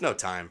 there's no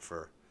time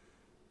for,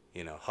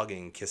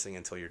 hugging, kissing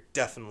until you're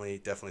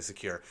definitely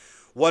secure.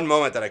 One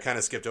moment that I kind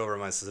of skipped over in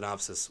my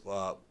synopsis,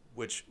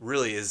 which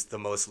really is the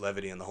most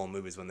levity in the whole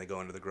movie, is when they go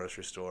into the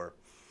grocery store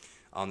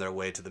on their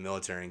way to the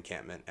military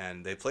encampment.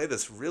 And they play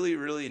this really,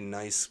 really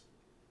nice,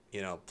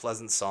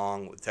 pleasant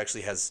song. It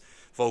actually has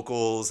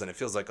vocals, and it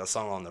feels like a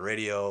song on the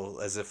radio,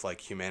 as if like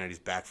humanity's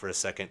back for a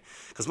second.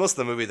 Because most of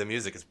the movie, the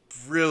music is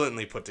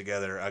brilliantly put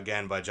together,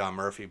 again by John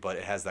Murphy, but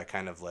it has that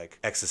kind of like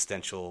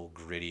existential,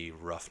 gritty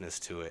roughness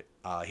to it.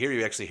 Here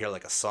you actually hear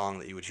like a song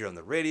that you would hear on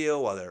the radio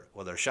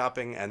while they're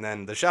shopping, and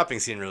then the shopping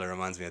scene really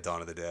reminds me of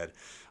Dawn of the Dead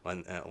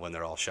when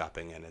they're all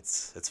shopping, and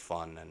it's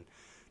fun, and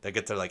they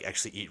get to like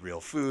actually eat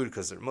real food,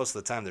 because most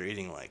of the time they're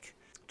eating like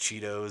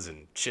Cheetos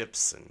and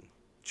chips and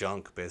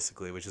junk,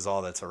 basically, which is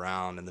all that's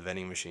around in the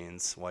vending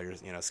machines while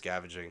you're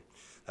scavenging.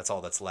 That's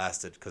all that's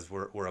lasted, because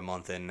we're a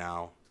month in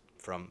now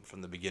from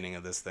the beginning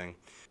of this thing.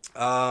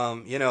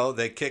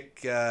 They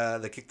kick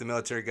the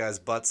military guys'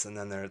 butts, and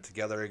then they're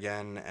together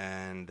again,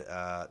 and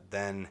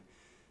then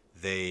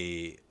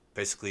they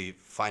basically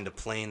find a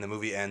plane. The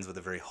movie ends with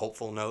a very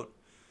hopeful note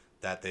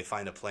that they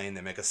find a plane.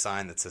 They make a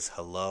sign that says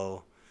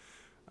hello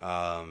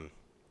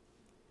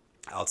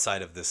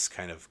outside of this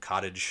kind of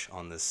cottage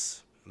on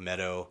this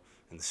meadow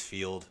in this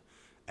field,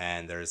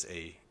 and there's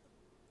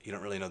you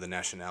don't really know the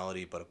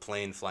nationality, but a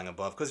plane flying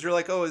above, because you're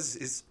like, oh,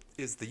 is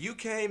the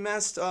UK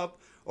messed up,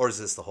 or is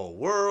this the whole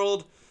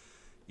world?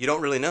 You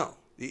don't really know.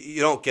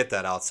 You don't get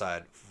that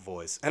outside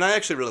voice, and I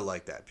actually really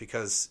like that,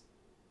 because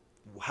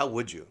how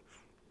would you?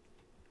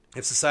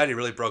 If society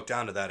really broke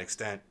down to that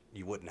extent,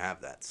 you wouldn't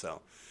have that.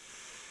 So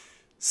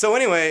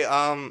anyway,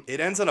 it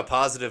ends on a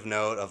positive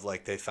note of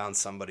like they found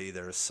somebody.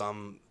 There's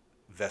some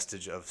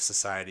vestige of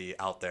society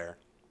out there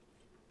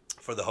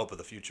for the hope of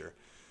the future.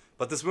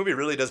 But this movie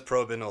really does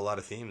probe into a lot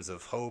of themes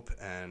of hope,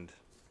 and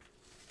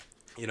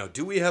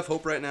do we have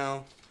hope right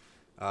now?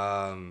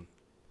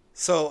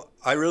 So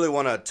I really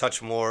want to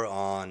touch more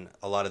on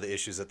a lot of the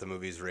issues that the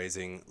movie's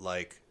raising.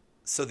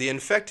 So the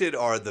infected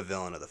are the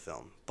villain of the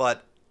film,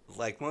 but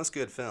like most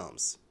good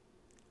films,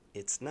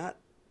 it's not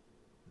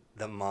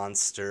the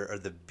monster or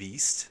the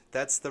beast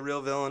that's the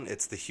real villain.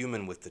 It's the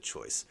human with the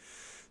choice.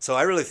 So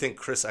I really think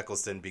Chris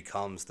Eccleston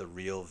becomes the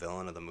real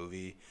villain of the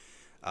movie.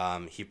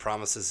 He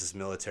promises his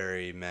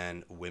military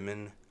men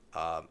women.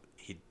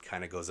 He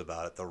kind of goes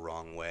about it the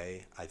wrong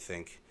way. I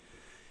think,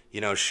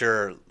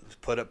 sure,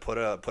 put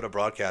a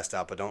broadcast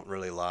out, but don't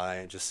really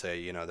lie. Just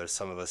say, there's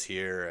some of us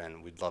here,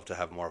 and we'd love to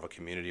have more of a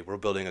community. We're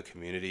building a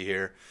community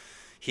here.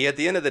 He, at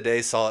the end of the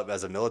day, saw it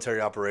as a military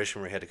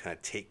operation where he had to kind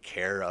of take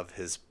care of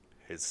his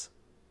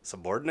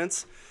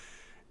subordinates.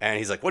 And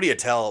he's like, what do you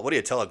tell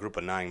a group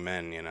of 9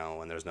 men,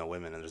 when there's no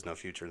women and there's no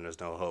future and there's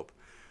no hope?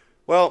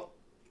 Well,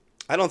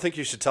 I don't think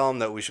you should tell them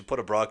that we should put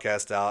a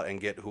broadcast out and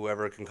get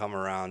whoever can come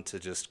around to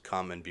just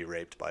come and be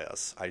raped by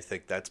us. I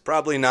think that's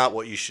probably not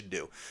what you should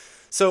do.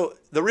 So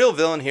the real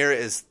villain here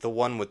is the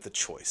one with the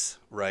choice,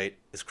 right?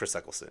 Is Chris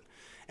Eccleston.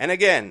 And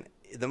again,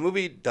 the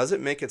movie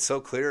doesn't make it so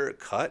clear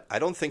cut. I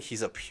don't think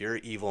he's a pure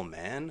evil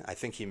man. I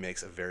think he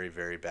makes a very,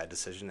 very bad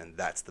decision, and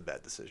that's the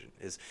bad decision.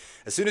 Is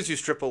as soon as you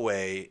strip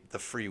away the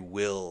free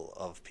will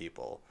of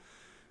people,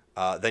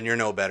 then you're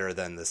no better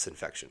than this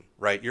infection,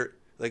 right? You're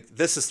like,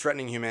 this is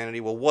threatening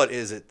humanity. Well, what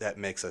is it that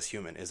makes us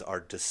human? Is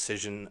our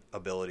decision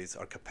abilities,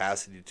 our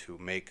capacity to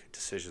make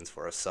decisions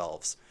for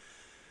ourselves,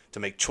 to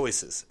make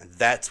choices. And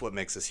that's what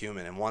makes us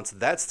human. And once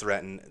that's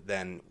threatened,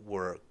 then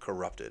we're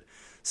corrupted.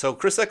 So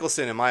Chris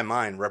Eccleston, in my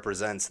mind,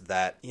 represents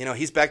that,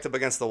 he's backed up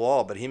against the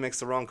wall, but he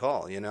makes the wrong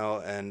call,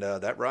 and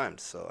that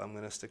rhymed. So I'm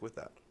going to stick with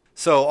that.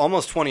 So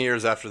almost 20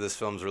 years after this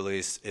film's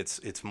release,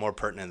 it's more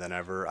pertinent than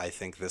ever. I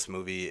think this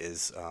movie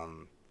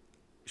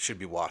should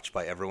be watched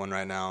by everyone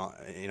right now.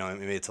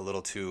 Maybe it's a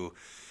little too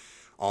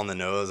on the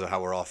nose of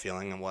how we're all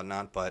feeling and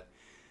whatnot, but,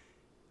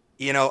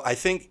 I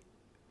think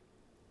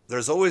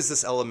there's always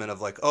this element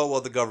of like, oh,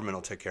 well, the government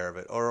will take care of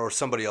it, or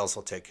somebody else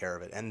will take care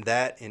of it. And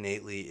that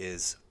innately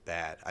is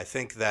bad. I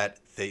think that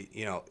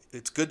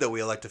it's good that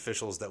we elect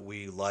officials that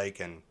we like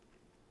and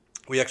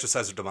we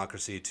exercise our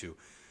democracy to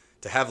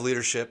have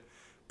leadership,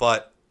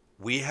 but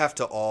we have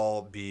to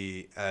all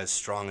be as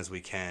strong as we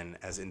can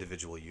as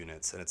individual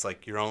units. And it's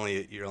like, you're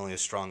only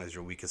as strong as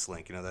your weakest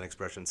link, that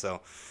expression.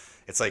 So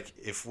it's like,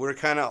 if we're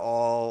kind of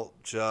all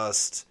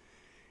just,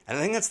 and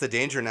I think that's the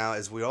danger now,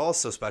 is we're all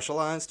so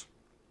specialized.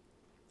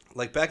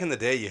 Like back in the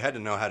day, you had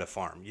to know how to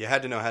farm. You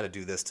had to know how to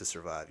do this to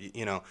survive.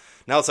 Now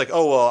it's like,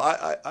 oh,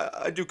 well,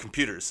 I do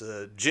computers.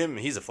 Jim,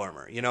 he's a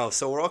farmer.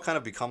 So we're all kind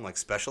of become like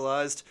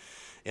specialized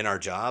in our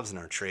jobs and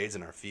our trades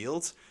and our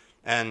fields.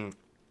 And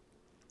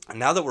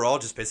now that we're all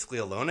just basically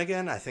alone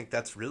again, I think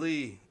that's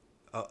really,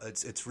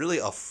 it's really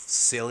a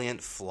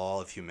salient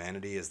flaw of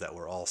humanity, is that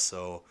we're all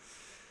so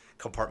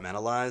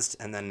compartmentalized.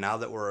 And then now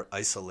that we're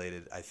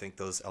isolated, I think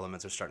those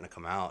elements are starting to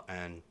come out,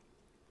 and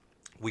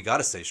we got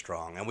to stay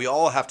strong, and we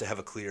all have to have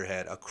a clear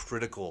head, a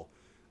critical,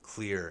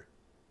 clear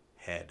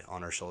head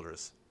on our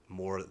shoulders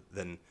more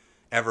than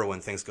ever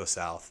when things go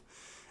south.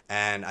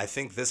 And I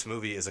think this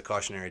movie is a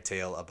cautionary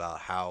tale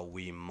about how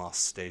we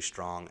must stay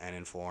strong and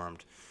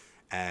informed,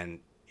 and,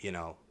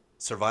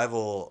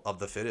 survival of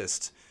the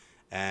fittest.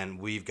 And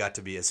we've got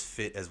to be as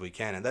fit as we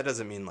can. And that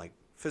doesn't mean like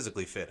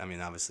physically fit. I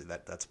mean, obviously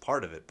that's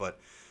part of it, but,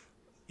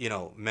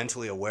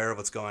 mentally aware of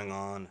what's going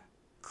on,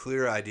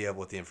 clear idea of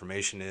what the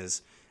information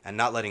is, and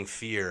not letting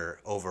fear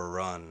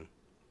overrun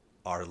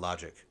our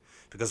logic.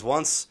 Because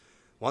once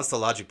the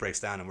logic breaks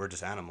down and we're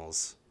just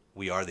animals,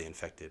 we are the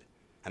infected.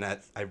 And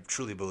I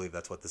truly believe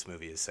that's what this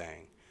movie is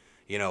saying.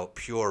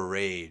 Pure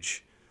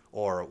rage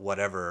or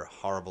whatever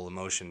horrible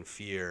emotion,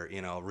 fear,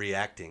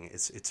 reacting,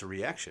 it's a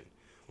reaction.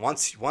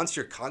 Once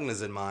your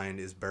cognizant mind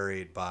is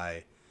buried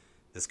by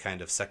this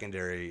kind of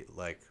secondary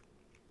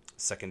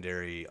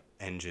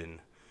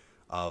engine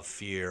of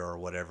fear or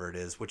whatever it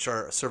is, which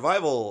are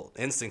survival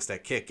instincts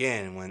that kick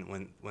in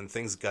when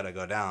things gotta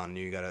go down,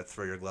 you gotta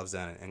throw your gloves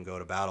down and go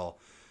to battle.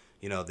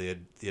 The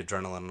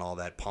adrenaline and all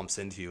that pumps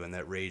into you, and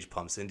that rage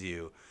pumps into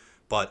you.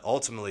 But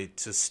ultimately,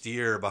 to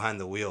steer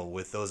behind the wheel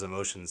with those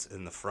emotions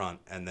in the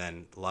front and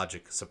then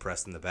logic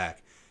suppressed in the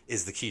back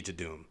is the key to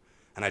doom.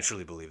 And I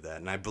truly believe that.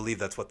 And I believe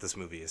that's what this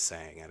movie is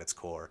saying at its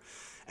core.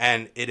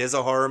 And it is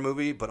a horror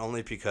movie, but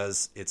only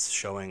because it's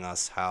showing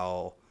us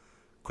how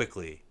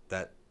quickly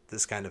that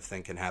this kind of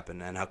thing can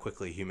happen and how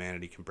quickly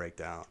humanity can break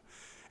down.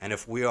 And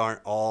if we aren't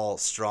all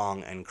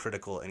strong and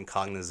critical and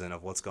cognizant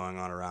of what's going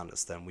on around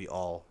us, then we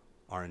all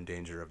are in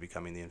danger of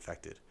becoming the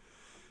infected.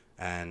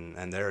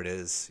 And there it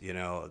is.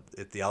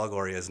 The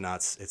allegory is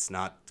not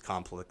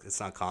complex. It's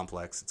not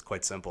complex. It's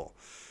quite simple.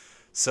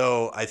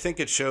 So I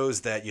think it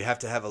shows that you have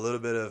to have a little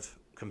bit of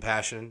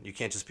compassion. You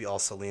can't just be all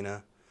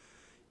Selena.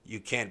 You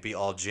can't be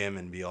all Jim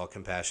and be all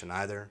compassion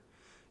either,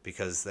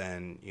 because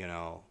then,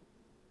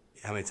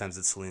 how many times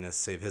did Selena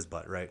save his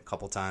butt, right? A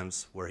couple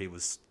times where he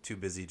was too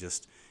busy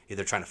just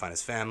either trying to find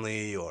his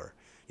family or,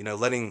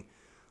 letting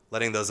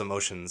those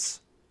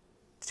emotions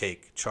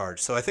take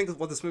charge. So I think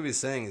what this movie is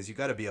saying is you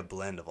got to be a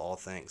blend of all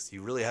things.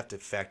 You really have to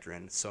factor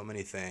in so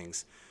many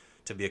things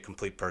to be a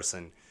complete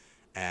person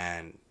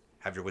and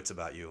have your wits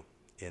about you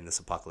in this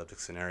apocalyptic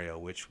scenario,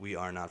 which we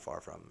are not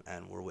far from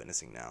and we're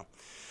witnessing now.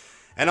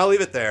 And I'll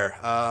leave it there.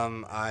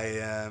 I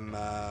am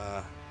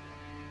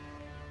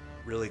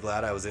really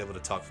glad I was able to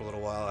talk for a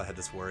little while. I had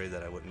this worry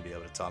that I wouldn't be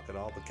able to talk at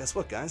all, but guess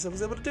what, guys? I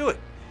was able to do it.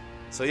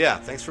 So yeah,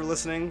 thanks for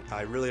listening.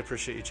 I really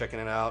appreciate you checking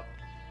it out.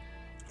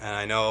 And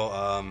I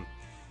know,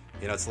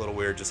 it's a little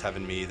weird just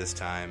having me this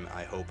time.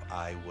 I hope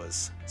I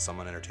was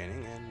somewhat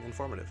entertaining and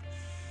informative.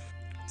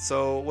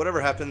 So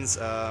whatever happens,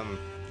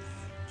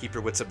 keep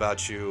your wits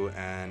about you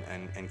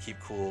and keep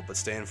cool, but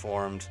stay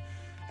informed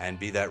and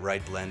be that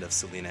right blend of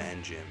Selena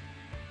and Jim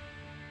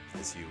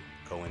as you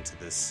go into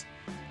this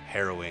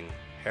harrowing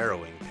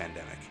harrowing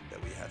pandemic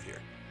that we have here.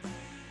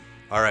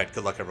 All right,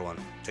 good luck, everyone.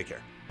 Take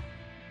care.